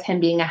before with him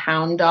being a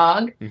hound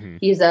dog. Mm-hmm.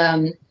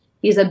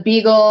 He's a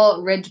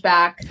Beagle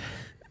Ridgeback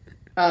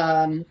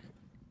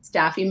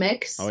Staffy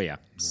mix. Oh yeah.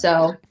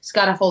 So it's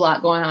got a whole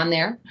lot going on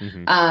there.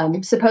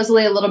 Mm-hmm.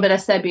 Supposedly a little bit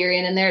of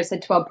Siberian in there. It's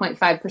at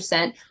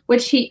 12.5%,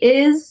 which he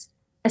is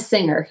a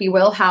singer. He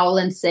will howl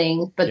and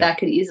sing, but that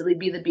could easily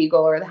be the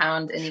Beagle or the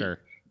Hound,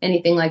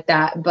 anything like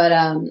that. But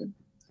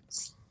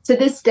to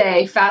this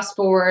day, fast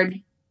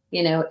forward,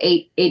 you know,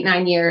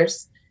 9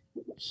 years,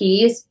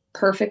 he's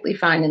perfectly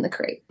fine in the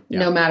crate,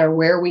 no matter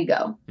where we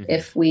go.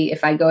 Mm-hmm.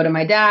 If I go to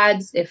my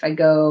dad's, if I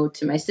go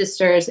to my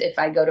sister's, if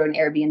I go to an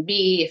Airbnb,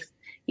 if,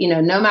 you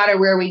know, no matter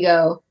where we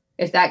go,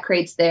 if that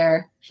crate's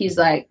there, he's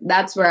like,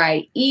 that's where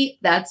I eat.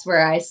 That's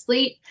where I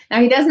sleep. Now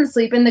he doesn't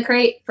sleep in the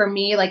crate for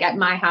me. Like at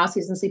my house,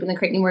 he doesn't sleep in the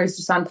crate anymore. He's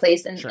just on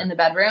place in the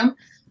bedroom.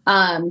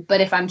 But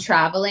if I'm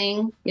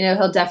traveling, you know,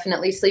 he'll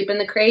definitely sleep in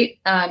the crate.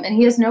 And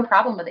he has no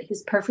problem with it.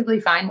 He's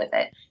perfectly fine with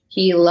it.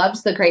 He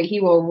loves the crate.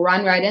 He will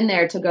run right in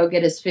there to go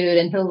get his food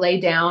and he'll lay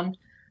down.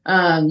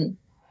 And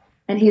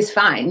he's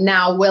fine.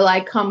 Now, will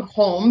I come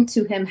home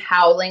to him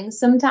howling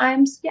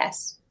sometimes?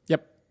 Yes.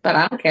 Yep. But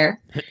I don't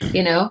care.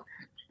 You know,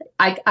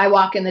 I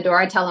walk in the door,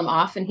 I tell him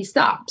off and he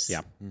stops.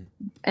 Yeah.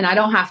 And I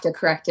don't have to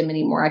correct him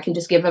anymore. I can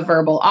just give a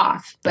verbal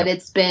off. But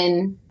it's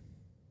been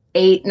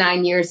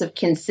 8-9 years of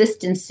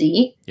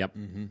consistency. Yep.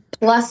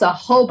 Plus a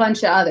whole bunch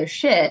of other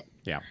shit.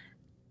 Yeah.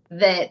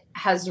 That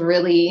has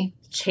really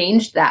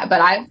changed that. But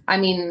I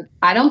mean,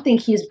 I don't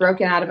think he's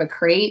broken out of a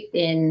crate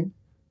in,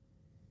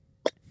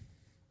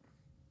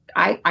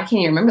 I can't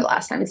even remember the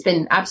last time. It's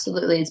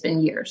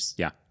been years.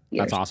 Yeah.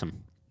 That's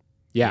awesome.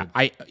 Yeah,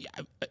 I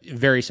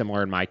very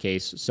similar in my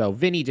case. So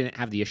Vinny didn't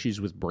have the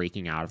issues with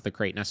breaking out of the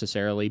crate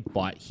necessarily,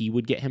 but he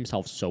would get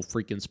himself so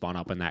freaking spun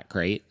up in that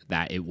crate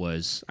that it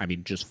was, I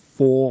mean, just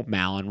full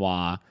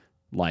Malinois,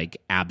 like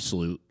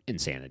absolute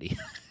insanity.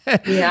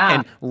 Yeah.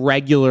 And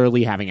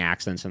regularly having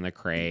accidents in the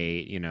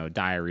crate, you know,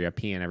 diarrhea,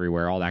 peeing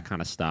everywhere, all that kind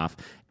of stuff.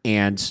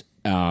 And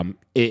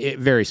it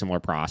very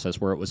similar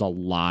process where it was a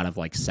lot of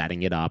like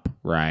setting it up,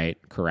 right?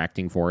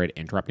 Correcting for it,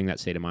 interrupting that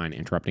state of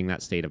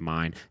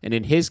mind. And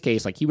in his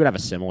case, like he would have a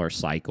similar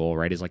cycle,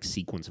 right? His like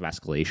sequence of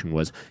escalation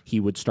was he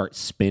would start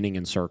spinning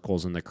in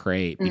circles in the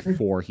crate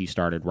before he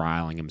started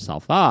riling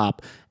himself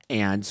up.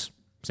 And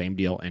same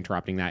deal,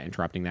 interrupting that.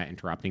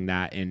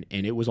 And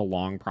it was a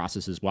long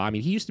process as well. I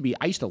mean,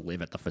 I used to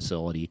live at the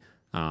facility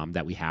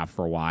that we have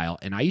for a while.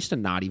 And I used to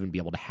not even be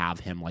able to have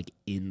him like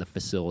in the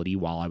facility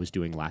while I was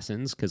doing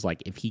lessons. Cause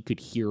like if he could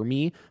hear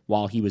me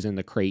while he was in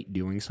the crate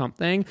doing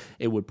something,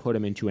 it would put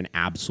him into an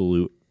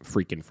absolute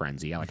freaking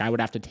frenzy. Like I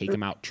would have to take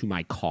him out to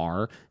my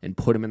car and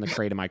put him in the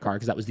crate of my car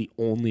because that was the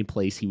only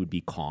place he would be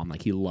calm.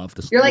 Like he loved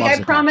to. You're like,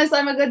 I promise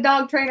I'm a good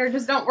dog trainer.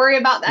 Just don't worry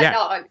about that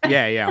dog.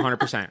 Yeah,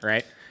 100%,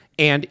 right?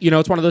 And, you know,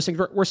 it's one of those things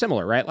we're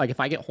similar, right? Like if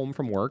I get home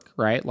from work,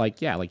 right?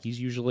 Like, yeah, like he's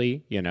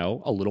usually, you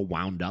know, a little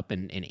wound up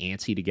and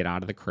antsy to get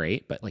out of the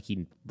crate, but like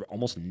he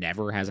almost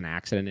never has an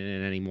accident in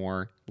it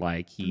anymore.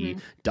 Like he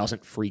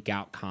doesn't freak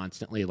out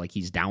constantly. Like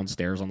he's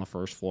downstairs on the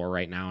first floor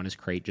right now in his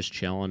crate, just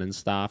chilling and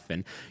stuff.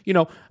 And, you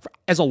know,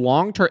 as a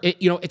long-term,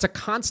 you know, it's a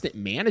constant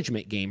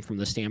management game from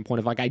the standpoint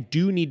of like, I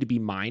do need to be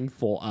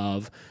mindful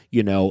of,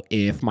 you know,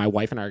 if my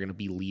wife and I are going to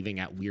be leaving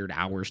at weird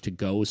hours to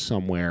go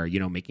somewhere, you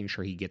know, making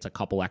sure he gets a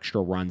couple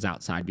extra runs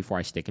outside before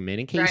I stick him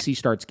in case he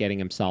starts getting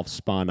himself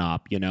spun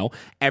up, you know.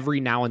 Every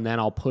now and then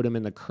I'll put him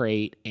in the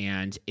crate,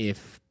 and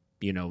if,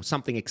 you know,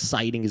 something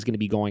exciting is going to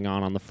be going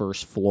on the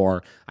first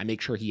floor, I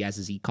make sure he has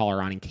his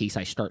e-collar on in case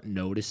I start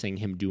noticing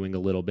him doing a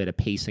little bit of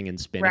pacing and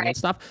spinning and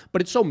stuff.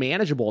 But it's so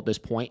manageable at this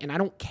point, and I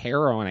don't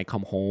care when I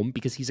come home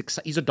because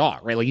he's a dog,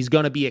 right? Like he's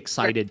going to be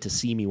excited to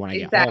see me when I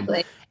get home.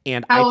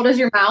 And how old is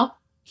your mouth?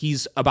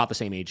 He's about the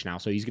same age now,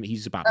 so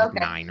he's about like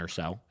 9 or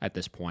so at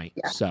this point.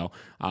 Yeah. So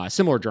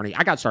similar journey.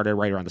 I got started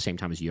right around the same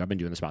time as you. I've been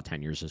doing this about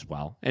 10 years as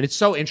well. And it's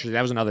so interesting.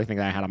 That was another thing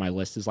that I had on my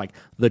list is like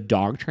the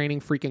dog training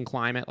freaking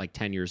climate like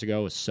 10 years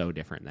ago is so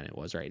different than it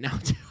was right now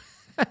too.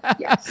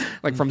 Yes.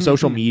 Like from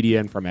social media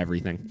and from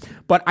everything.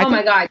 But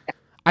my God.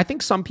 I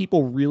think some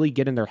people really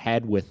get in their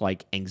head with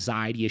like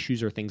anxiety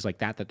issues or things like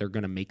that they're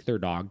going to make their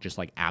dog just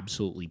like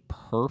absolutely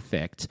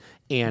perfect.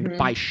 And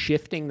by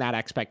shifting that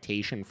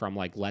expectation from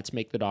like, let's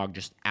make the dog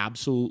just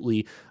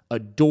absolutely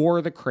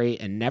adore the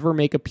crate and never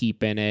make a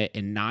peep in it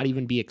and not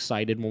even be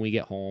excited when we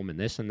get home and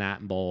this and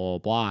that and blah,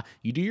 blah, blah,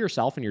 you do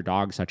yourself and your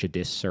dog such a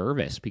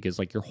disservice because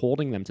like you're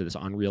holding them to this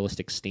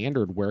unrealistic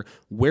standard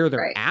where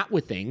they're at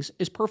with things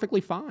is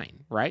perfectly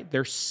fine, right?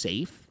 They're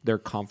safe, they're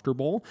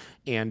comfortable,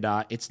 and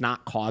it's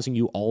not causing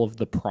you all of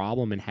the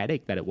problem and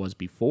headache that it was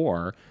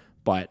before.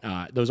 But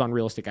those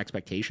unrealistic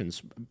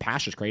expectations,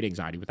 past just crate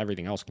anxiety with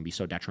everything else, can be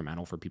so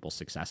detrimental for people's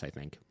success, I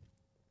think.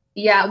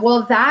 Yeah,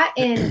 well, that,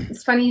 and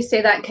it's funny you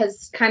say that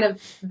because kind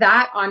of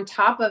that on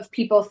top of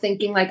people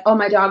thinking like, oh,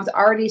 my dog's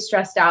already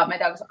stressed out, my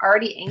dog's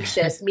already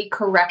anxious, me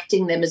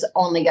correcting them is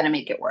only going to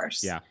make it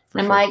worse. Yeah.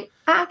 I'm like,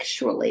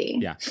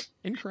 actually,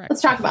 incorrect.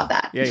 Let's talk about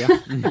that. Yeah.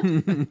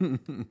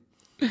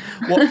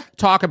 Well,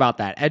 talk about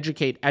that.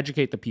 Educate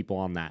the people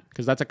on that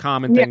because that's a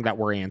common thing that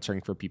we're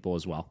answering for people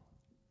as well.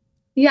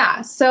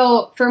 Yeah.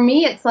 So for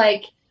me, it's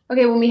like,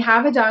 okay, when we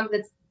have a dog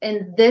that's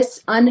in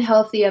this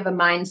unhealthy of a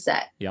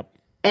mindset,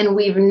 and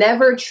we've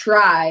never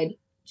tried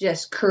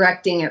just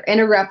correcting or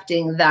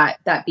interrupting that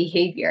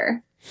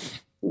behavior,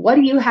 what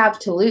do you have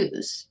to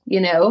lose?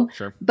 You know?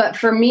 Sure. But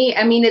for me,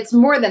 I mean, it's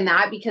more than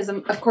that because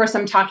of course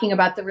I'm talking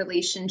about the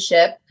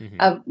relationship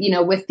of, you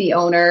know, with the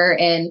owner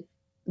and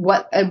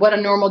what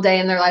a normal day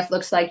in their life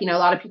looks like. You know, a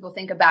lot of people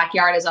think a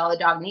backyard is all the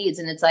dog needs.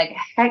 And it's like,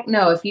 heck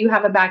no, if you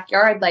have a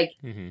backyard, like,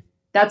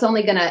 that's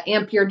only going to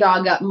amp your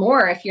dog up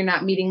more if you're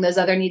not meeting those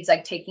other needs,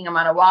 like taking them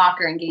on a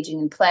walk or engaging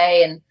in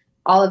play and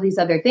all of these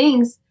other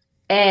things.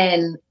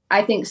 And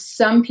I think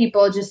some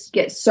people just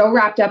get so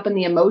wrapped up in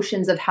the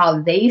emotions of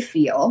how they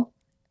feel.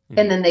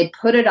 And then they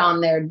put it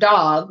on their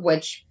dog,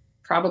 which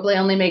probably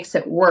only makes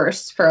it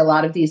worse for a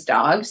lot of these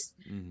dogs.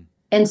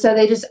 And so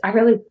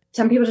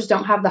some people just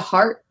don't have the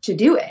heart to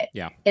do it.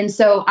 Yeah. And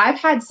so I've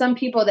had some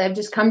people that have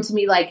just come to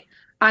me like,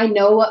 I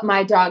know what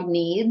my dog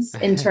needs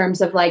in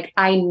terms of like,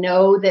 I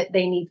know that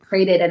they need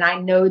crated and I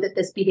know that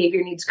this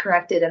behavior needs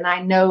corrected and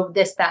I know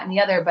this, that, and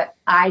the other, but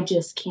I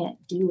just can't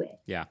do it.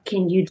 Yeah.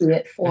 Can you do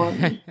it for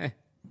me?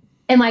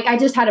 And like, I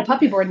just had a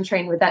puppy board and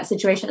train with that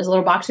situation as a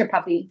little boxer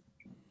puppy.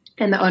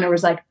 And the owner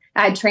was like,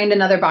 I had trained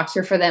another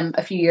boxer for them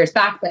a few years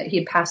back, but he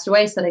had passed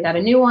away. So they got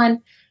a new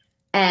one.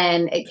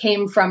 And it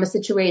came from a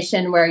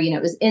situation where, you know,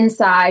 it was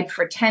inside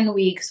for 10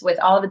 weeks with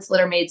all of its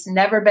litter mates,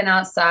 never been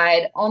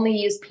outside, only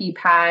used pee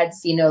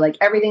pads, you know, like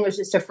everything was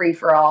just a free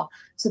for all.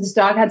 So this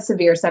dog had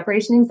severe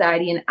separation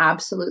anxiety and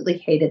absolutely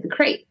hated the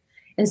crate.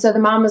 And so the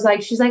mom was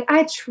like, she's like,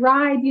 I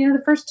tried, you know,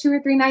 the first 2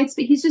 or 3 nights,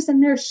 but he's just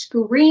in there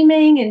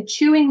screaming and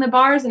chewing the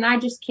bars and I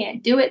just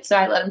can't do it. So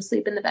I let him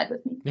sleep in the bed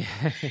with me.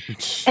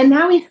 And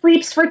now he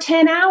sleeps for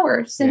 10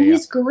 hours and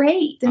he's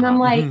great. And I'm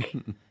like,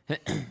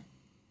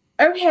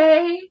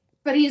 okay.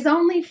 But he's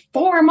only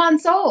 4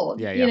 months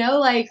old, you know,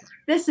 like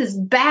this is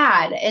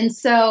bad. And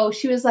so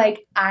she was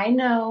like, I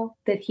know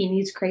that he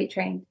needs crate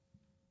trained.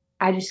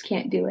 I just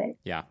can't do it.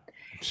 Yeah.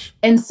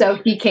 And so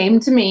he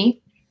came to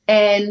me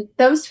and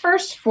those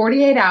first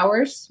 48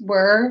 hours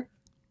were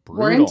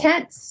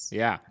intense.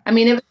 Yeah. I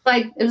mean, it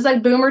was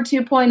like Boomer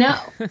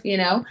 2.0, you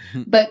know,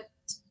 but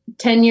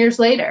 10 years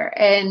later.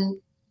 And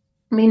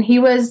I mean, he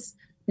was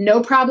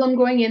no problem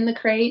going in the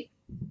crate,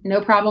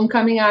 no problem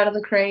coming out of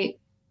the crate.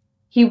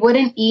 He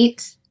wouldn't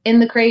eat in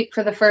the crate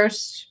for the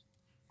first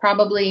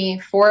probably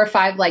 4 or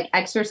 5 like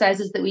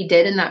exercises that we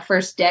did in that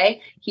first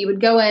day. He would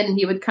go in and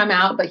he would come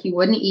out, but he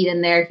wouldn't eat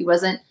in there.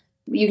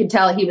 You could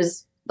tell he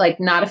was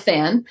like not a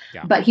fan,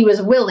 but he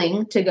was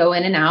willing to go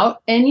in and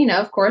out. And, you know,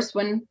 of course,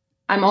 when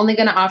I'm only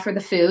going to offer the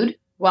food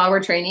while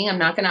we're training, I'm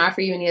not going to offer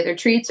you any other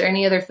treats or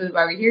any other food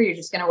while we're here. You're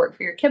just going to work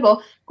for your kibble.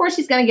 Of course,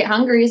 he's going to get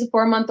hungry. He's a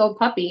 4-month-old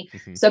puppy.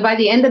 So by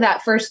the end of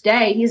that first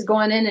day, he's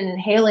going in and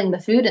inhaling the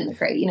food in the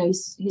crate. You know,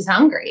 he's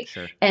hungry.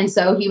 Sure. And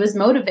so he was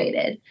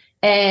motivated.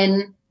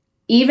 And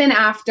even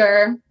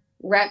after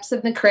reps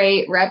in the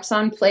crate, reps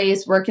on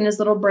place, working his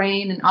little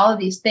brain and all of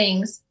these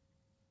things,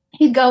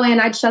 he'd go in,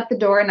 I'd shut the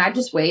door and I'd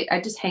just wait.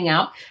 I'd just hang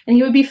out and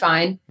he would be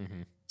fine.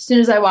 As soon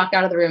as I walk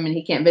out of the room and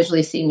he can't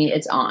visually see me,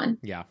 it's on.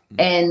 Yeah.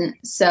 And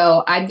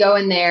so I'd go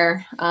in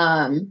there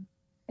and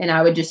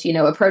I would just, you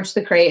know, approach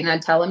the crate and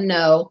I'd tell him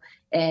no.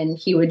 And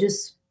he would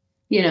just,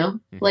 you know,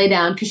 lay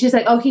down. Cause she's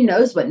like, oh, he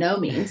knows what no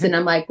means. And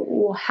I'm like,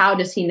 well, how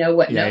does he know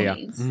what no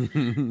means?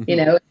 You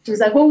know, she's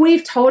like, well,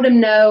 we've told him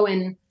no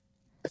and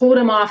pulled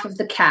him off of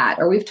the cat,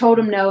 or we've told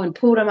him no and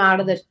pulled him out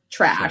of the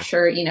trash,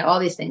 or, you know,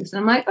 all these things. And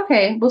I'm like,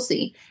 okay, we'll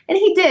see. And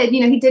he did,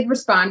 you know, he did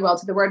respond well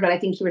to the word, but I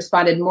think he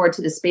responded more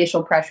to the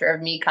spatial pressure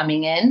of me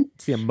coming in.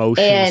 It's the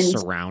emotion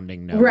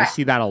surrounding no. We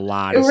see that a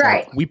lot. It's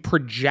like we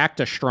project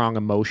a strong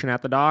emotion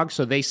at the dog.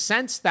 So they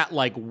sense that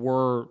like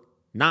we're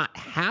not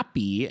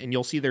happy, and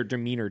you'll see their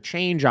demeanor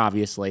change,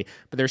 obviously,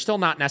 but they're still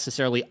not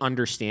necessarily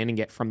understanding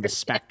it from the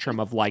spectrum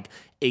of like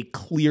a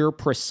clear,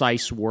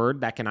 precise word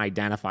that can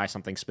identify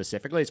something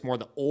specifically. It's more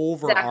the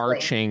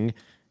overarching,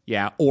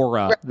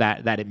 aura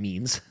that it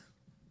means.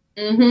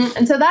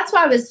 And so that's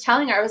why I was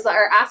telling her,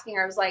 asking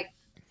her, I was like,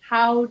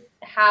 how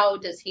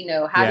does he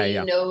know? How do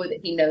you know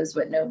that he knows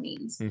what no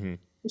means?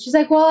 And she's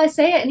like, well, I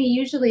say it and he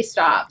usually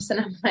stops. And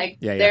I'm like,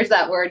 there's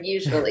that word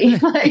usually.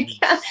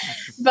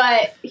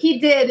 But he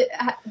did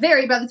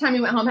by the time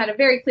he went home, had a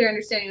very clear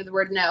understanding of the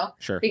word no.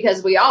 Sure.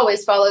 Because we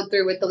always followed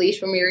through with the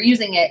leash when we were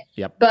using it.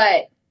 Yep.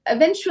 But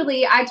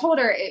eventually I told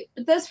her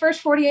those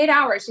first 48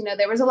 hours,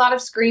 there was a lot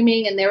of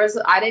screaming and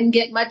I didn't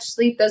get much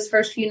sleep those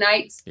first few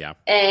nights. Yeah.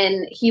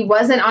 And he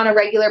wasn't on a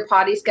regular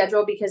potty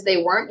schedule because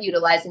they weren't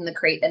utilizing the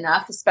crate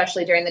enough,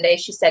 especially during the day.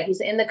 She said,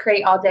 he's in the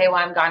crate all day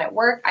while I'm gone at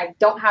work. I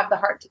don't have the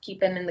heart to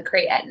keep him in the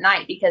crate at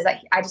night because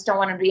I just don't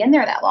want him to be in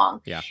there that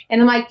long. Yeah. And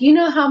I'm like, do you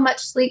know how much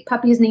sleep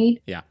puppies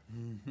need? Yeah.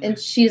 Mm-hmm. And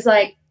she's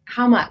like,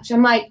 how much?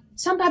 I'm like,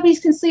 some puppies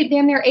can sleep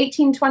damn near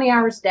 18, 20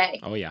 hours a day.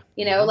 Oh yeah.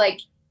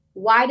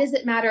 Why does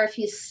it matter if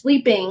he's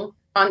sleeping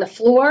on the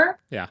floor,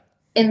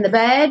 in the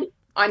bed,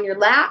 on your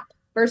lap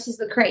versus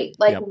the crate?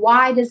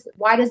 Why does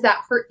that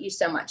hurt you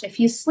so much? If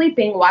he's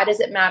sleeping, why does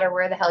it matter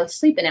where the hell he's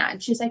sleeping at?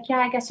 And she's like, yeah,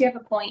 I guess you have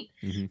a point.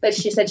 Mm-hmm. But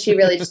she said she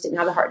really just didn't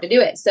have the heart to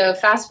do it. So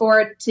fast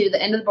forward to the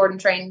end of the board and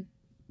train,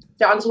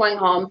 dog's going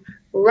home,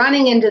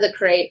 running into the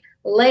crate,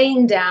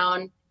 laying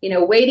down,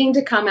 waiting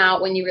to come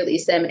out when you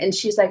release him. And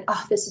she's like,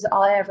 oh, this is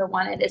all I ever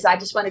wanted, is I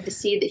just wanted to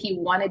see that he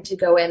wanted to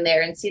go in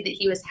there and see that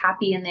he was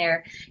happy in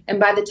there. And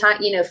by the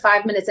time,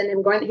 5 minutes into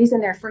him going, he's in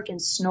there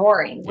freaking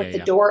snoring with the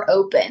door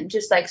open,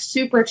 just like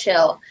super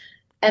chill.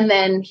 And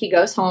then he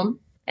goes home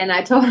and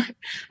I told her,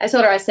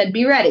 I said,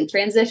 be ready.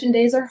 Transition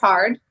days are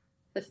hard.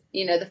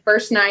 The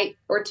first night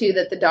or two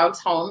that the dog's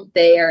home,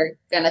 they are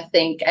going to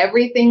think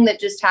everything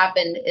that just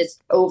happened is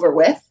over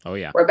with. Oh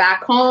yeah. We're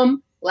back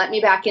home. Let me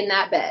back in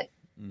that bed.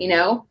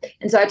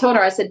 And so I told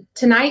her, I said,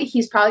 tonight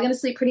he's probably going to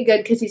sleep pretty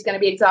good because he's going to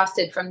be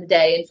exhausted from the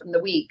day and from the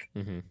week.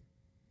 Mm-hmm.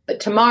 But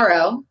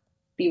tomorrow,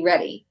 be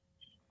ready.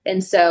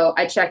 And so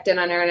I checked in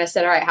on her and I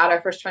said, all right, how'd our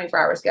first 24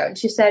 hours go? And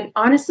she said,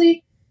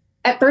 honestly,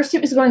 at first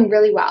it was going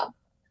really well.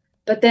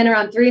 But then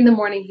around 3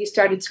 a.m, he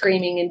started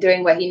screaming and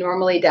doing what he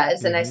normally does.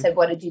 Mm-hmm. And I said,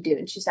 what did you do?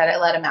 And she said, I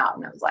let him out.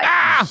 And I was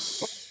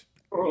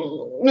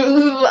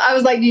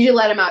like, did you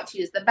let him out to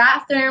use the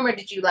bathroom or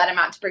did you let him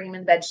out to bring him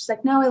in bed? She's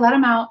like, no, I let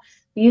him out.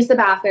 We used the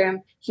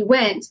bathroom. He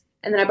went,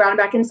 and then I brought him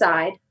back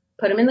inside,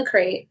 put him in the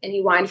crate, and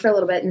he whined for a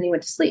little bit, and he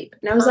went to sleep.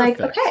 And I was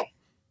like, okay,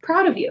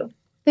 proud of you.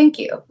 Thank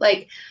you.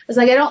 I was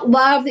like, I don't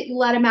love that you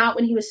let him out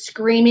when he was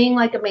screaming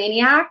like a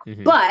maniac,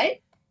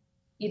 but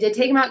you did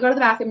take him out, go to the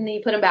bathroom, and then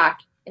you put him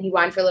back, and he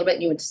whined for a little bit,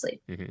 and you went to sleep.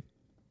 Mm-hmm.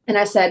 And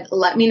I said,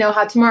 let me know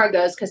how tomorrow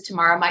goes, because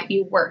tomorrow might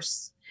be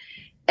worse.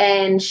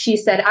 And she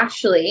said,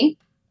 actually,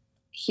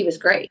 he was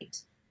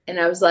great. And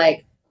I was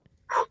like,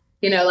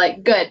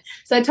 good.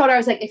 So I told her, I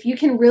was like, if you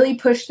can really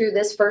push through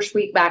this first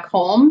week back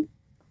home,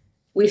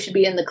 we should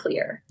be in the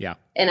clear. Yeah.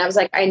 And I was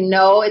like, I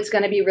know it's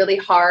going to be really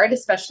hard,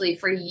 especially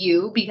for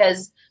you,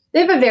 because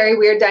they have a very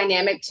weird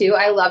dynamic too.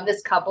 I love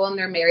this couple and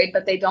they're married,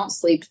 but they don't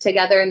sleep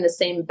together in the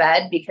same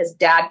bed because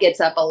dad gets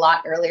up a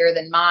lot earlier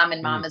than mom.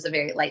 And mom is a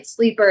very light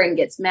sleeper and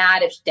gets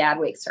mad if dad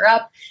wakes her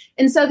up.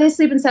 And so they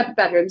sleep in separate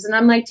bedrooms. And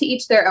I'm like, to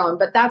each their own.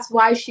 But that's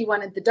why she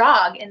wanted the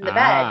dog in the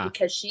bed,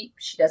 because she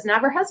doesn't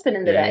have her husband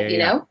in the bed, you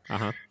know?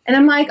 Uh-huh. And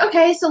I'm like,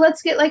 okay, so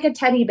let's get like a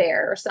teddy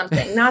bear or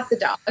something, not the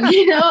dog,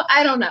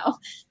 I don't know.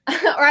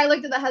 Or I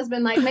looked at the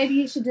husband like, maybe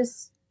you should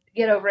just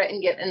get over it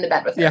and get in the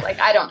bed with her. Yeah.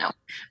 I don't know.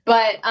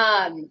 But,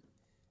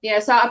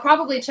 so I'll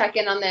probably check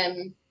in on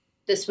them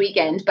this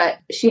weekend, but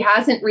she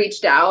hasn't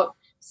reached out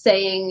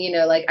saying,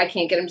 I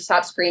can't get him to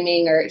stop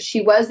screaming, or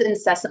she was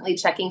incessantly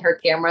checking her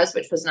cameras,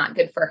 which was not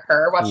good for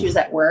her while she was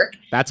at work.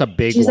 That's a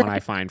big one I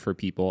find for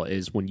people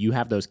is when you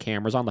have those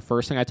cameras on, the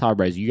first thing I tell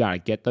everybody is you got to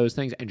get those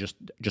things and just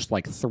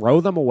throw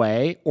them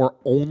away or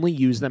only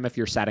use them if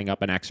you're setting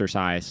up an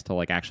exercise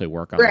to actually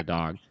work on the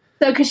dog.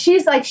 So, because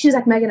she's like,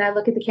 Megan, I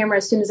look at the camera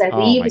as soon as I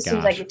leave, as soon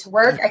as I get to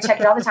work. I check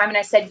it all the time. And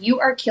I said, you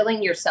are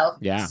killing yourself.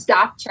 Yeah.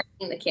 Stop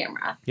checking the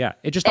camera. Yeah.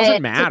 It just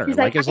doesn't matter.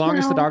 As long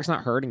as the dog's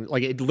not hurting,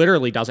 it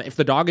literally doesn't. If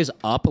the dog is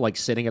up,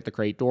 sitting at the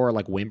crate door,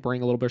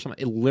 whimpering a little bit or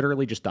something, it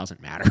literally just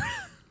doesn't matter.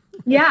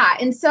 Yeah.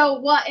 And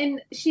so,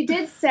 and she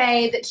did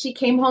say that she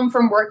came home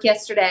from work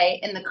yesterday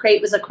and the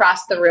crate was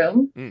across the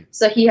room.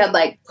 So he had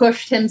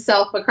pushed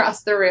himself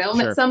across the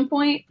room at some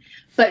point.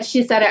 But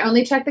she said, I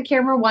only checked the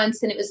camera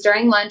once and it was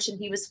during lunch and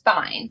he was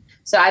fine.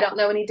 So I don't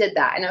know when he did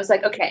that. And I was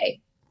like,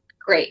 okay,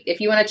 great. If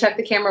you want to check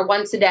the camera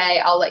once a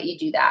day, I'll let you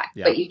do that.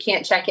 Yeah. But you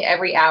can't check it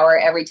every hour,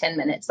 every 10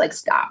 minutes.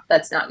 Stop.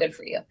 That's not good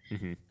for you.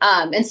 Mm-hmm.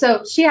 And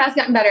so she has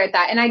gotten better at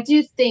that. And I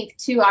do think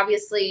too,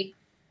 obviously,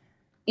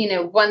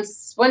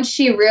 once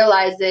she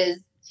realizes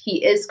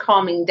he is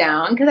calming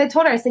down, because I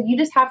told her, I said,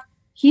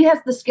 he has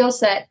the skill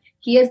set.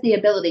 He has the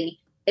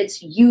ability.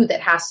 It's you that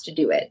has to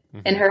do it.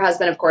 Mm-hmm. And her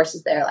husband, of course,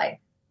 is there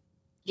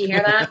you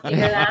hear that? You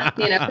hear that?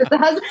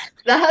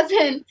 The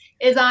husband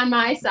is on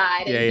my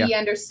side and he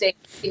understands,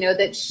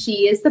 that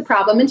she is the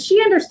problem and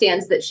she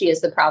understands that she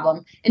is the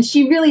problem. And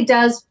she really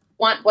does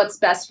want what's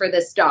best for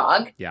this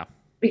dog. Yeah.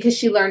 Because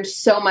she learned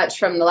so much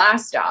from the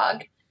last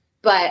dog.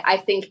 But I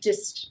think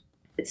it's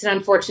an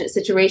unfortunate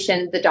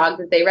situation. The dog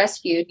that they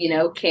rescued,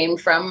 came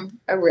from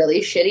a really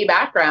shitty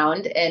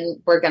background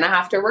and we're going to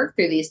have to work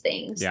through these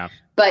things. Yeah.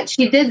 But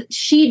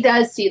she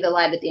does see the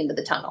light at the end of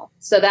the tunnel.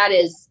 So that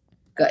is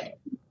good.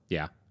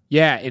 Yeah.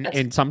 Yeah,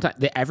 and sometimes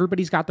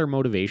everybody's got their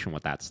motivation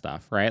with that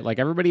stuff, right? Like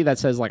everybody that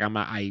says like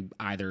I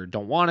either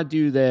don't want to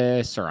do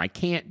this or I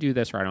can't do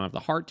this or I don't have the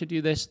heart to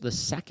do this, the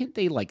second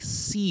they like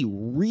see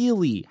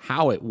really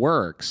how it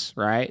works,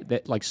 right?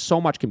 That like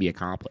so much can be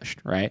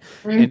accomplished, right?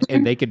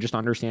 And they could just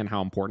understand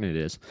how important it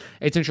is.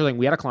 It's interesting.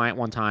 We had a client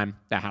one time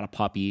that had a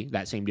puppy.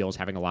 That same deal was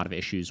having a lot of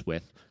issues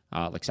with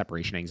like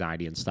separation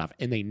anxiety and stuff,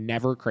 and they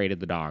never created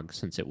the dog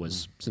since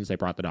they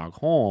brought the dog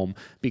home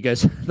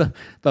because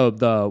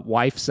the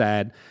wife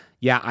said,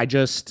 "Yeah, I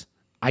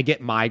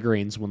get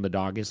migraines when the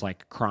dog is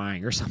like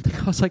crying or something."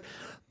 I was like,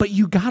 "But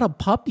you got a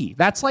puppy.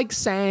 That's like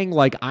saying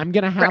like I'm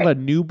gonna have a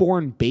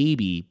newborn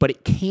baby, but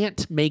it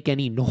can't make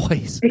any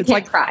noise. It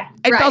can't cry.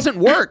 It doesn't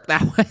work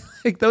that way.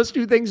 Like those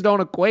two things don't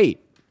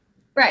equate."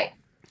 Right.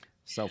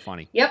 So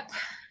funny. Yep.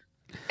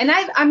 And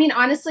I mean,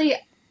 honestly.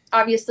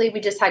 Obviously, we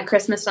just had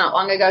Christmas not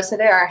long ago, so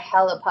there are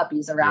hella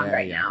puppies around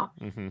now.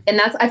 Mm-hmm. And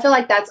I feel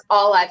like that's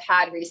all I've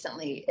had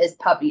recently is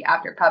puppy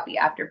after puppy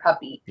after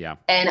puppy. Yeah.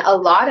 And a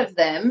lot of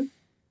them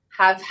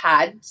have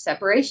had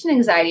separation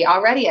anxiety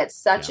already at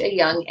such a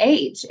young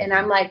age. And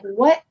I'm like,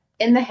 what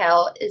in the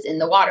hell is in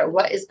the water?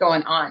 What is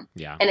going on?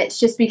 Yeah. And it's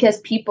just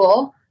because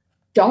people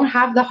don't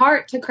have the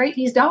heart to create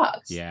these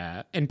dogs.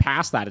 Yeah. And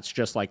past that, it's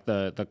just like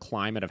the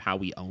climate of how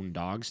we own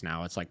dogs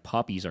now. It's like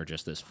puppies are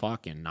just this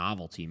fucking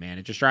novelty, man.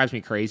 It just drives me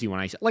crazy when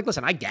I say, like,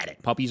 listen, I get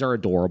it. Puppies are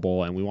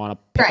adorable and we want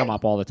to pick them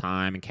up all the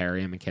time and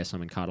carry them and kiss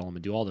them and cuddle them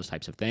and do all those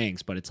types of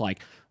things. But it's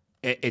like,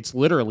 it's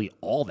literally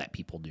all that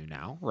people do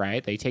now,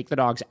 right? They take the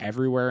dogs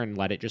everywhere and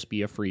let it just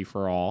be a free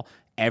for all.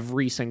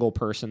 Every single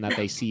person that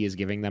they see is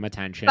giving them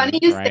attention. Funny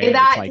you say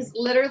that because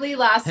literally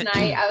last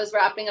night I was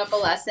wrapping up a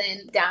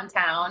lesson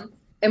downtown.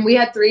 And we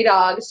had 3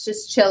 dogs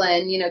just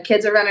chilling, you know,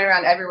 kids are running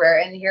around everywhere.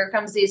 And here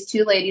comes these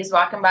 2 ladies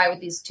walking by with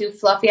these 2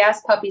 fluffy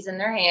ass puppies in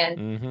their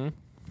hand,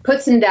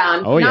 puts them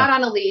down, not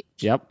on a leash.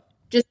 Yep.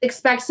 Just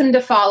expects them to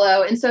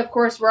follow. And so, of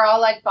course, we're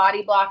all like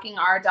body blocking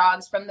our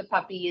dogs from the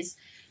puppies.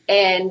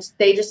 And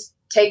they just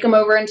take them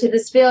over into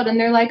this field and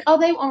they're like, oh,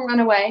 they won't run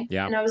away.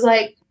 Yeah. And I was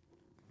like,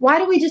 why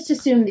do we just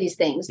assume these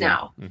things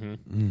now?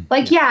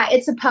 Like,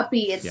 it's a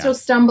puppy. It's still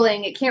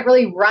stumbling. It can't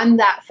really run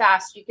that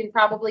fast. You can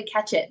probably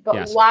catch it.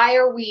 But why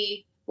are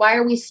we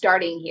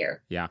starting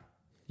here? Yeah.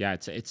 Yeah.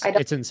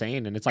 It's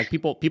insane. And it's like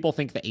people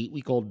think the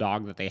 8-week-old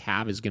dog that they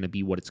have is going to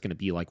be what it's going to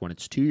be like when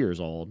it's 2 years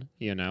old,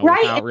 you know,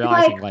 right. without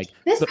realizing like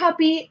this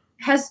puppy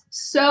has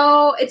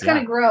it's going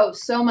to grow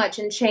so much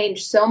and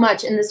change so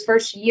much in this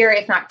first year,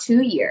 if not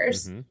 2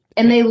 years.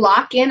 And they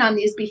lock in on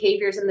these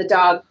behaviors in the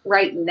dog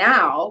right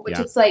now, which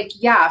it's like,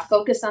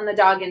 focus on the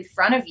dog in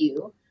front of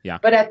you. Yeah.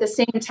 But at the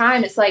same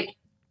time, it's like,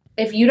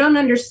 if you don't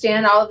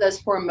understand all of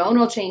those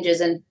hormonal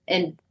changes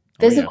and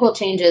physical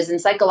changes and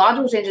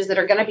psychological changes that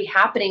are going to be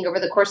happening over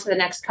the course of the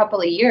next couple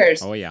of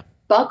years,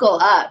 buckle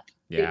up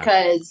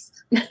because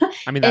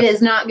I mean, it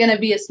is not going to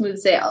be a smooth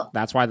sail.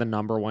 That's why the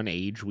number one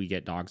age we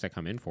get dogs that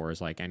come in for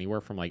is like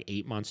anywhere from like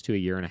 8 months to a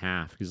year and a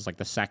half. Because it's like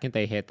the second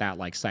they hit that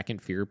like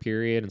second fear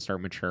period and start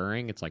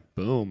maturing, it's like,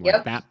 boom,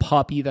 like that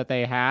puppy that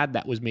they had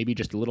that was maybe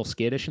just a little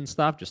skittish and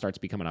stuff just starts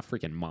becoming a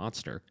freaking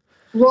monster.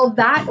 Well,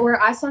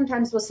 or I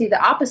sometimes will see the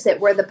opposite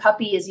where the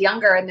puppy is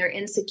younger and they're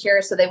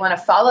insecure. So they want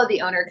to follow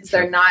the owner because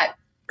they're not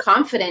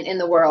confident in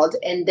the world.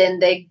 And then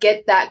they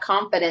get that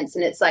confidence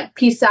and it's like,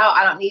 peace out.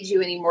 I don't need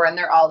you anymore. And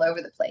they're all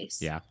over the place.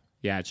 Yeah.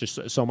 Yeah. It's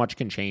just so much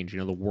can change. You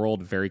know, the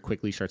world very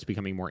quickly starts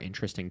becoming more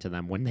interesting to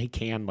them when they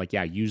can like,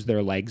 use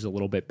their legs a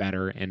little bit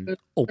better and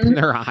open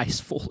their eyes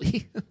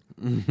fully.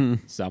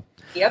 So,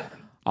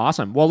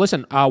 awesome. Well,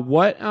 listen, I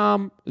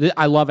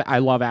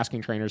love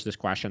asking trainers this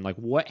question. Like,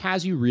 what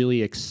has you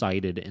really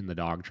excited in the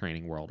dog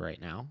training world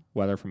right now?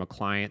 Whether from a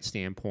client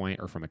standpoint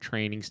or from a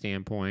training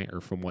standpoint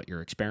or from what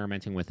you're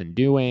experimenting with and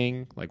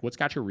doing, like what's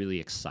got you really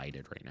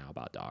excited right now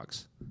about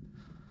dogs?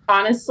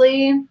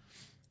 Honestly,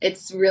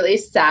 it's really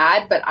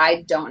sad, but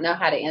I don't know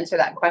how to answer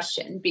that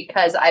question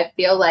because I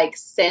feel like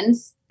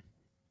since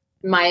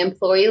my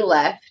employee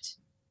left,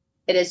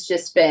 it has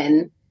just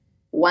been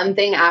one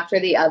thing after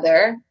the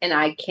other and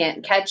I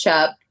can't catch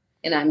up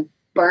and I'm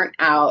burnt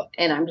out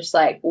and I'm just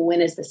like,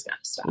 when is this going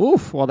to stop?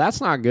 Oof. Well, that's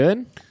not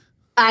good.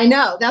 I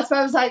know. That's why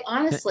I was like,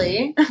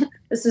 honestly,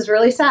 this is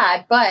really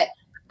sad. But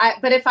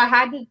if I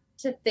had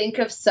to think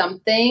of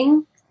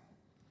something,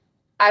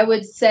 I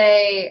would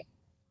say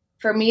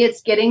for me,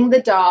 it's getting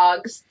the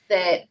dogs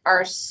that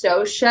are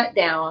so shut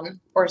down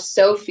or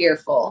so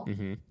fearful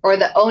or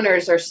the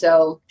owners are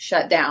so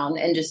shut down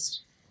and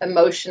just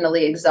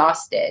emotionally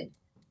exhausted.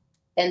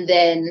 And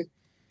then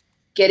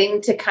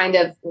getting to kind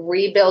of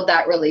rebuild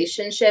that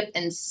relationship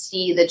and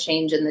see the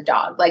change in the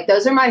dog. Like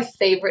those are my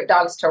favorite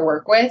dogs to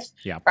work with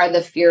are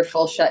the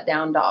fearful shut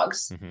down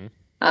dogs.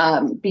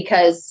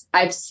 Because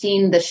I've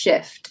seen the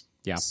shift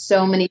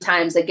so many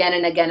times again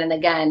and again and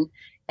again.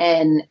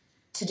 And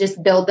to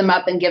just build them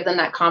up and give them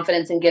that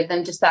confidence and give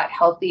them just that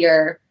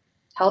healthier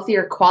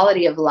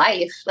quality of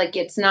life. Like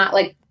it's not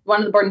like one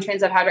of the board and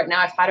trains I've had right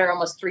now. I've had her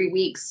almost 3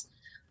 weeks.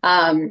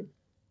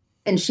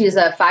 And she's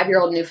a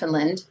 5-year-old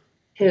Newfoundland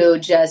who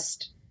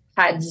just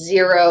had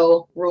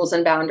zero rules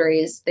and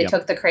boundaries. They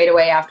took the crate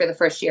away after the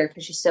first year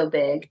because she's so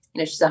big.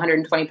 She's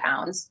 120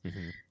 pounds.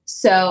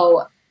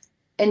 So,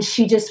 and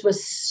she just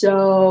was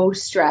so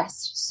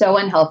stressed, so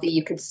unhealthy.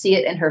 You could see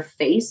it in her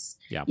face.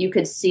 You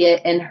could see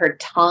it in her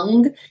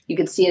tongue. You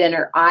could see it in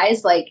her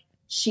eyes. Like,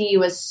 she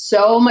was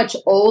so much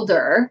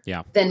older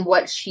than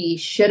what she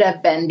should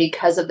have been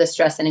because of the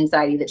stress and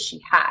anxiety that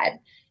she had.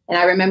 And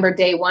I remember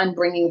day one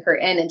bringing her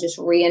in and just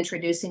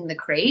reintroducing the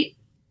crate,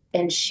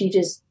 and she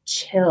just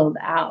chilled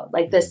out.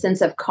 Like, this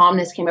sense of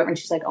calmness came over, and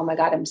she's like, oh my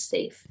God, I'm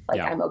safe.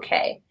 Like, I'm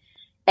okay.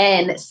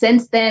 And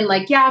since then,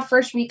 like,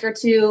 first week or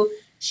two,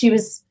 she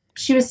was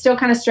still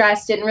kind of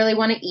stressed, didn't really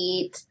want to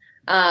eat.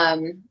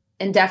 And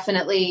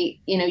definitely,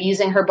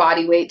 using her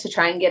body weight to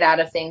try and get out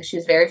of things. She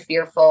was very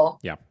fearful.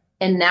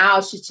 And now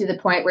she's to the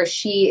point where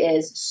she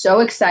is so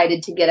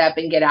excited to get up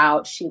and get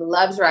out. She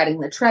loves riding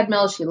the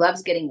treadmill. She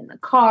loves getting in the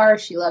car.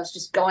 She loves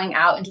just going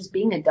out and just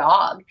being a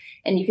dog.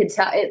 And you could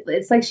tell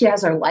it's like she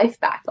has her life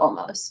back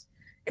almost,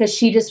 because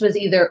she just was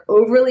either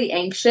overly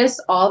anxious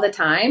all the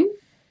time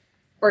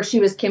or she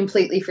was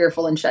completely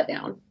fearful and shut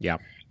down.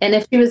 And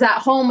if she was at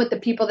home with the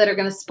people that are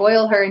going to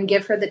spoil her and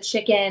give her the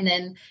chicken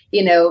and,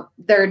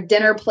 their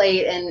dinner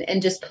plate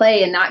and just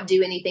play and not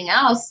do anything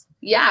else,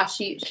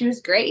 she was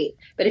great.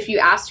 But if you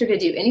asked her to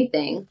do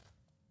anything,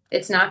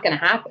 it's not going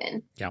to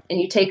happen.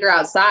 And you take her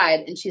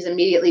outside and she's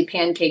immediately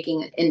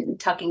pancaking and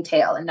tucking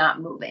tail and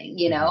not moving,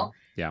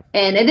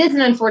 And it is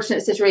an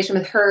unfortunate situation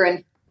with her.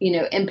 And,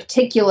 in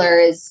particular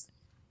is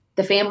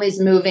the family's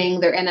moving.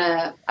 They're in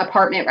a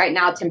apartment right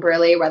now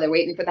temporarily while they're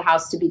waiting for the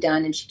house to be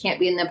done. And she can't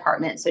be in the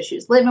apartment. So she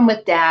was living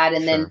with dad.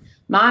 And then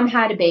mom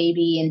had a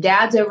baby and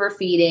dad's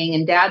overfeeding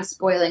and dad's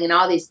spoiling and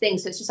all these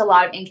things. So it's just a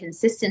lot of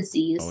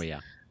inconsistencies.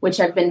 Which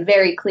I've been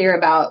very clear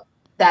about.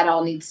 That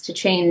all needs to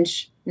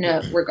change,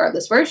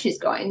 regardless where she's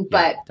going.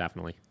 But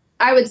definitely,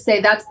 I would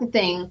say that's the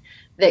thing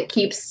that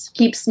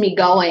keeps me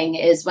going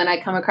is when I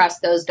come across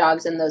those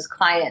dogs and those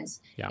clients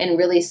and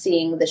really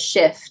seeing the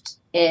shift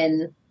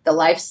in the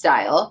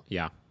lifestyle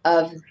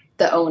of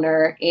the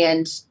owner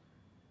and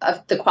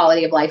of the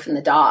quality of life in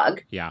the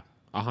dog.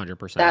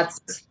 100%. That's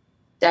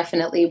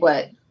definitely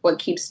what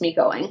keeps me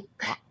going.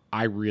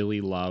 I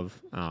really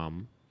love,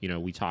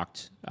 we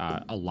talked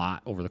a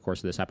lot over the course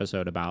of this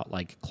episode about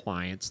like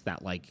clients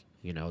that like,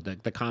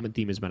 the common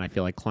theme has been, I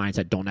feel like clients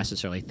that don't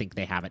necessarily think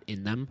they have it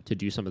in them to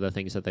do some of the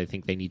things that they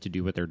think they need to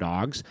do with their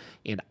dogs.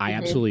 And I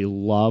absolutely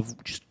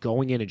love just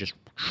going in and just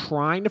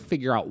trying to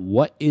figure out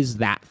what is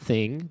that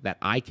thing that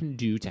I can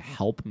do to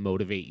help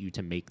motivate you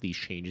to make these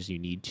changes you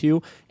need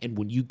to. And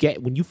when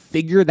you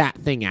figure that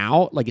thing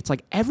out, like, it's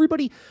like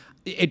everybody,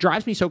 it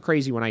drives me so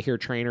crazy when I hear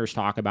trainers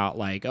talk about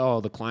like, oh,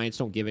 the clients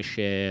don't give a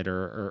shit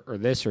or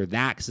this or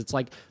that. Cause it's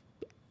like,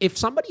 if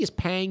somebody is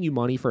paying you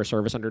money for a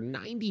service under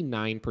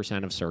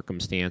 99% of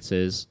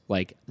circumstances,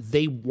 like,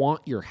 they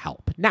want your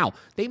help. Now,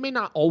 they may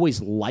not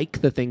always like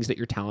the things that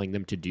you're telling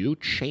them to do.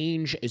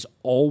 Change is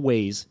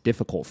always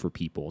difficult for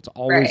people. It's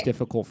always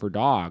difficult for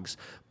dogs.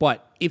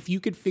 But if you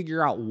could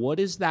figure out what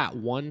is that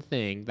one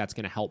thing that's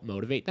going to help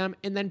motivate them,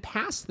 and then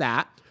past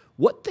that,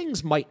 what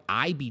things might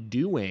I be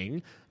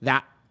doing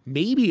that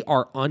maybe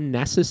are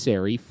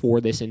unnecessary for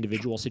this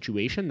individual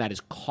situation that is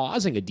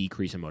causing a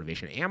decrease in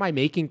motivation? Am I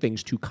making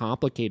things too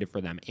complicated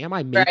for them? Am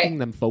I making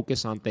them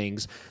focus on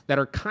things that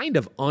are kind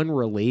of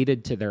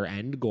unrelated to their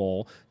end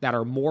goal, that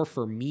are more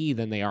for me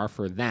than they are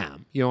for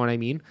them? You know what I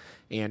mean?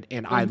 And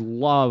I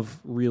love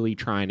really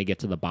trying to get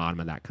to the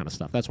bottom of that kind of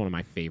stuff. That's one of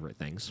my favorite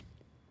things.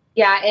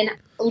 Yeah. And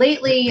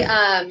lately,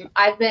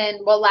 I've been,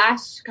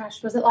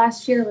 was it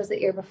last year or was it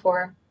the year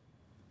before?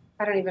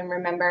 I don't even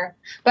remember,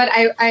 but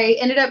I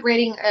ended up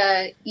reading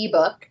an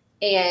ebook,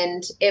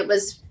 and it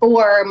was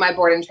for my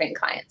board and train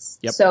clients.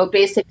 So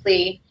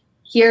basically,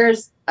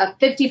 here's a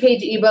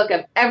 50-page ebook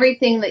of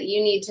everything that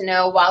you need to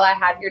know while I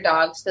have your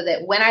dog, so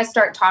that when I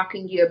start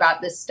talking to you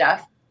about this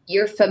stuff,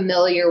 you're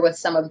familiar with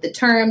some of the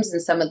terms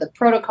and some of the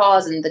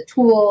protocols and the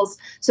tools.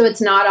 So it's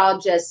not all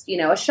just,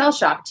 a shell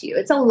shock to you.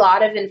 It's a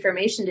lot of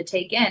information to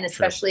take in,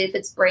 especially if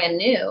it's brand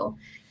new.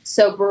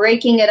 So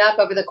breaking it up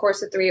over the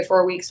course of 3 or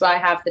 4 weeks while I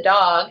have the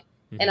dog,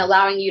 and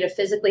allowing you to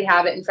physically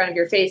have it in front of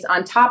your face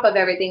on top of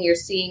everything you're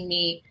seeing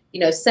me,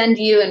 send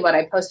you and what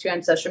I post to you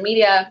on social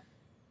media.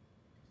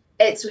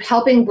 It's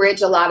helping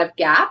bridge a lot of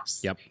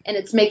gaps, and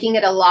it's making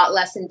it a lot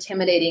less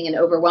intimidating and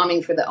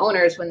overwhelming for the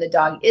owners when the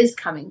dog is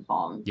coming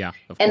home.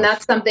 And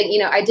that's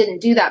something, I didn't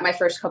do that my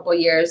first couple of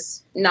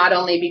years, not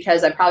only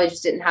because I probably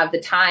just didn't have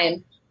the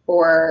time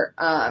or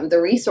the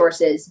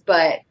resources,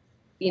 but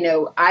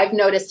I've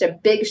noticed a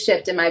big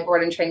shift in my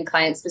board and train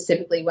clients,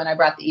 specifically when I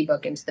brought the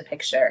ebook into the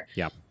picture,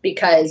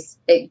 because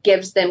it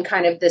gives them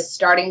kind of this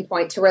starting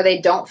point to where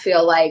they don't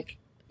feel like,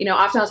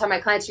 often I'll tell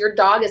my clients, your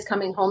dog is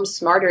coming home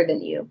smarter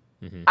than you.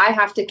 I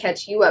have to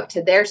catch you up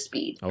to their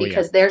speed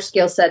because their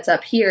skill set's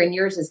up here and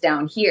yours is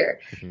down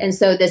here. And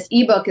so this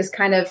ebook has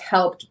kind of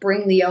helped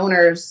bring the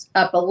owners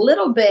up a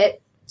little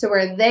bit to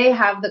where they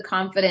have the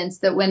confidence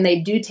that when they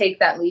do take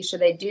that leash or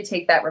they do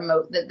take that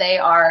remote, that they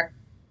are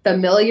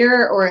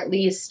familiar or at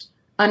least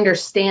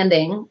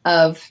understanding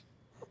of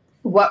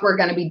what we're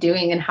going to be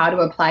doing and how to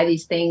apply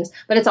these things.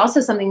 But it's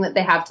also something that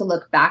they have to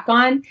look back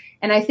on.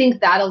 And I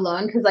think that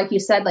alone, because like you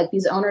said, like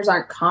these owners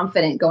aren't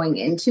confident going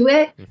into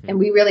it. Mm-hmm. And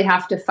we really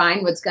have to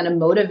find what's going to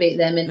motivate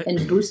them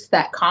and boost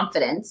that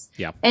confidence.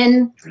 Yeah.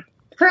 And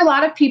for a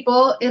lot of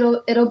people,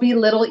 it'll be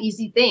little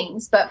easy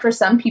things. But for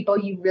some people,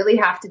 you really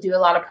have to do a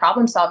lot of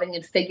problem solving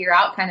and figure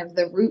out kind of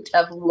the root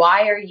of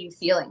why are you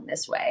feeling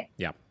this way?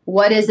 Yeah.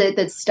 What is it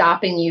that's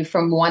stopping you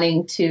from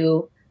wanting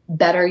to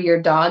better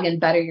your dog and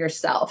better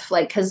yourself?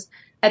 Like, because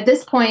at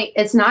this point,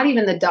 it's not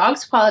even the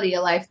dog's quality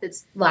of life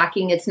that's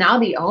lacking. It's now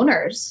the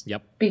owners.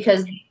 Yep.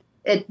 Because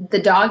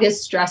the dog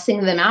is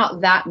stressing them out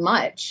that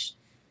much.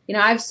 You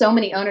know, I have so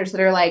many owners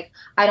that are like,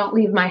 I don't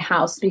leave my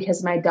house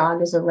because my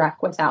dog is a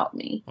wreck without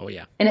me. Oh,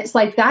 yeah. And it's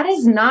like, that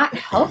is not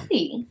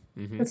healthy.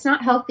 Mm-hmm. It's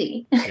not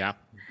healthy. Yeah.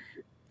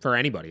 For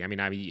anybody. I mean,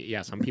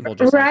 yeah, some people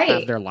just like,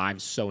 have their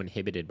lives so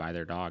inhibited by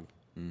their dog.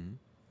 Mm-hmm.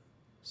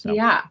 So,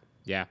 yeah.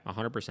 Yeah,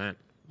 100%.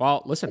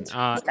 Well, listen,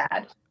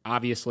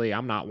 obviously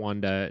I'm not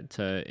one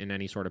to in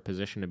any sort of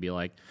position to be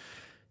like,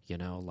 you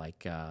know,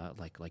 like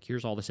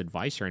here's all this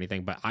advice or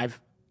anything, but I've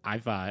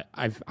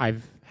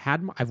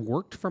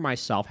worked for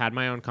myself, had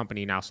my own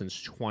company now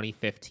since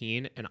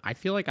 2015, and I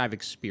feel like I've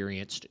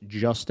experienced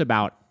just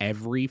about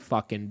every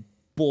fucking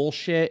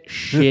bullshit,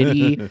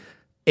 shitty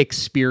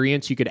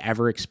experience you could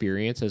ever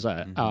experience as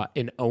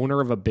an owner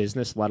of a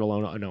business, let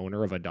alone an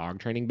owner of a dog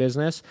training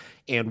business.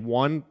 And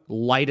one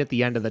light at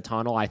the end of the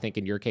tunnel, I think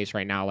in your case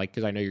right now, like,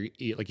 cause I know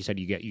you're, like you said,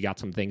 you got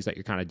some things that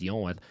you're kind of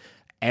dealing with.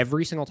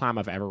 Every single time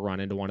I've ever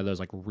run into one of those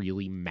like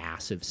really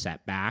massive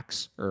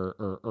setbacks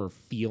or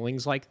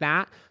feelings like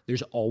that,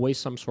 there's always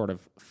some sort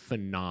of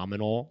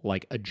phenomenal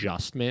like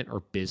adjustment or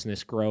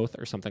business growth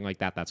or something like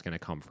that that's going to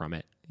come from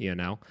it, you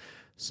know?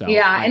 So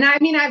yeah. And I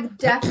mean, I've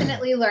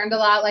definitely learned a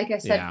lot, like I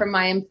said, from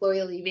my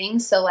employee leaving.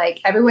 So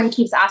like everyone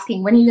keeps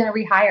asking, when are you going to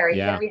rehire? Are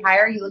you going to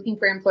rehire? Are you looking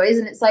for employees?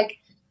 And it's like,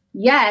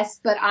 yes,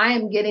 but I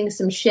am getting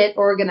some shit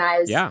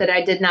organized that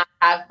I did not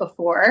have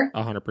before.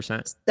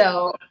 100%.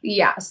 So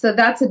yeah, so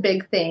that's a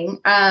big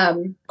thing.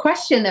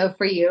 Question though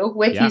for you,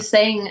 with you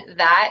saying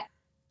that,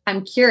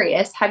 I'm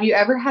curious, have you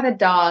ever had a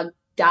dog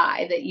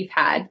die that you've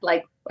had,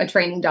 like a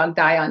training dog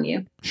die on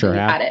you? Sure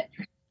have. Had it.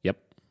 Yep.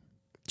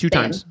 Two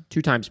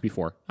times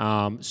before.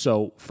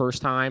 So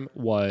first time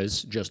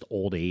was just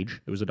old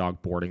age. It was a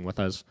dog boarding with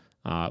us.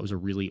 It was a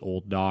really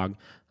old dog.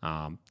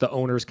 The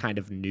owners kind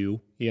of knew,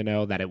 you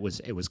know, that it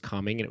was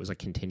coming and it was a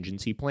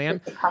contingency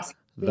plan.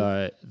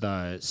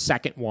 The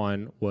second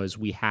one was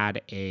we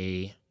had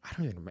I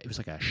don't even remember. It was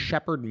like a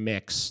shepherd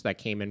mix that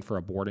came in for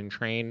a board and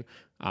train.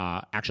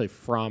 Actually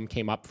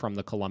came up from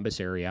the Columbus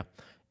area,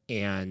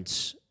 and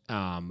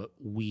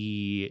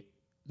the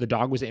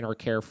dog was in our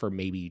care for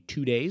maybe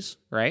 2 days,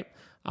 right?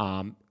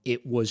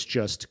 It was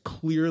just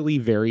clearly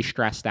very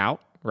stressed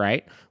out,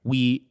 right?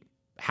 We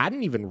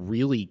hadn't even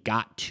really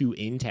got too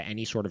into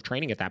any sort of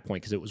training at that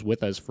point because it was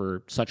with us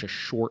for such a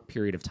short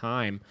period of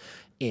time.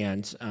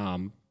 And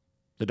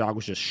the dog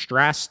was just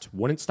stressed,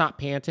 wouldn't stop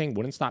panting.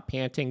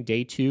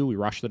 Day 2, we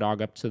rushed the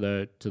dog up to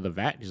the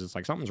vet because it's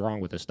like, something's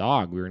wrong with this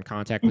dog. We were in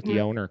contact with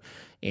the owner.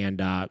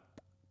 And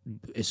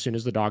as soon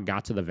as the dog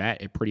got to the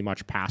vet, it pretty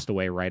much passed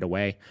away right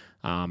away.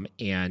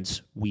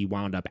 And we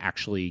wound up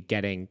actually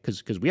getting,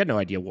 because we had no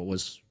idea what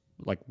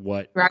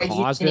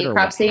caused it or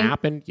what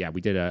happened. Yeah,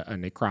 we did a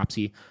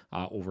necropsy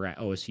over at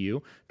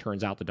OSU.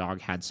 Turns out the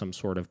dog had some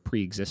sort of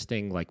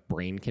pre-existing like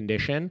brain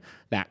condition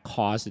that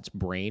caused its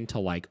brain to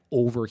like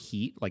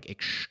overheat like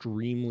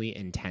extremely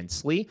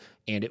intensely,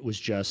 and it was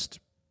just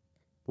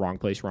wrong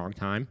place, wrong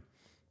time.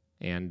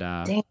 And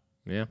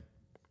yeah.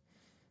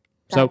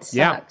 So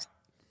sucks.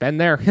 Been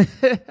there.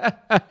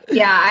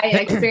 Yeah, I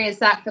experienced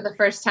that for the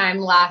first time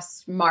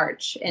last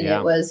March, and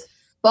it was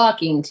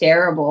fucking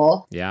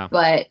terrible. Yeah.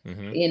 But,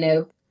 you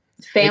know,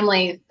 the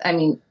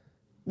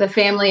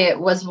family it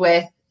was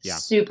with,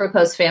 super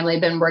close family,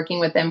 been working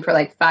with them for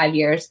like 5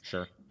 years.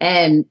 Sure.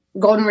 And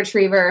golden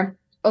retriever,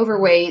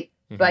 overweight,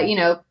 but, you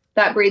know,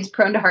 that breed's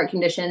prone to heart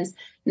conditions.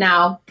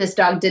 Now, this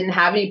dog didn't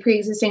have any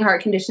pre-existing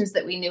heart conditions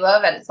that we knew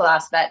of at its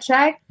last vet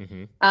check.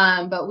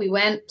 But we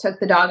took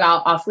the dog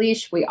out off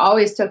leash. We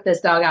always took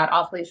this dog out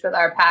off leash with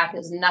our pack. It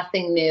was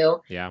nothing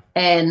new. Yeah.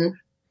 And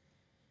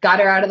got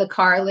her out of the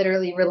car,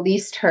 literally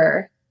released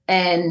her,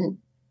 and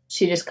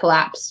she just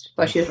collapsed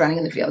while she was running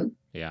in the field.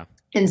 Yeah.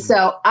 And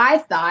so I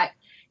thought,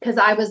 because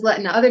I was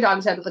letting the other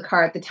dogs out of the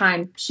car at the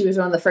time, she was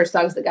one of the first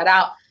dogs that got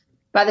out.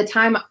 By the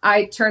time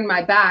I turned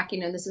my back, you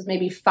know, this is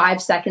maybe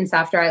 5 seconds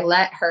after I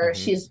let her,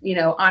 she's, you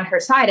know, on her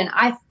side. And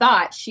I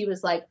thought she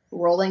was like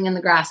rolling in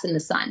the grass in the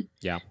sun.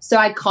 Yeah. So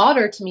I called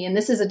her to me, and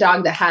this is a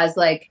dog that has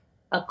like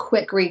a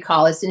quick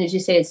recall. As soon as you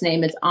say its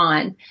name, it's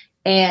on.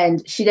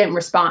 And she didn't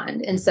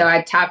respond. And so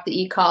I tapped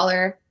the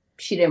e-collar.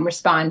 She didn't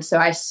respond. So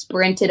I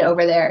sprinted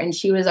over there, and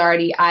she was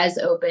already eyes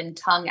open,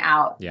 tongue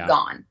out,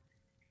 gone.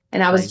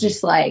 And I was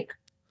just like,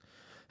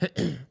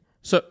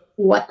 so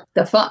what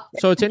the fuck?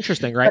 So it's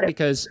interesting, right?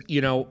 Because,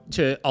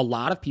 to a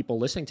lot of people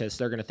listening to this,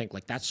 they're going to think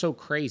like, that's so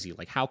crazy.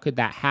 Like, how could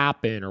that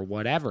happen or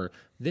whatever?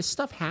 This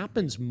stuff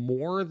happens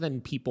more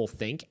than people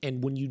think.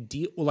 And when you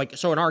deal,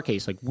 so in our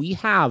case, like we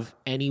have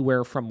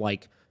anywhere from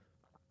like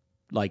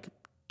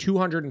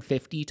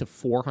 250 to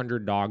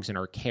 400 dogs in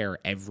our care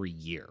every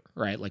year,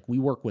 right? Like we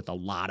work with a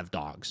lot of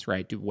dogs,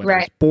 right? Whether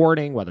it's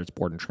boarding, whether it's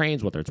board and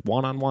trains, whether it's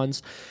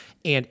one-on-ones.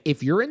 And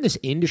if you're in this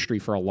industry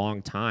for a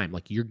long time,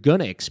 like you're going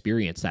to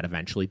experience that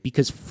eventually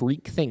because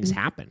freak things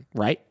happen,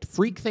 right?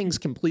 Freak things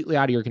completely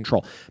out of your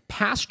control.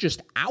 Past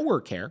just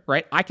our care,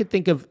 right? I could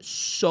think of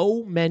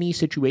so many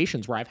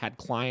situations where I've had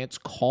clients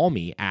call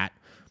me at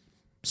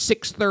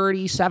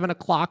 6:30, 7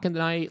 o'clock in the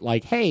night,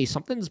 like, hey,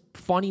 something's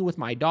funny with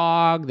my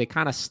dog. They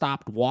kind of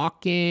stopped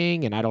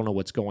walking and I don't know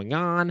what's going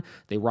on.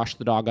 They rush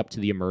the dog up to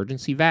the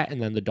emergency vet and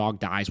then the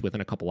dog dies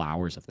within a couple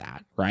hours of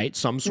that, right?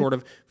 Some sort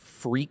of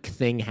freak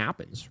thing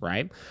happens,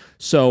 right?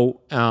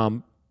 So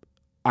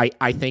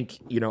I think,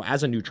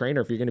 as a new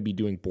trainer, if you're going to be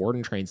doing board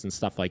and trains and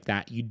stuff like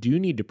that, you do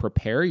need to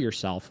prepare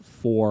yourself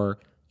for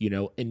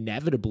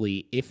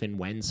inevitably if and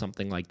when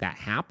something like that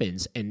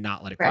happens and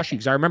not let it crush you.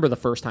 Because I remember the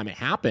first time it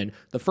happened,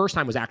 the first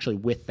time was actually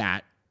with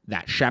that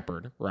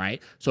shepherd,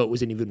 right? So it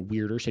was an even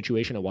weirder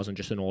situation. It wasn't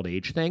just an old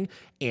age thing.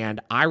 And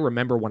I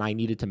remember when I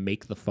needed to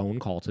make the phone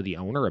call to the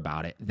owner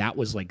about it, that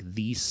was like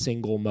the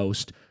single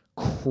most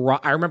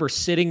I remember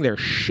sitting there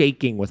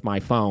shaking with my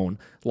phone,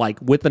 like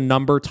with the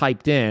number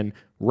typed in,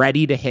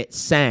 ready to hit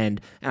send.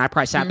 And I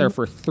probably sat there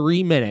for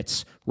 3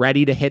 minutes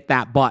ready to hit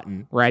that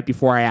button right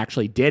before I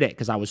actually did it.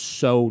 Cause I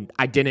was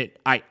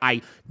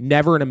I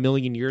never in a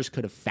million years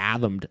could have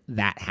fathomed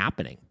that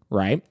happening.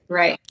 Right.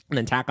 And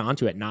then tack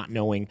onto it, not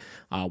knowing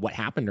what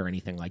happened or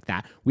anything like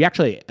that. We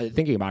actually,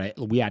 thinking about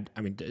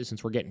it,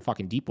 since we're getting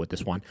fucking deep with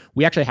this one,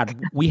 we actually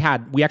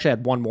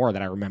had one more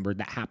that I remembered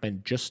that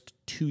happened just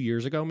 2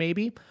 years ago,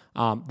 maybe.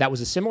 That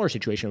was a similar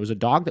situation. It was a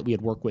dog that we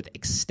had worked with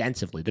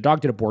extensively. The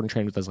dog did a board and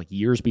train with us like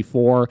years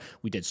before.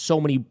 We did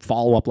so many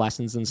follow-up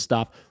lessons and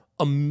stuff.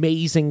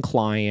 Amazing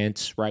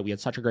client, right? We had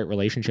such a great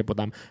relationship with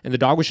them. And the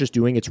dog was just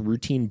doing its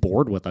routine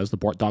board with us. The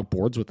dog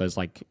boards with us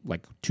like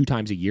 2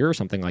 times a year or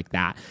something like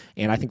that.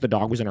 And I think the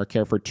dog was in our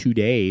care for 2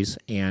 days.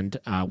 And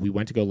we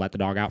went to go let the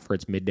dog out for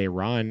its midday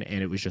run.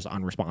 And it was just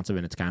unresponsive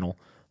in its kennel.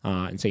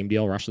 And same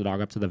deal, rushed the dog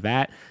up to the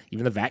vet.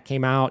 Even the vet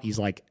came out. He's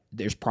like,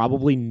 there's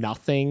probably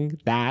nothing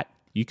that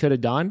you could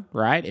have done,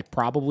 right? It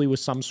probably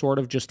was some sort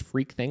of just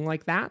freak thing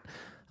like that.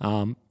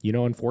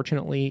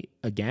 Unfortunately,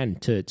 again,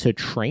 to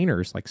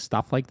trainers, like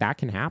stuff like that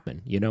can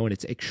happen, and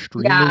it's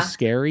extremely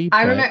scary.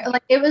 I remember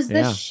it was the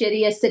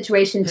shittiest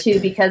situation too,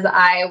 because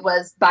I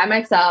was by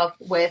myself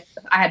I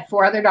had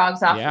 4 other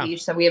dogs off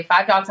leash. So we had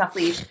 5 dogs off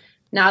leash.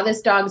 Now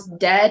this dog's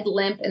dead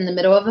limp in the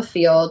middle of a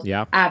field.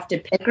 Yeah. I have to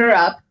pick her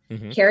up,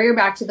 carry her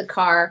back to the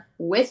car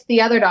with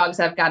the other dogs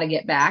I've got to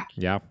get back.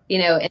 Yeah.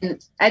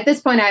 And at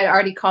this point I had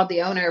already called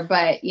the owner,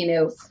 but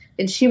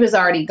and she was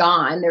already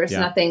gone. There was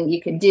nothing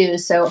you could do.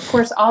 So of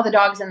course all the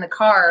dogs in the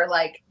car are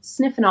like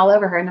sniffing all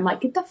over her. And I'm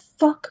like, get the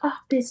fuck off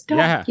this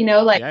dog,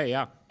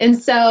 And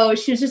so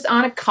she was just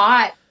on a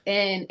cot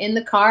and in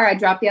the car. I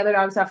dropped the other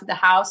dogs off at the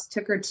house,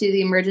 took her to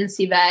the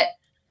emergency vet,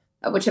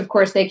 which of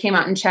course they came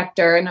out and checked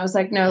her. And I was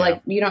like, no,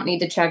 like you don't need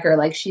to check her.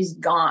 Like she's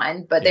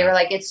gone. But they were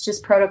like, it's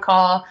just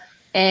protocol.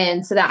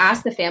 And so I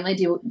asked the family,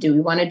 do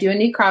we want to do a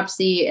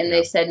necropsy? And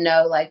they said,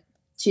 no, like,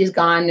 she's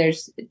gone.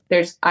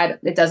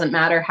 It doesn't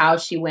matter how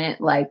she went.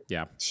 Like,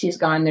 she's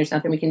gone. There's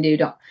nothing we can do.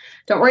 Don't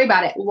worry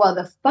about it. Well,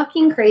 the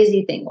fucking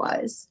crazy thing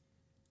was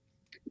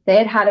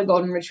they had a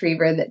golden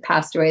retriever that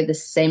passed away the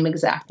same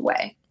exact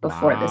way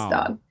before this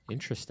dog.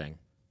 Interesting.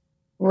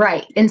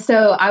 Right. And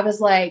so I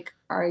was like,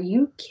 are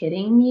you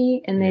kidding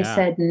me? And they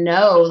said,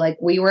 no, like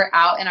we were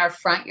out in our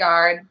front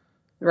yard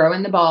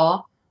throwing the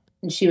ball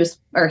and it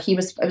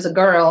was a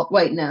girl.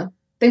 Wait, no, I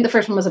think the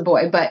first one was a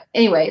boy, but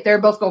anyway,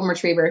 they're both golden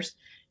retrievers.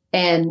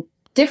 And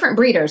different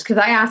breeders, because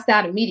I asked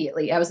that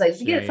immediately. I was like,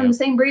 did you get it from the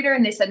same breeder?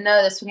 And they said,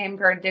 no, this came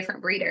from a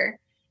different breeder.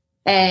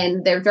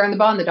 And they were throwing the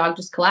ball and the dog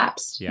just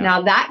collapsed. Yeah.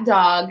 Now, that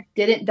dog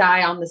didn't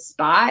die on the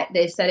spot.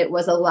 They said it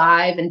was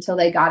alive until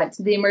they got it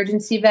to the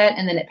emergency vet,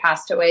 and then it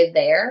passed away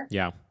there.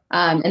 Yeah.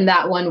 And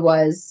that one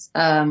was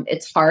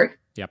its heart.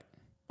 Yep.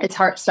 Its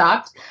heart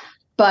stopped.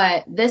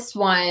 But this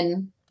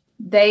one,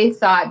 they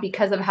thought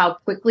because of how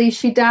quickly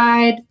she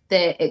died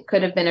that it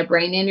could have been a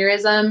brain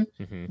aneurysm,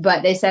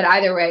 but they said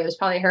either way, it was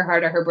probably her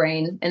heart or her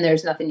brain, and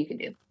there's nothing you can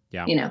do.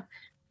 Yeah.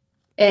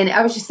 And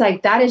I was just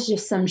like, that is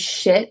just some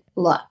shit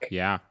luck.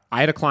 Yeah.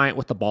 I had a client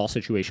with the ball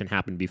situation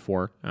happen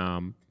before.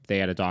 They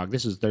had a dog.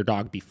 This is their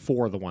dog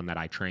before the one that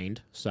I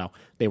trained. So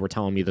they were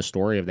telling me the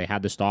story of they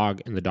had this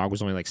dog and the dog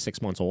was only like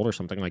 6 months old or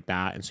something like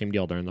that. And same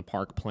deal, they're in the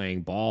park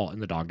playing ball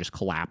and the dog just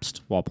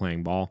collapsed while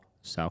playing ball.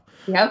 So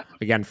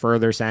again,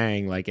 further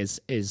saying, like,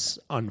 as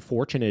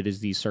unfortunate as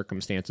these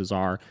circumstances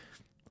are,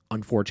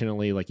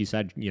 unfortunately, like you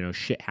said,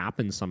 shit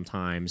happens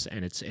sometimes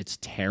and it's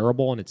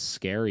terrible and it's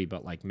scary,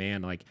 but like,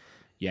 man, like,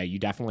 yeah, you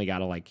definitely got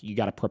to you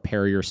got to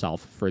prepare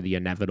yourself for the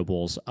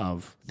inevitables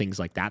of things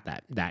like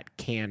that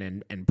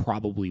can and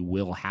probably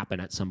will happen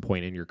at some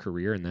point in your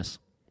career in this.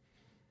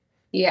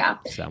 Yeah.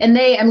 So. And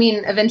they,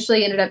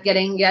 eventually ended up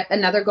getting yet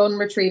another golden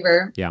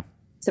retriever. Yeah.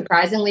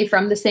 Surprisingly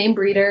from the same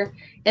breeder.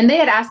 And they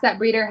had asked that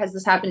breeder, has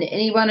this happened to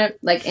anyone,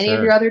 any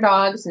of your other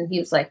dogs? And he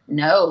was like,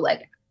 no,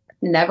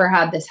 never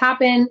had this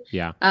happen.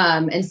 Yeah.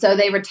 And so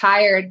they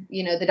retired,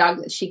 the dog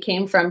that she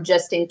came from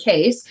just in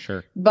case.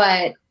 Sure.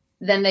 But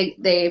then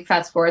they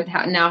fast forward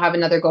now have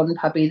another golden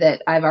puppy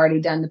that I've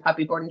already done the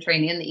puppy board and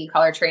training and the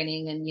e-collar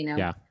training. And,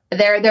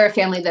 they're a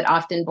family that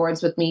often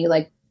boards with me.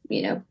 I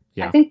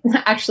think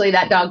actually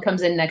that dog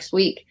comes in next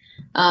week.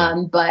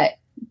 But,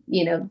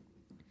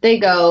 they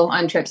go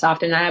on trips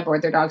often. I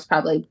board their dogs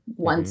probably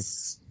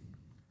once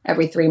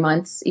every 3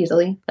 months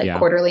easily,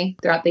 quarterly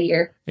throughout the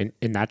year. And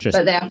that's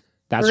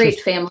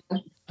great family.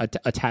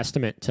 A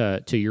testament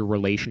to your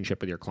relationship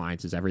with your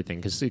clients is everything.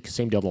 Because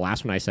same deal, the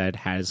last one I said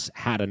has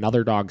had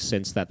another dog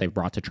since that they've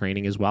brought to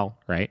training as well,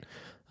 right?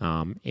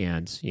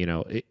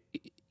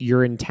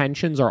 Your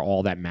intentions are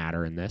all that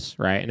matter in this,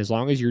 right? And as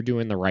long as you're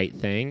doing the right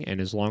thing and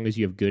as long as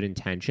you have good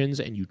intentions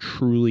and you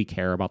truly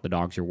care about the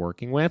dogs you're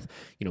working with,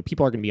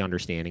 people are going to be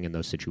understanding in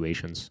those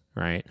situations,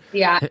 right?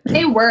 Yeah,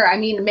 they were.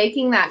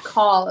 Making that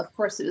call, of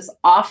course, it was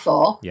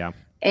awful. Yeah.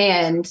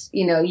 And,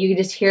 you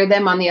just hear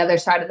them on the other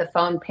side of the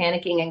phone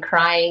panicking and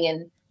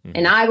crying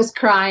and I was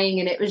crying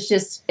and it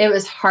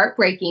was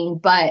heartbreaking.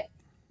 But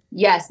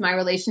yes, my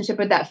relationship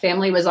with that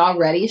family was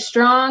already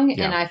strong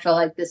and I feel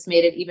like this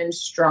made it even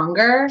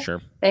stronger.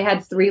 Sure. They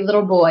had 3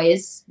 little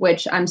boys,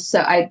 which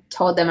I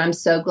told them I'm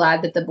so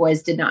glad that the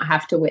boys did not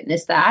have to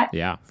witness that.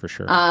 Yeah, for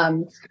sure.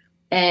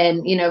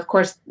 And, of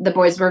course, the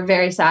boys were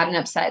very sad and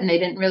upset and they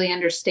didn't really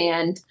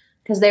understand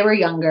because they were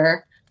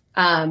younger.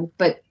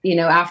 But,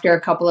 after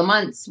a couple of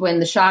months when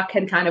the shock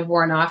had kind of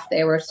worn off,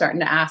 they were starting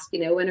to ask,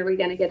 when are we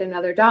going to get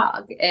another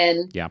dog?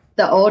 And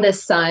the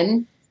oldest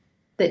son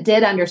that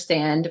did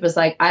understand was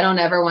like, I don't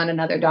ever want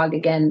another dog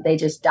again. They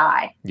just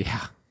die.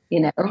 Yeah.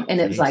 And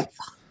it was like,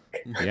 fuck.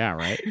 Yeah,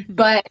 right.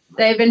 But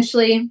they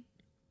eventually,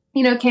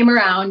 came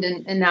around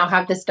and now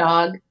have this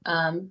dog.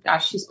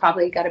 She's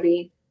probably got to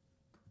be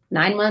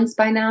 9 months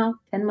by now,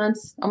 10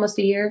 months, almost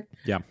a year.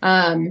 Yeah.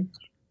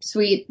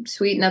 Sweet,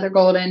 another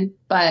golden.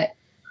 But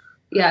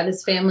yeah,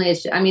 this family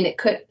is, I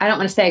don't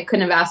want to say I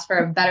couldn't have asked for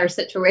a better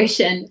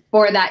situation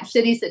for that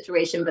shitty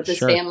situation, but this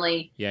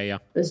family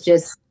was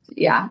just,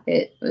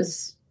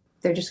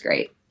 they're just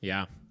great.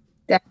 Yeah.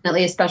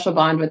 Definitely a special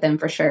bond with them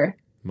for sure.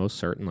 Most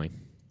certainly.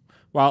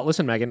 Well,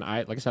 listen, Megan,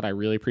 like I said, I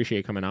really appreciate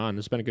you coming on.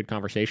 This has been a good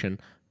conversation.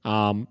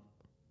 Why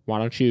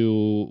don't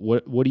you,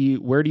 where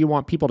do you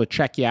want people to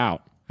check you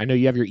out? I know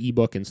you have your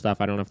ebook and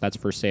stuff. I don't know if that's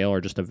for sale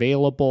or just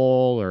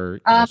available or.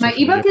 My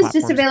ebook is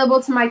just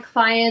available to my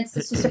clients.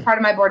 It's just a part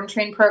of my board and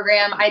train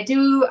program. I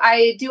do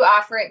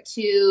offer it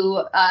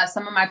to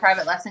some of my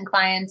private lesson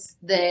clients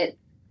that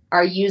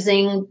are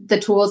using the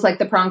tools like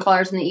the prong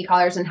collars and the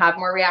e-collars and have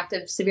more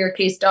reactive severe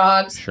case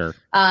dogs. Sure.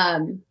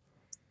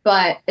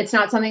 But it's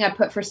not something I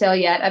put for sale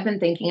yet. I've been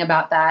thinking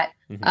about that.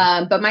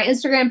 But my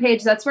Instagram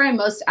page, that's where I'm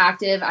most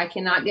active. I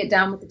cannot get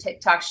down with the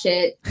TikTok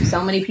shit.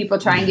 So many people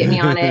try and get me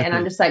on it. And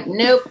I'm just like,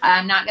 nope,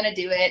 I'm not going to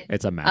do it.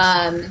 It's a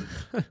mess.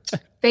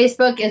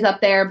 Facebook is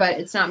up there,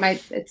 but it's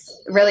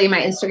it's really my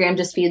Instagram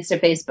just feeds to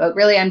Facebook.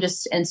 Really, I'm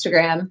just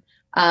Instagram,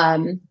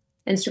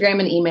 Instagram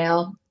and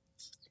email.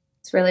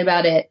 It's really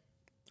about it.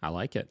 I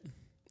like it.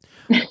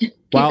 Keep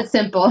it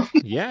simple.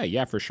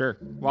 Yeah, for sure.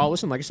 Well,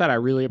 listen, like I said, I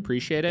really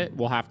appreciate it.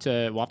 We'll have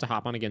to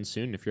hop on again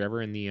soon. If you're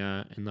ever in the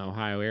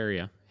Ohio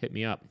area, hit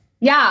me up.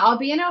 Yeah, I'll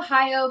be in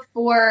Ohio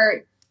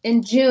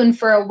in June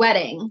for a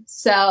wedding.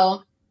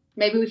 So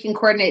maybe we can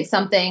coordinate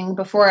something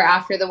before or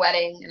after the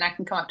wedding and I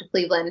can come up to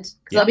Cleveland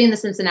because I'll be in the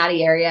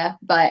Cincinnati area.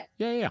 But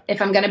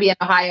if I'm going to be in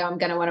Ohio, I'm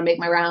going to want to make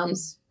my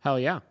rounds. Hell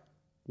yeah.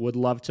 Would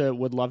love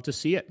to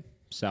see it.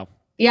 So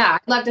yeah,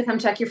 I'd love to come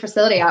check your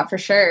facility out for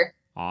sure.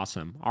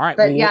 Awesome. All right.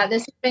 But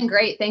this has been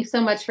great. Thanks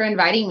so much for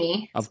inviting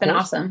me. It's been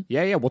awesome.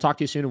 Yeah. We'll talk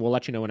to you soon and we'll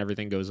let you know when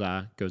everything goes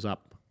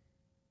up.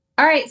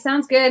 All right.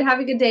 Sounds good. Have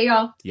a good day,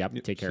 y'all.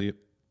 Yep. Take care.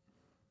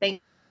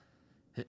 Thanks.